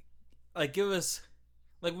actually like give us,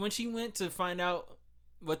 like, when she went to find out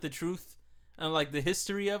what the truth and like the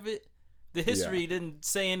history of it, the history didn't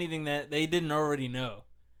say anything that they didn't already know.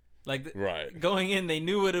 Like, right, going in, they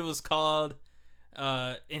knew what it was called,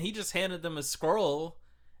 and he just handed them a scroll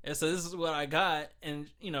and said, "This is what I got."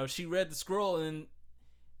 And she read the scroll, and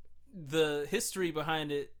the history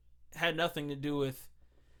behind it had nothing to do with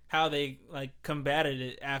how they like combated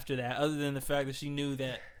it after that, other than the fact that she knew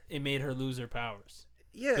that it made her lose her powers.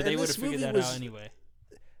 Yeah, but they would have figured that out anyway.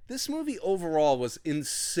 This movie overall was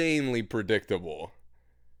insanely predictable.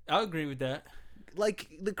 I'll agree with that. Like,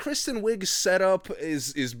 the Kristen Wiig setup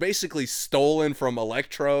is basically stolen from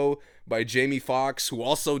Electro by Jamie Foxx, who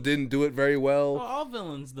also didn't do it very well. All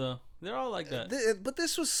villains, though. They're all like that. But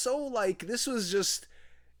this was this was just,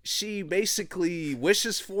 she basically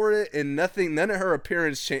wishes for it and none of her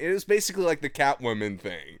appearance changed. It was basically like the Catwoman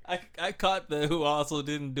thing. I caught the who also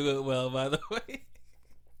didn't do it well, by the way.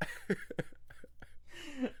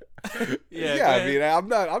 Yeah, I mean, I'm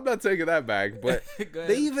not taking that back, but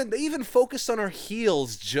they even focused on her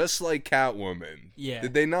heels just like Catwoman. Yeah.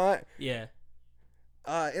 Did they not? Yeah.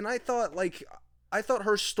 And I thought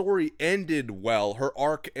her story ended well. Her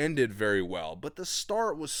arc ended very well, but the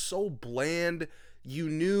start was so bland. You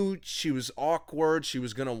knew she was awkward. She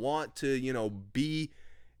was gonna want to,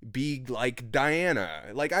 be like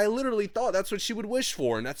Diana. Like, I literally thought that's what she would wish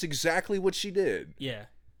for, and that's exactly what she did. Yeah.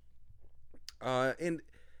 And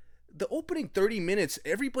the opening 30 minutes,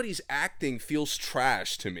 everybody's acting feels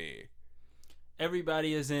trash to me.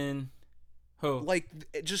 Everybody is in who? Like,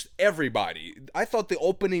 just everybody. I thought the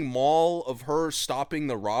opening mall of her stopping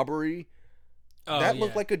the robbery, that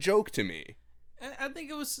looked like a joke to me. I think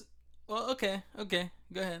it was, well, okay,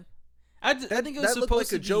 go ahead. I think it was supposed like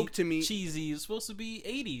to be joke to me. Cheesy. It was supposed to be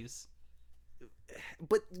 80s.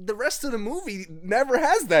 But the rest of the movie never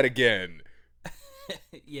has that again.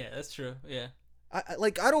 Yeah, that's true. Yeah. I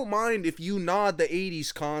don't mind if you nod the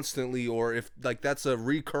 80s constantly, or if like that's a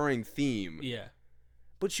recurring theme. Yeah.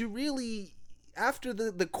 But you really, after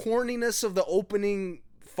the corniness of the opening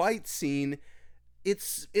fight scene,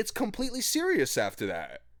 it's completely serious after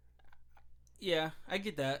that. Yeah, I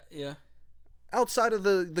get that. Yeah. Outside of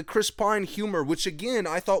the Chris Pine humor, which again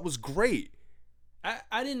I thought was great.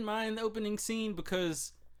 I didn't mind the opening scene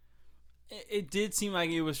because it did seem like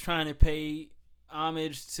it was trying to pay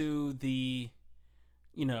homage to the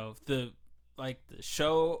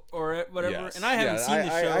show or whatever. Yes. And I haven't seen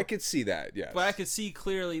the show. I could see that, yes. But I could see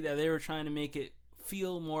clearly that they were trying to make it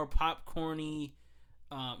feel more popcorny.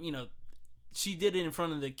 She did it in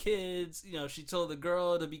front of the kids. She told the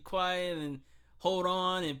girl to be quiet and hold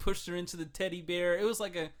on and pushed her into the teddy bear. It was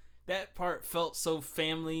like that part felt so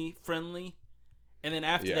family friendly. And then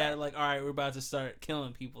after that, like, all right, we're about to start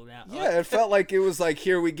killing people now. Yeah, it felt like it was like,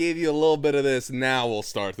 here, we gave you a little bit of this, now we'll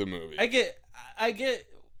start the movie. I get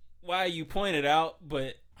why you pointed out,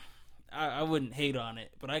 but I wouldn't hate on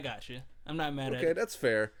it. But I got you. I'm not mad at it. Okay, that's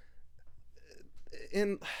fair.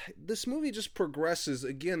 And this movie just progresses.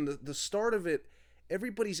 Again, the start of it,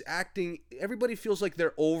 everybody's acting, everybody feels like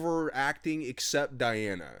they're overacting except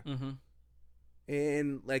Diana. Mm-hmm.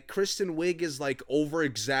 And like Kristen Wiig is like over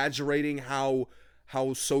exaggerating how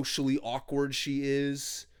socially awkward she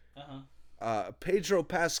is. Pedro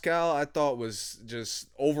Pascal, I thought, was just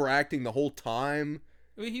overacting the whole time.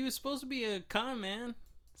 I mean, he was supposed to be a con man.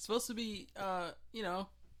 Supposed to be,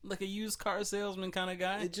 like a used car salesman kind of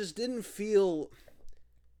guy. It just didn't feel.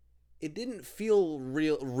 It didn't feel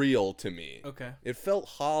real to me. Okay. It felt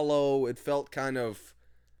hollow. It felt kind of.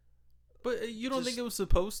 But you don't think it was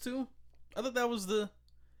supposed to? I thought that was the,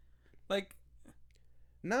 like.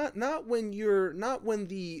 Not when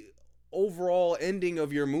the overall ending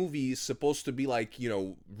of your movie is supposed to be like,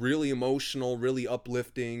 really emotional, really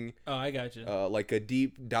uplifting. Oh, I got you. Like a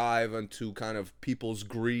deep dive into kind of people's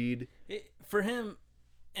greed. For him,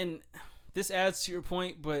 and this adds to your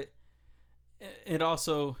point, but it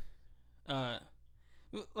also,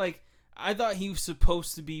 like, I thought he was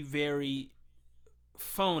supposed to be very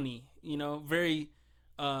phony, very,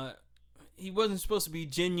 he wasn't supposed to be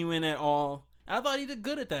genuine at all. I thought he did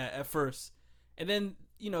good at that at first. And then,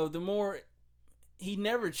 the more, he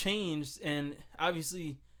never changed, and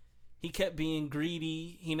obviously he kept being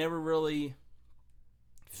greedy. He never really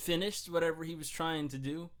finished whatever he was trying to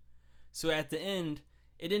do. So at the end,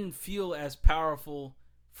 it didn't feel as powerful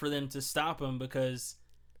for them to stop him because,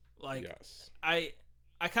 like, yes. I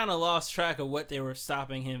kind of lost track of what they were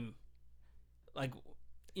stopping him. Like,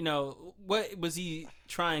 what was he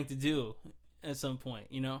trying to do at some point,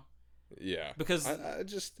 Yeah. Because I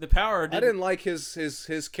just the power I didn't like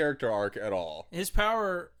his character arc at all. His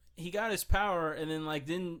power, he got his power and then like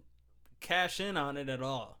didn't cash in on it at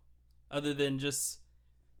all, other than just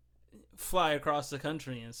fly across the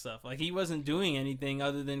country and stuff. Like he wasn't doing anything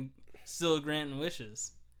other than still granting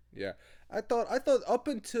wishes. Yeah. I thought up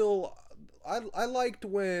until I liked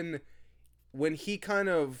when he kind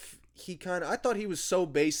of I thought he was so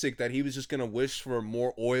basic that he was just gonna wish for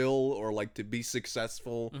more oil or like to be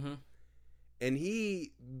successful. Mm-hmm. And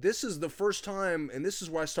this is the first time, and this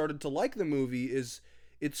is where I started to like the movie, is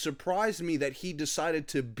it surprised me that he decided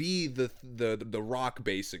to be the Rock,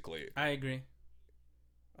 basically. I agree.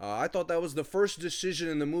 I thought that was the first decision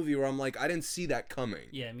in the movie where I'm like, I didn't see that coming.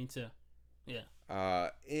 Yeah, me too. Yeah.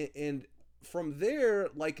 And from there,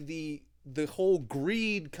 like the whole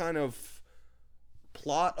greed kind of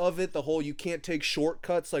plot of it, the whole you can't take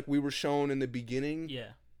shortcuts like we were shown in the beginning.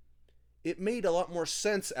 Yeah. It made a lot more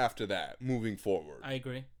sense after that, moving forward. I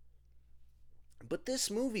agree. But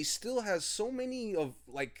this movie still has so many of,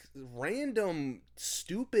 like, random,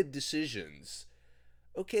 stupid decisions.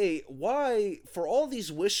 Okay, why, for all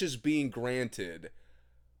these wishes being granted,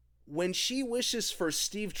 when she wishes for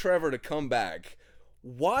Steve Trevor to come back,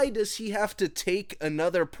 why does he have to take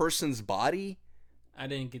another person's body? I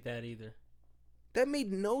didn't get that either. That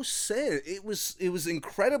made no sense. It was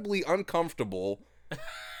incredibly uncomfortable.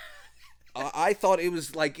 I thought it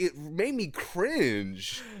was like, it made me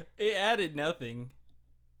cringe. It added nothing.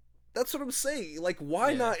 That's what I'm saying. Like,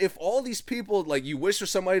 why not? If all these people, like, you wish for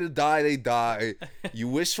somebody to die, they die. You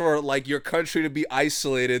wish for, like, your country to be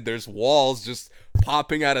isolated. There's walls just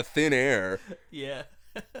popping out of thin air. Yeah.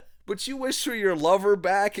 But you wish for your lover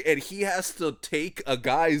back, and he has to take a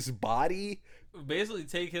guy's body? Basically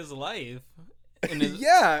take his life.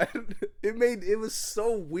 Yeah. It was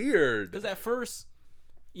so weird. Because at first,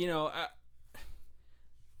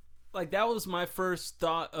 like, that was my first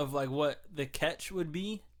thought of, like, what the catch would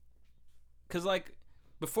be. Because, like,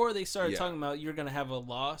 before they started talking about you're going to have a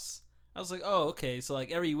loss, I was like, oh, okay. So,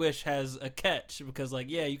 like, every wish has a catch. Because, like,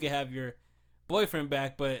 yeah, you can have your boyfriend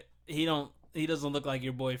back, but he doesn't look like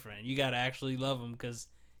your boyfriend. You got to actually love him because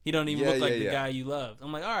he don't even look like the guy you loved.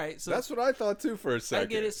 I'm like, all right. So that's what I thought, too, for a second. I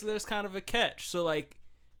get it. So there's kind of a catch. So, like,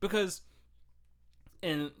 because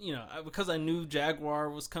I knew Jaguar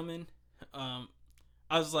was coming,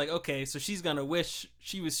 I was like, okay, so she's gonna wish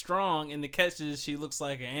she was strong, and the catch is she looks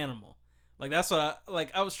like an animal. Like, that's what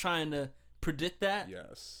I was trying to predict that.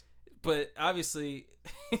 Yes. But obviously,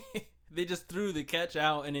 they just threw the catch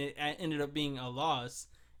out, and it ended up being a loss.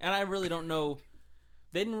 And I really don't know.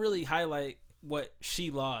 They didn't really highlight what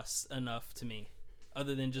she lost enough to me,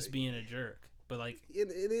 other than just being a jerk. But, like,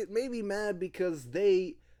 it made me mad because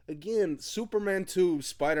again, Superman 2,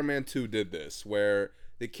 Spider-Man 2 did this, where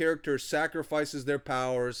the character sacrifices their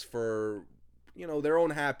powers for, their own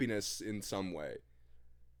happiness in some way.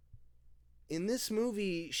 In this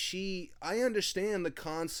movie, I understand the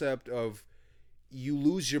concept of you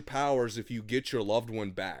lose your powers if you get your loved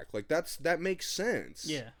one back. Like, that makes sense.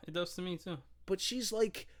 Yeah, it does to me too. But she's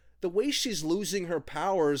like, the way she's losing her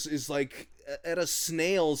powers is like at a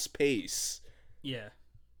snail's pace. Yeah.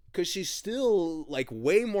 Because she's still, like,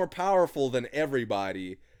 way more powerful than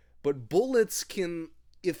everybody. But bullets can,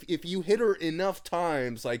 if you hit her enough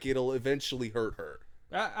times, like, it'll eventually hurt her.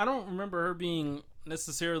 I don't remember her being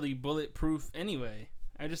necessarily bulletproof anyway.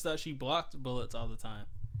 I just thought she blocked bullets all the time.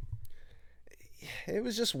 It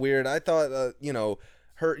was just weird. I thought,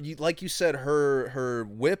 like you said, her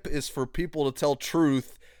whip is for people to tell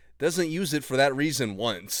truth. Doesn't use it for that reason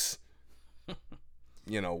once.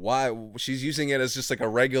 Why she's using it as just like a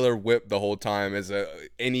regular whip the whole time, as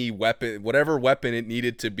any weapon, whatever weapon it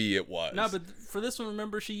needed to be, it was. No, but for this one,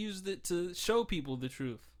 remember, she used it to show people the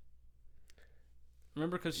truth.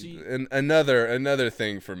 Remember, because she And another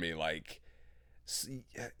thing for me, like,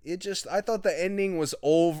 I thought the ending was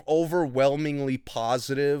overwhelmingly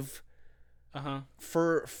positive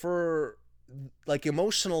for like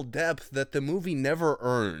emotional depth that the movie never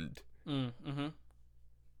earned. Mm-hmm.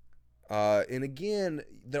 And again,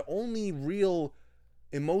 the only real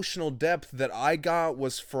emotional depth that I got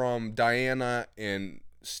was from Diana and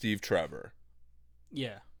Steve Trevor.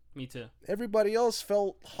 Yeah, me too. Everybody else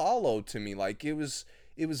felt hollow to me. Like it was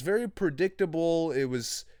very predictable. It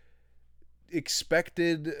was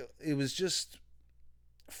expected. It was just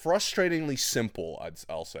frustratingly simple,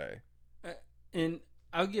 I'll say. And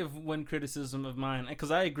I'll give one criticism of mine,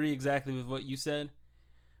 because I agree exactly with what you said.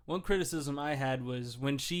 One criticism I had was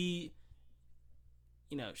when she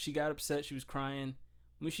got upset, she was crying.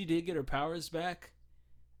 When she did get her powers back,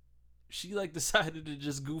 she like decided to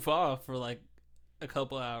just goof off for like a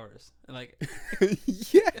couple hours. And like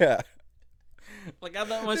yeah. Like I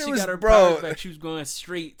thought once she got her powers back, she was going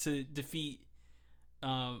straight to defeat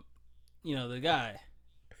the guy.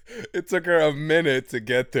 It took her a minute to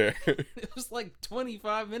get there. It was like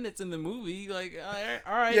 25 minutes in the movie. Like,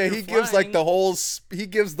 all right. Yeah, he gives like the whole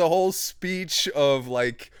speech of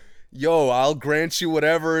like, "Yo, I'll grant you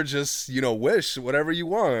whatever, just wish whatever you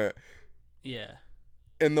want." Yeah.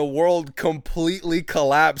 And the world completely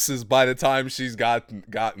collapses by the time she's gotten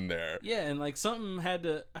there. Yeah, and like something had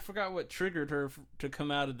to. I forgot what triggered her to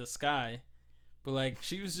come out of the sky, but like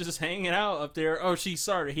she was just hanging out up there. Oh, she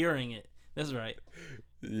started hearing it. That's right.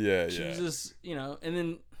 Yeah, she was just, and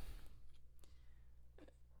then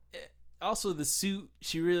also the suit,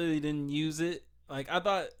 she really didn't use it. Like, I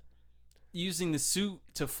thought using the suit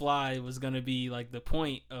to fly was going to be, like, the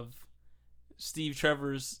point of Steve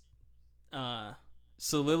Trevor's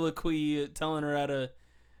soliloquy telling her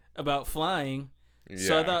about flying. Yeah.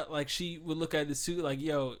 So I thought, like, she would look at the suit like,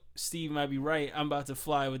 yo, Steve might be right. I'm about to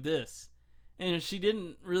fly with this. And she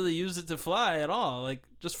didn't really use it to fly at all. Like,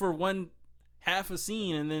 just for half a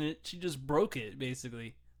scene, and then she just broke it,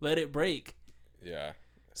 basically. Let it break. Yeah.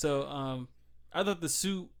 So, I thought the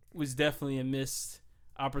suit was definitely a missed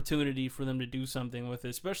opportunity for them to do something with it,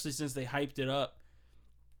 especially since they hyped it up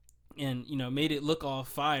and, made it look all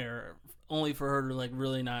fire, only for her to, like,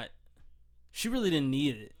 really not... She really didn't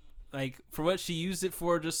need it. Like, for what she used it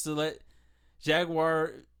for, just to let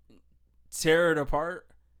Jaguar tear it apart,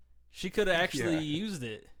 she could have actually used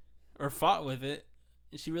it or fought with it.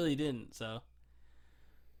 She really didn't, so...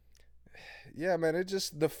 Yeah, man,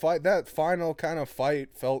 that final kind of fight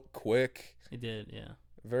felt quick. It did, yeah.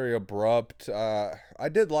 Very abrupt. I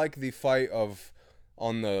did like the fight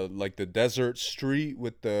on the desert street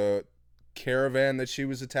with the caravan that she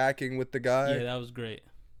was attacking with the guy. Yeah, that was great.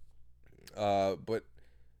 But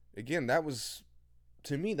again,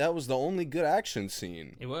 to me, that was the only good action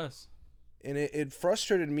scene. It was. And it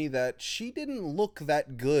frustrated me that she didn't look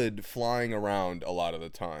that good flying around a lot of the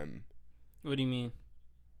time. What do you mean?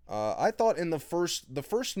 I thought in the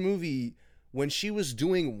first movie, when she was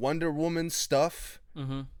doing Wonder Woman stuff,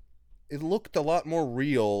 it looked a lot more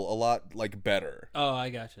real, a lot like better. Oh, I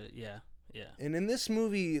gotcha. Yeah. And in this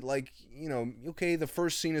movie, like, okay, the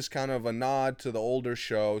first scene is kind of a nod to the older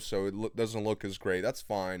show, so it doesn't look as great. That's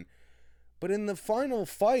fine. But in the final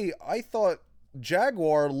fight, I thought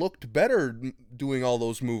Jaguar looked better doing all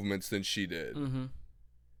those movements than she did. Mm-hmm.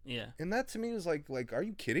 Yeah. And that to me was like, are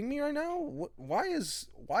you kidding me right now? Why is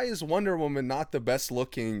Wonder Woman not the best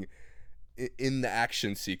looking in the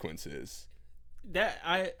action sequences? That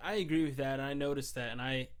I agree with that, and I noticed that, and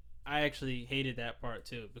I actually hated that part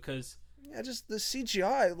too, because just the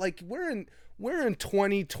CGI. Like we're in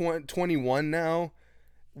 2021 now.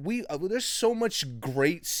 There's so much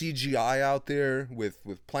great CGI out there with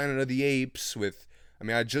Planet of the Apes.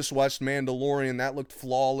 I just watched Mandalorian. That looked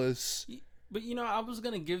flawless. But I was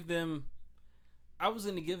gonna give them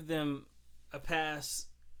a pass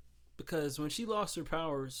because when she lost her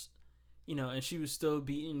powers, and she was still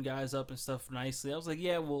beating guys up and stuff nicely, I was like,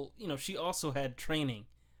 yeah, well, she also had training,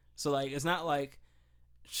 so like it's not like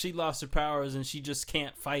she lost her powers and she just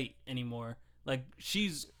can't fight anymore. Like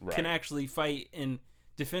can actually fight and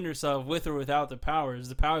defend herself with or without the powers.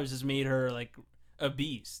 The powers just made her like a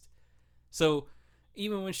beast. So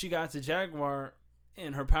even when she got to Jaguar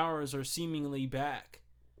and her powers are seemingly back,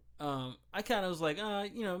 I kind of was like,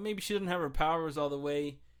 maybe she doesn't have her powers all the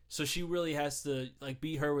way, so she really has to like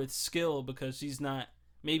beat her with skill because she's not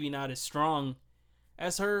as strong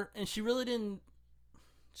as her, and she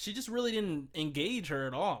just really didn't engage her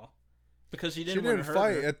at all because she didn't want to hurt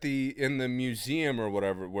fight her. in the museum or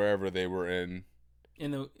wherever they were in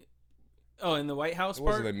the White House part.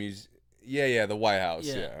 Wasn't the museum? Yeah, the White House.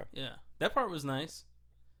 Yeah. That part was nice.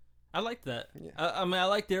 I like that. Yeah. I mean, I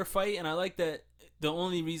like their fight, and I like that the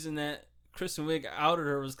only reason that Kristen Wiig outed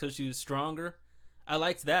her was because she was stronger. I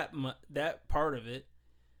liked that part of it.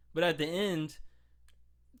 But at the end,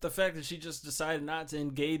 the fact that she just decided not to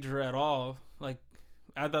engage her at all, like,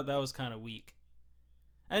 I thought that was kind of weak.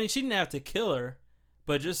 I mean, she didn't have to kill her,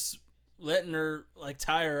 but just letting her, like,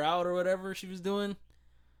 tie her out or whatever she was doing,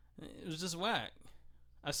 it was just whack.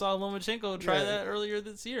 I saw Lomachenko try that earlier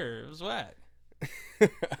this year. It was whack.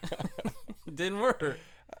 It didn't work.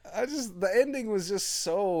 The ending was just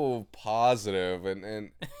so positive,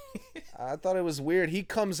 and I thought it was weird. He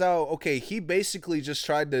comes out, okay, he basically just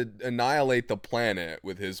tried to annihilate the planet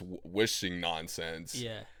with his wishing nonsense.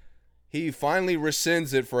 Yeah. He finally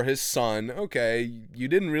rescinds it for his son. Okay, you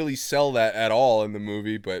didn't really sell that at all in the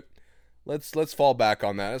movie, but let's fall back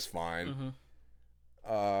on that. It's fine.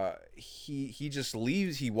 Mm-hmm. He just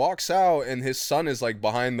leaves. He walks out, and his son is like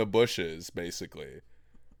behind the bushes, basically.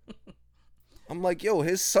 I'm like, yo,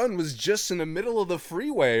 his son was just in the middle of the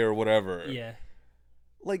freeway or whatever. Yeah.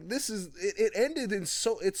 Like, this is it ended in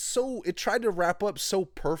it tried to wrap up so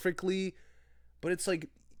perfectly, but it's like,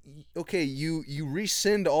 okay, you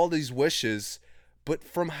rescind all these wishes, but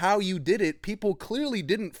from how you did it, people clearly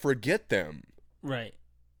didn't forget them. Right.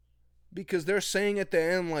 Because they're saying at the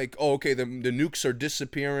end, like, oh, okay, the nukes are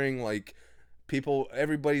disappearing, like,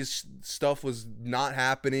 everybody's stuff was not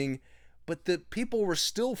happening, but the people were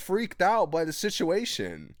still freaked out by the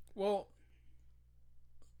situation. Well,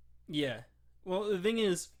 yeah. Well, the thing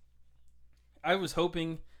is, I was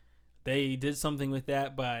hoping they did something with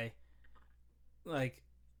that by, like,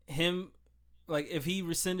 him, like, if he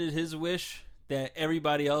rescinded his wish, that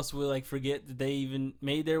everybody else would, like, forget that they even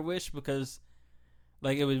made their wish, because,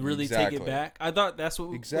 like, it would really take it back. I thought that's what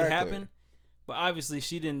would happen, but obviously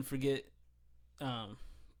she didn't forget,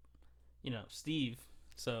 Steve,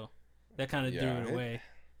 so that kind of threw it away.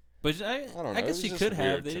 But I don't know. I guess she could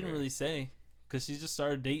have. They didn't really say, because she just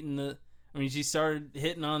started dating she started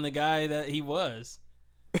hitting on the guy that he was.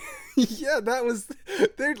 Yeah,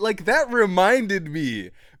 that reminded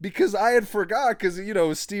me, because I had forgot,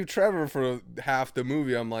 because, Steve Trevor for half the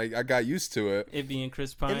movie, I'm like, I got used to it. It being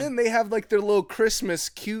Chris Pine. And then they have, like, their little Christmas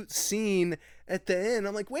cute scene at the end.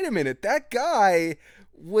 I'm like, wait a minute, that guy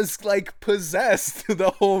was, like, possessed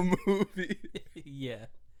the whole movie. Yeah.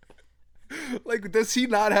 Like, does he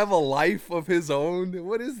not have a life of his own?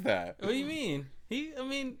 What is that? What do you mean? He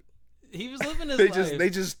was living his life. They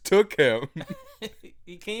just took him.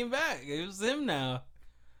 He came back. It was him now.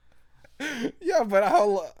 Yeah, but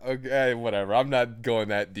okay, whatever. I'm not going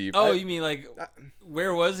that deep. Oh, you mean, like,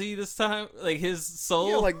 where was he this time? Like, his soul?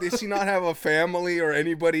 Yeah, like, does he not have a family or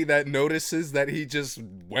anybody that notices that he just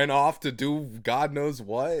went off to do God knows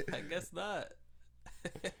what? I guess not.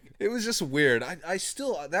 It was just weird. I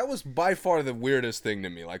still, that was by far the weirdest thing to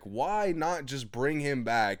me. Like, why not just bring him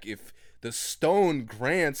back if the stone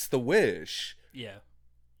grants the wish? Yeah.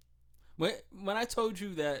 When I told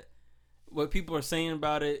you that what people are saying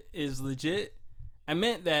about it is legit, I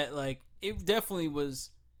meant that, like, it definitely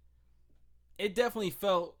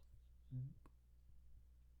felt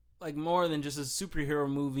like more than just a superhero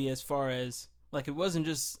movie, as far as, like, it wasn't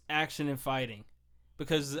just action and fighting.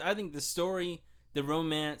 Because I think the story, the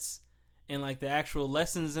romance, and, like, the actual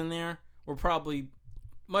lessons in there were probably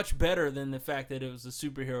much better than the fact that it was a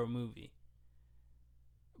superhero movie.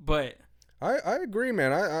 But I agree,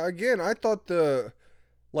 man. I thought the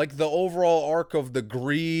overall arc of the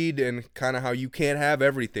greed and kind of how you can't have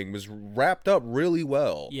everything was wrapped up really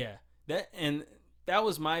well. Yeah. That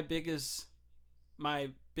was my biggest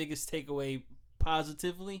takeaway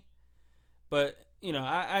positively. But,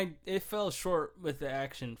 it fell short with the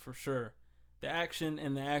action for sure. The action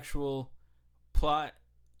and the actual plot,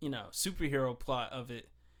 superhero plot of it.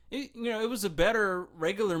 It was a better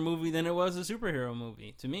regular movie than it was a superhero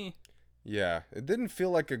movie to me. Yeah, it didn't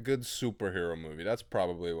feel like a good superhero movie. That's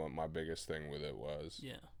probably what my biggest thing with it was.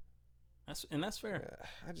 Yeah, that's fair.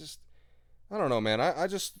 Yeah, I don't know, man. I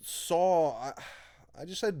just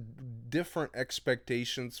had different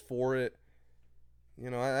expectations for it.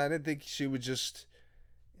 I didn't think she would just,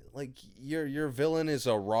 like, your villain is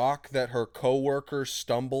a rock that her coworker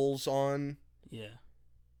stumbles on. Yeah.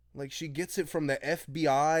 Like, she gets it from the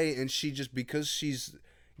FBI, and she just, because she's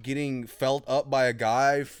getting felt up by a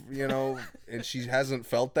guy, and she hasn't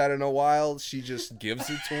felt that in a while, she just gives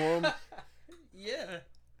it to him. Yeah.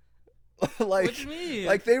 Like, what do you mean?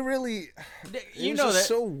 Like, they really, that's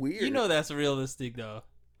so weird. That's realistic, though.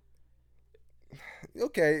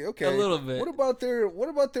 Okay. A little bit. What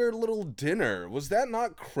about their little dinner? Was that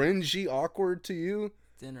not cringy, awkward to you?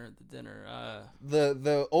 The dinner.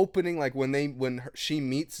 The opening, like, when she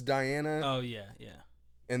meets Diana. Oh yeah.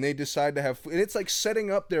 and they decide to have, and it's like setting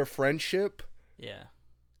up their friendship. Yeah.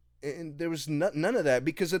 And there was none of that,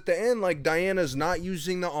 because at the end, like, Diana's not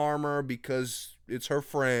using the armor because it's her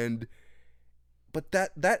friend, but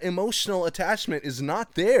that emotional attachment is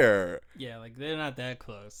not there. Yeah, like, they're not that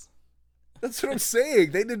close. That's what I'm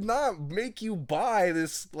saying. They did not make you buy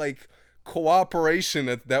this, like,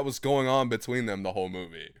 cooperation that was going on between them the whole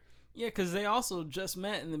movie. Yeah, because they also just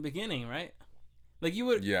met in the beginning, right? Like, you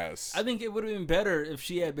would... Yes. I think it would have been better if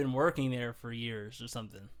she had been working there for years or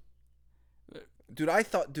something. Dude, I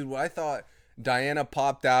thought Diana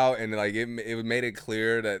popped out and, like, it made it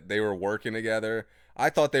clear that they were working together. I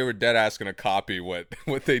thought they were dead ass gonna copy what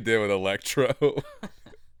they did with Electro.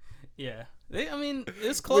 Yeah.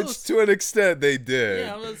 It's close. Which, to an extent, they did.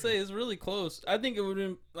 Yeah, I was going to say, it's really close. I think it would have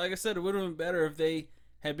been, like I said, it would have been better if they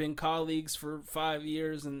had been colleagues for 5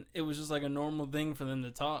 years and it was just like a normal thing for them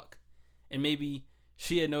to talk. And maybe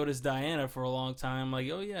she had noticed Diana for a long time, like,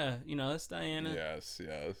 oh yeah, that's Diana. Yes.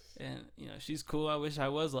 And, she's cool. I wish I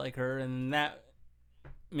was like her. And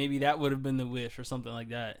maybe that would have been the wish or something like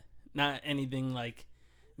that. Not anything like,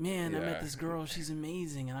 man, I met this girl, she's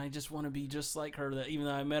amazing, and I just want to be just like her, even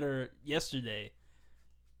though I met her yesterday.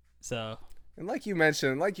 So, and like you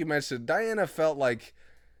mentioned, Diana felt like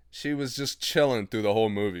she was just chilling through the whole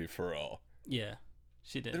movie for all. Yeah,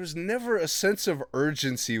 she did. There was never a sense of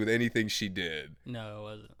urgency with anything she did. No, it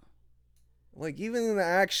wasn't. Like, even in the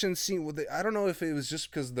action scene, I don't know if it was just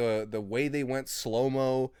because the way they went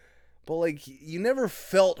slow-mo, but, like, you never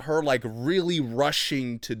felt her, like, really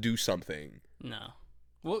rushing to do something. No.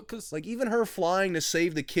 Well, because... Like, even her flying to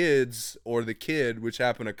save the kids, or the kid, which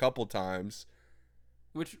happened a couple times.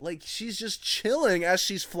 Like, she's just chilling as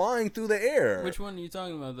she's flying through the air. Which one are you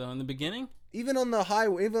talking about, though? In the beginning? Even on the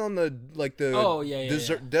highway,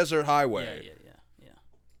 desert highway. Yeah.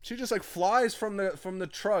 She just, like, flies from the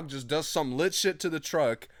truck, just does some lit shit to the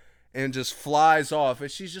truck, and just flies off. And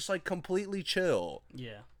she's just, like, completely chill.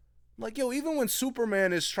 Yeah. Like, yo, even when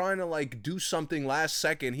Superman is trying to, like, do something last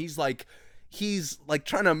second, he's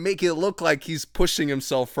trying to make it look like he's pushing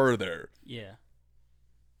himself further. Yeah.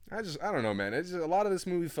 I don't know, man. A lot of this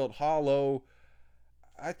movie felt hollow.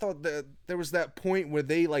 I thought that there was that point where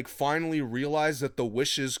they, like, finally realized that the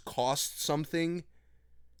wishes cost something.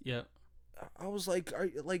 Yep. I was like,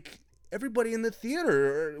 everybody in the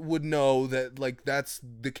theater would know that, like, that's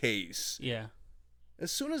the case. Yeah.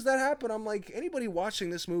 As soon as that happened, I'm like, anybody watching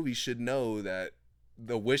this movie should know that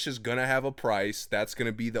the wish is gonna have a price. That's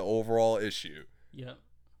gonna be the overall issue. Yep.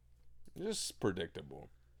 Just predictable.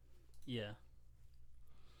 Yeah.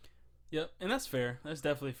 Yep, and that's fair. That's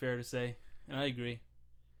definitely fair to say, and I agree.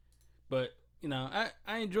 But, I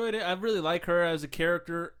enjoyed it. I really like her as a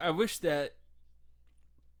character. I wish that...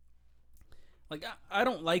 Like, I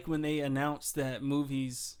don't like when they announce that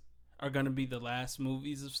movies are going to be the last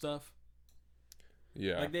movies of stuff.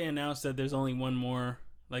 Yeah. Like, they announced that there's only one more.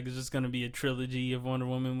 Like, there's just going to be a trilogy of Wonder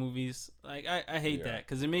Woman movies. Like, I hate that.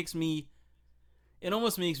 Because it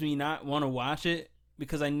almost makes me not want to watch it.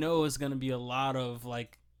 Because I know it's going to be a lot of,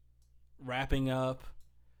 like, wrapping up.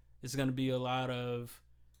 It's going to be a lot of...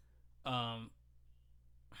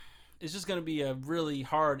 It's just going to be a really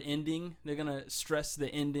hard ending. They're going to stress the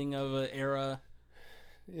ending of an era.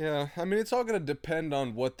 Yeah, I mean, it's all going to depend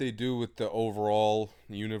on what they do with the overall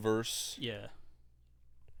universe. Yeah.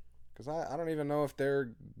 Because I don't even know if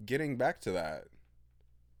they're getting back to that.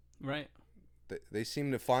 Right. They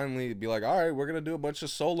seem to finally be like, all right, we're going to do a bunch of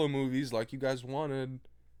solo movies like you guys wanted.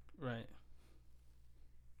 Right.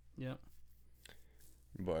 Yep.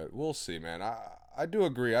 But we'll see, man. I do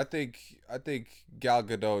agree. I think Gal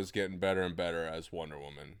Gadot is getting better and better as Wonder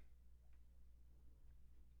Woman.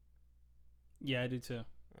 Yeah, I do too.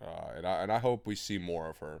 And I hope we see more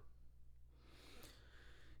of her.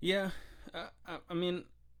 Yeah, I mean,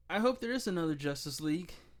 I hope there is another Justice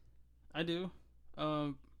League. I do.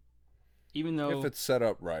 Even though if it's set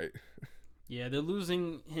up right. Yeah, they're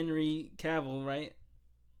losing Henry Cavill, right?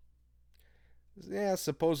 Yeah,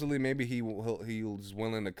 supposedly maybe he's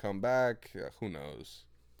willing to come back. Who knows?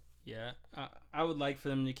 Yeah, I would like for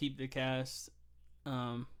them to keep the cast.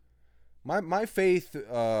 My faith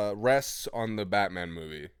rests on the Batman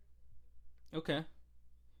movie. Okay,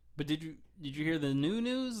 but did you hear the new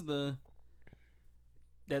news? That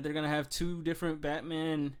they're gonna have 2 different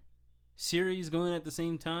Batman series going at the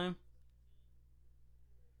same time.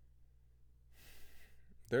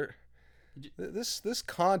 This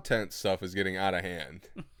content stuff is getting out of hand.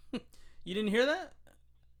 You didn't hear that?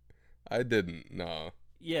 I didn't. No.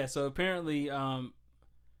 Yeah. So apparently,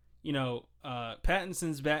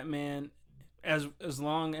 Pattinson's Batman, as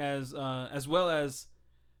well as,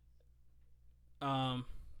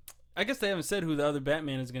 I I guess they haven't said who the other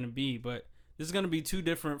Batman is going to be, but there's going to be 2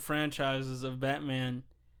 different franchises of Batman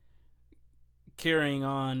carrying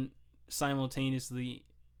on simultaneously,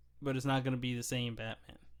 but it's not going to be the same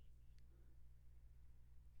Batman.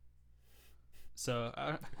 So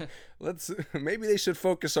maybe they should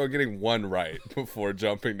focus on getting one right before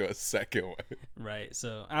jumping to a second one. Right.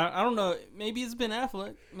 So I don't know. Maybe it's Ben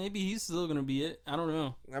Affleck. Maybe he's still gonna be it. I don't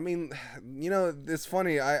know. I mean, it's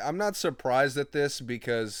funny. I'm not surprised at this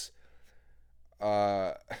because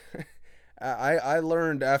I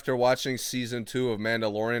learned after watching season 2 of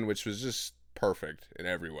Mandalorian, which was just perfect in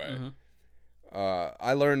every way. Mm-hmm.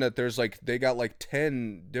 I learned that there's they got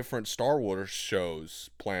 10 different Star Wars shows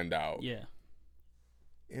planned out. Yeah.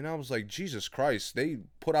 And I was like, Jesus Christ, they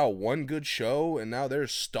put out one good show and now they're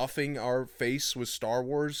stuffing our face with Star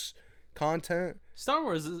Wars content. Star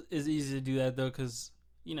Wars is easy to do that, though, because,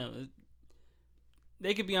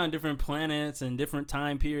 they could be on different planets and different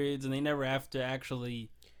time periods, and they never have to actually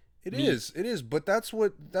It is, but that's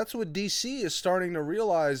what DC is starting to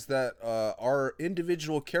realize, that our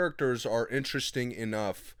individual characters are interesting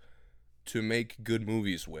enough to make good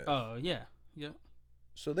movies with. Oh, yeah. Yeah.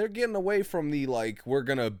 So they're getting away from the we're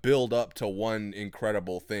going to build up to one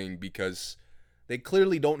incredible thing, because they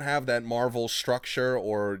clearly don't have that Marvel structure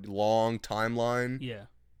or long timeline. Yeah.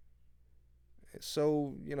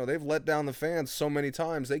 So, they've let down the fans so many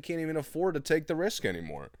times, they can't even afford to take the risk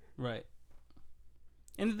anymore. Right.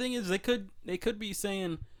 And the thing is, they could be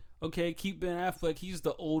saying, okay, keep Ben Affleck. He's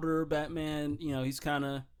the older Batman.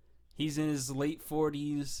 He's in his late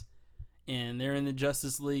 40s, and they're in the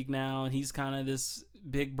Justice League now, and he's kind of this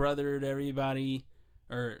big brother to everybody,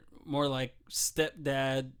 or more like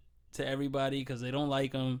stepdad to everybody, because they don't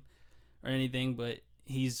like him or anything, but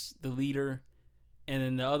he's the leader. And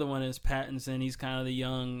then the other one is Pattinson. He's kind of the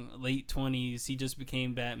young, late 20s. He just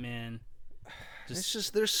became Batman. It's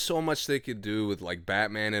just, there's so much they could do with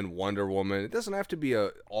Batman and Wonder Woman. It doesn't have to be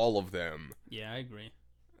all of them. Yeah, I agree.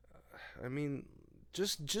 I mean,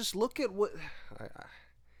 just look at what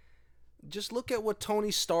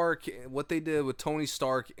Tony Stark, what they did with Tony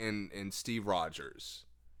Stark and Steve Rogers.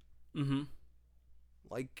 Mm-hmm.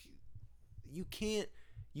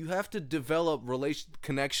 You have to develop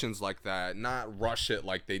connections like that, not rush it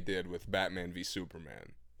like they did with Batman v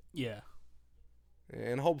Superman. Yeah.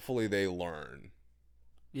 And hopefully they learn.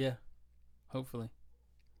 Yeah. Hopefully.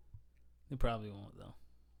 They probably won't, though.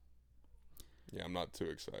 Yeah, I'm not too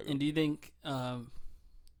excited. And do you think, I'm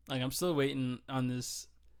still waiting on this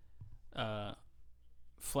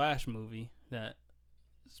Flash movie that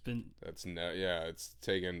it's been... it's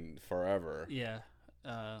taken forever. Yeah.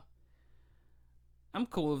 I'm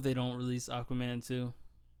cool if they don't release Aquaman 2,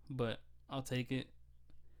 but I'll take it.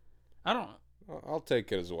 I'll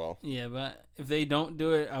take it as well. Yeah, but if they don't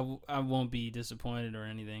do it, I won't be disappointed or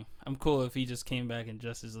anything. I'm cool if he just came back in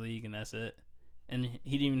Justice League and that's it. And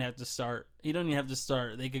he didn't even have to start. He don't even have to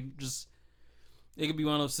start. It could be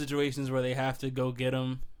one of those situations where they have to go get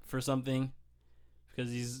him for something because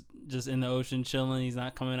he's just in the ocean chilling. He's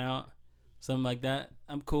not coming out. Something like that.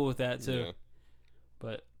 I'm cool with that too. Yeah.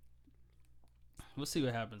 But we'll see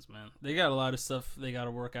what happens, man. They got a lot of stuff they got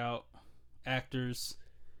to work out. Actors.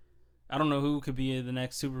 I don't know who could be the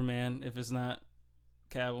next Superman if it's not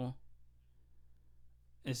Cavill.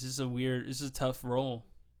 It's just it's a tough role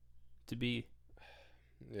to be.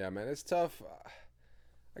 Yeah, man, it's tough.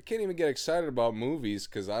 I can't even get excited about movies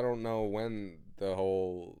because I don't know when the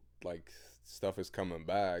whole stuff is coming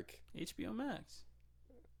back. HBO Max.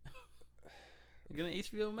 You're gonna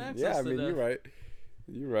HBO Max? Yeah, I mean, you're right.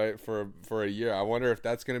 You're right. For a year, I wonder if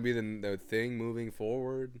that's gonna be the thing moving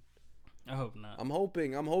forward. I hope not. I'm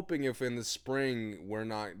hoping if in the spring we're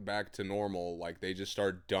not back to normal, they just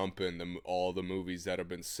start dumping all the movies that have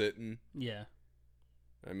been sitting. Yeah.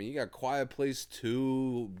 I mean, you got Quiet Place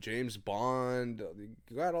 2, James Bond.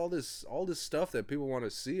 You got all this stuff that people want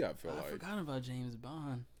to see. I feel I forgot about James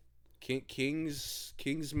Bond.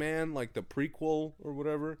 Kingsman, the prequel or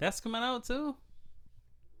whatever. That's coming out too.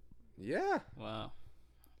 Yeah. Wow.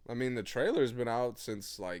 I mean, the trailer's been out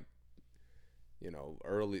since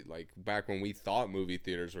early, back when we thought movie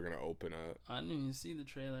theaters were gonna open up. I didn't even see the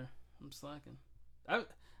trailer. I'm slacking. I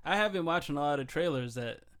have been watching a lot of trailers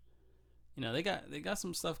that, they got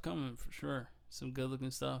some stuff coming for sure. Some good looking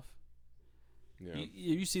stuff. Yeah.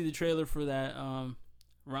 You see the trailer for that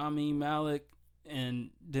Rami Malek and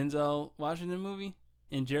Denzel Washington movie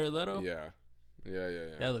and Jared Leto? Yeah.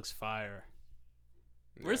 That looks fire.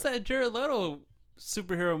 Yeah. Where's that Jared Leto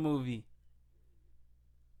superhero movie?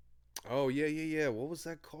 Oh, yeah. What was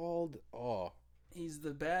that called? Oh. He's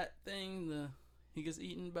the bat thing. He gets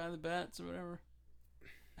eaten by the bats or whatever.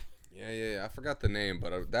 Yeah. I forgot the name,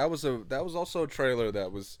 but that was also a trailer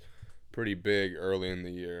that was pretty big early in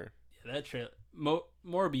the year. Yeah, that trailer.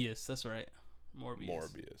 Morbius, that's right.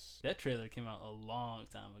 Morbius. That trailer came out a long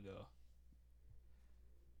time ago.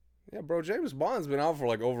 Yeah, bro, James Bond's been out for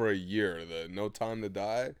like over a year. The No Time to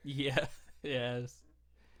Die. Yeah, yes.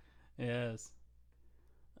 It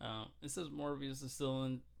says Morbius is still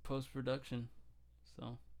in post-production,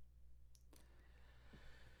 so.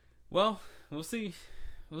 Well, we'll see.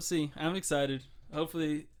 I'm excited.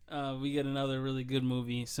 Hopefully, we get another really good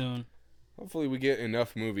movie soon. Hopefully, we get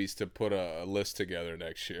enough movies to put a list together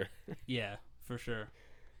next year. Yeah, for sure.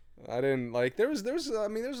 I didn't like. There's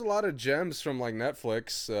a lot of gems from like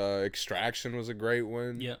Netflix. Extraction was a great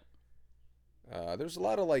one. Yep. There's a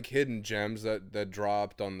lot of like hidden gems that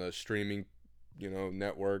dropped on the streaming,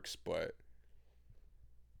 networks, but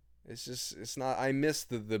it's not. I missed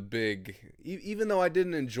the big. Even though I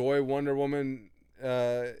didn't enjoy Wonder Woman,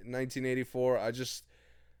 1984,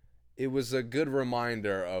 it was a good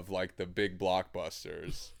reminder of like the big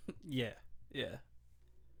blockbusters. Yeah.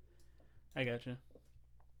 I gotcha.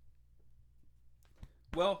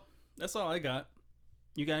 Well, that's all I got.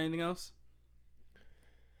 You got anything else?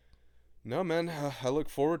 No, man. I look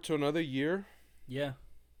forward to another year. Yeah.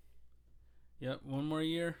 Yep, one more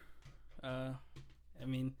year.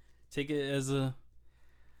 Take it as live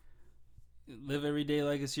every day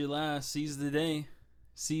like it's your last. Seize the day.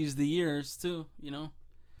 Seize the years, too, We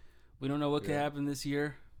don't know what could happen this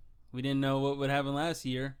year. We didn't know what would happen last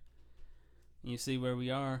year. You see where we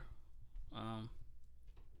are.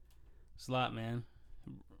 It's a lot, man.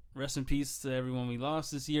 Rest in peace to everyone we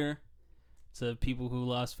lost this year, to people who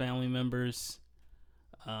lost family members,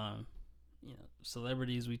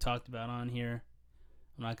 celebrities we talked about on here.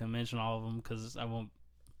 I'm not going to mention all of them because I won't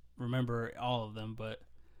remember all of them, but,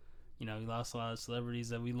 we lost a lot of celebrities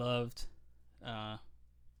that we loved.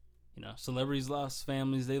 Celebrities lost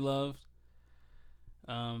families they loved.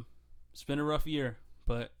 It's been a rough year,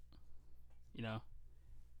 but,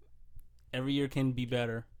 every year can be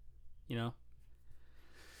better,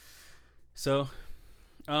 So,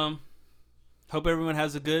 hope everyone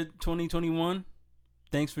has a good 2021.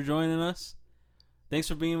 Thanks for joining us. Thanks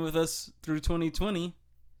for being with us through 2020.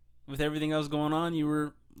 With everything else going on, you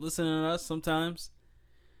were listening to us sometimes.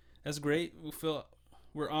 That's great.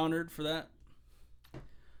 We're honored for that.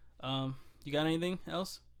 You got anything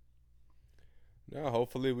else? No,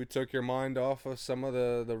 hopefully we took your mind off of some of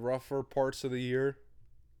the rougher parts of the year.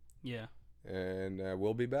 Yeah. And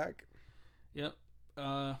we'll be back. Yep.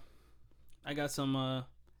 I got some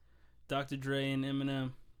Dr. Dre and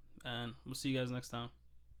Eminem, and we'll see you guys next time.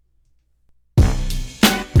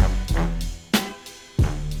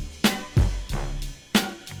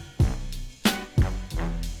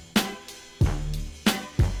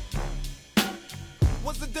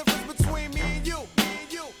 What's the difference between me and you?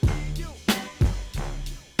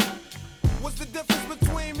 What's the difference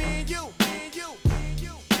between me and you?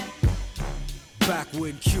 Back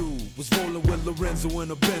when Q was rolling with Lorenzo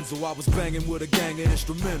in a Benzo, I was banging with a gang of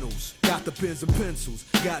instrumentals. Got the pens and pencils,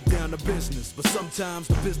 got down to business. But sometimes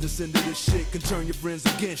the business end of this shit can turn your friends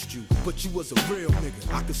against you. But you was a real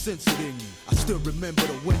nigga, I could sense it in you. I still remember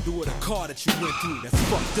the window of the car that you went through. That's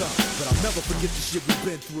fucked up, but I'll never forget the shit we've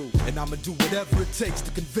been through. And I'ma do whatever it takes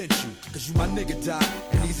to convince you. Cause you my nigga, Doc,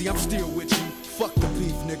 and easy, I'm still with you. Fuck the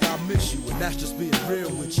beef, nigga, I miss you. And that's just being real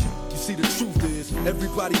with you. You see, the truth is,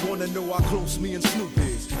 everybody wanna know how close me and Snoop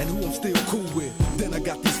is, and who I'm still cool with. Then I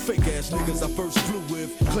got these fake ass niggas I first flew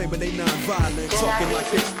with, claiming they non-violent, talking like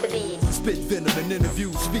they spit venom in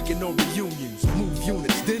interviews, speaking on reunions, move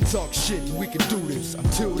units, then talk shit, and we can do this.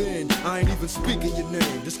 Until then, I ain't even speaking your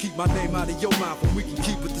name. Just keep my name out of your mouth, and we can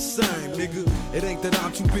keep it the same, nigga. It ain't that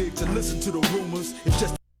I'm too big to listen to the rumors, it's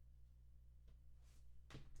just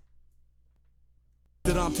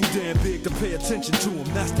that I'm too damn big to pay attention to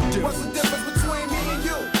them. That's the difference. What's the difference between me and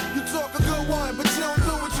you? You talk a good one, but you don't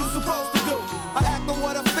do what you're supposed to do. I act on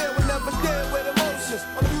what I feel and never deal with emotions.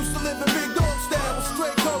 I'm used to living big dog style with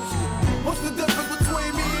straight coaches. What's the difference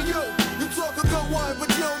between me and you? You talk a good one, but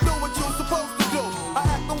you don't do what you're supposed to do. I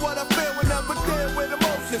act on what I feel and never deal with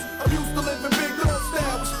emotions. I'm used to living big dog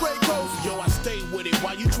style with straight coaches. Yo, I stay with it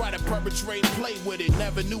while you try to perpetrate and play with it.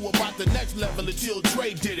 Never knew about the next level until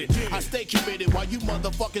Dre did it. I stay committed while you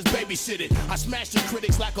motherfuckers babysit it. I smash the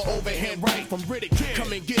critics like an overhand right from Riddick.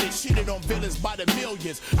 Come and get it, shitted on villains by the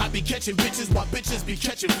millions. I be catching bitches while bitches be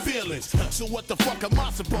catching feelings. So what the fuck am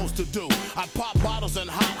I supposed to do? I pop bottles and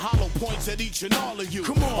hot hollow points at each and all of you.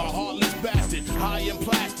 Come on, a heartless bastard, high and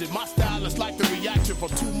plastic. My style is like the reaction from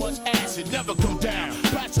too much acid. Never come down,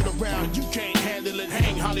 pass it around. You can't handle it.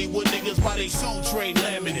 Hang Hollywood niggas by they soul trade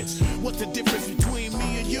laminates. What's the difference between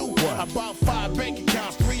me and you? About 5 bank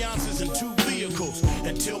accounts, 3 ounces, and 2 vehicles.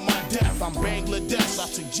 Until my death, I'm Bangladesh. I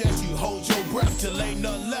suggest you hold your breath till ain't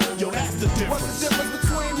nothing left. Yo, that's the difference. What's the difference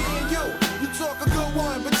between me and you? You talk a good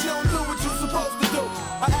one, but you don't do what you're supposed to do.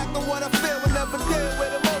 I act on what I feel and never deal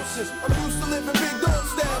with emotions. I'm used to living big dog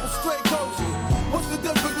style with straight coaches. What's the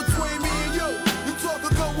difference between me and you? You talk a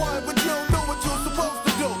good one, but you don't do what you're supposed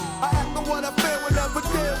to do. I act on what I feel and never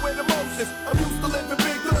deal with emotions. I'm used to living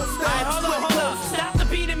big dog style. Alright, hold up. Stop the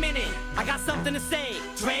beat a minute. I got something to say.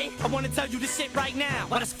 Trae, I wanna tell you this shit right now.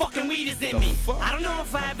 Why this fucking weed is in me. I don't know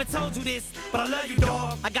if I ever told you this, but I love you,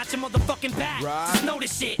 dog. I got your motherfucking back. Right. Just know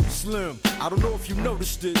this shit. Slim, I don't know if you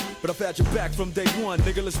noticed it, but I've had your back from day one,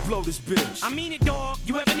 nigga. Let's blow this bitch. I mean it, dog.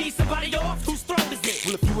 You ever need somebody off? Whose throat is it?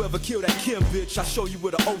 Well, if you ever kill that Kim bitch, I'll show you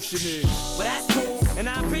where the ocean is. Well, that's cool, and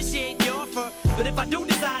I appreciate your offer. But if I do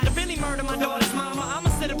decide to really murder my daughter's mama, I'ma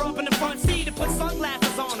sit her up in the front seat and put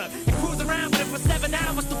sunglasses on her and cruise around with her for 7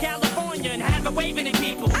 hours through California and have her waving at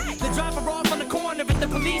people. Then drop her off on the corner at the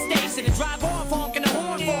police station and drive off honking the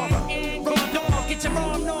horn for her. Raw dog, get your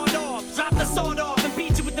arm gnawed off. Drop the sword off and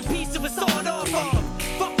beat you with the piece of a sword off.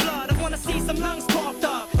 Fuck blood, I wanna see some lungs coughed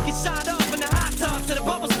up. Get shot up in the hot tub till the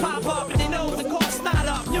bubbles pop up and their nose and cough snot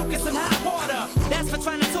up. Mucus and hot water. That's for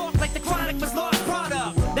trying to talk like the chronic was lost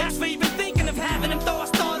product. That's for even thinking of having them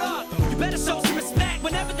thoughts thought up. You better show some respect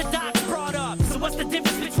whenever the doc's brought up. So what's the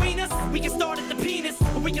difference between us? We can start at the penis,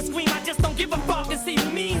 or we can scream, I just don't give a fuck, and see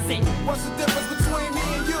who means it. What's the difference between me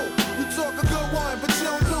and you? You talk a good one, but you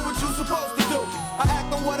don't do what you're supposed to do. I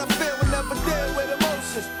act on what I feel and never deal with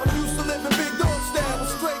emotions. I'm used to living big dog style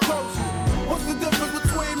with straight coaches. What's the difference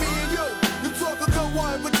between me and you? You talk a good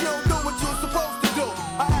one, but you don't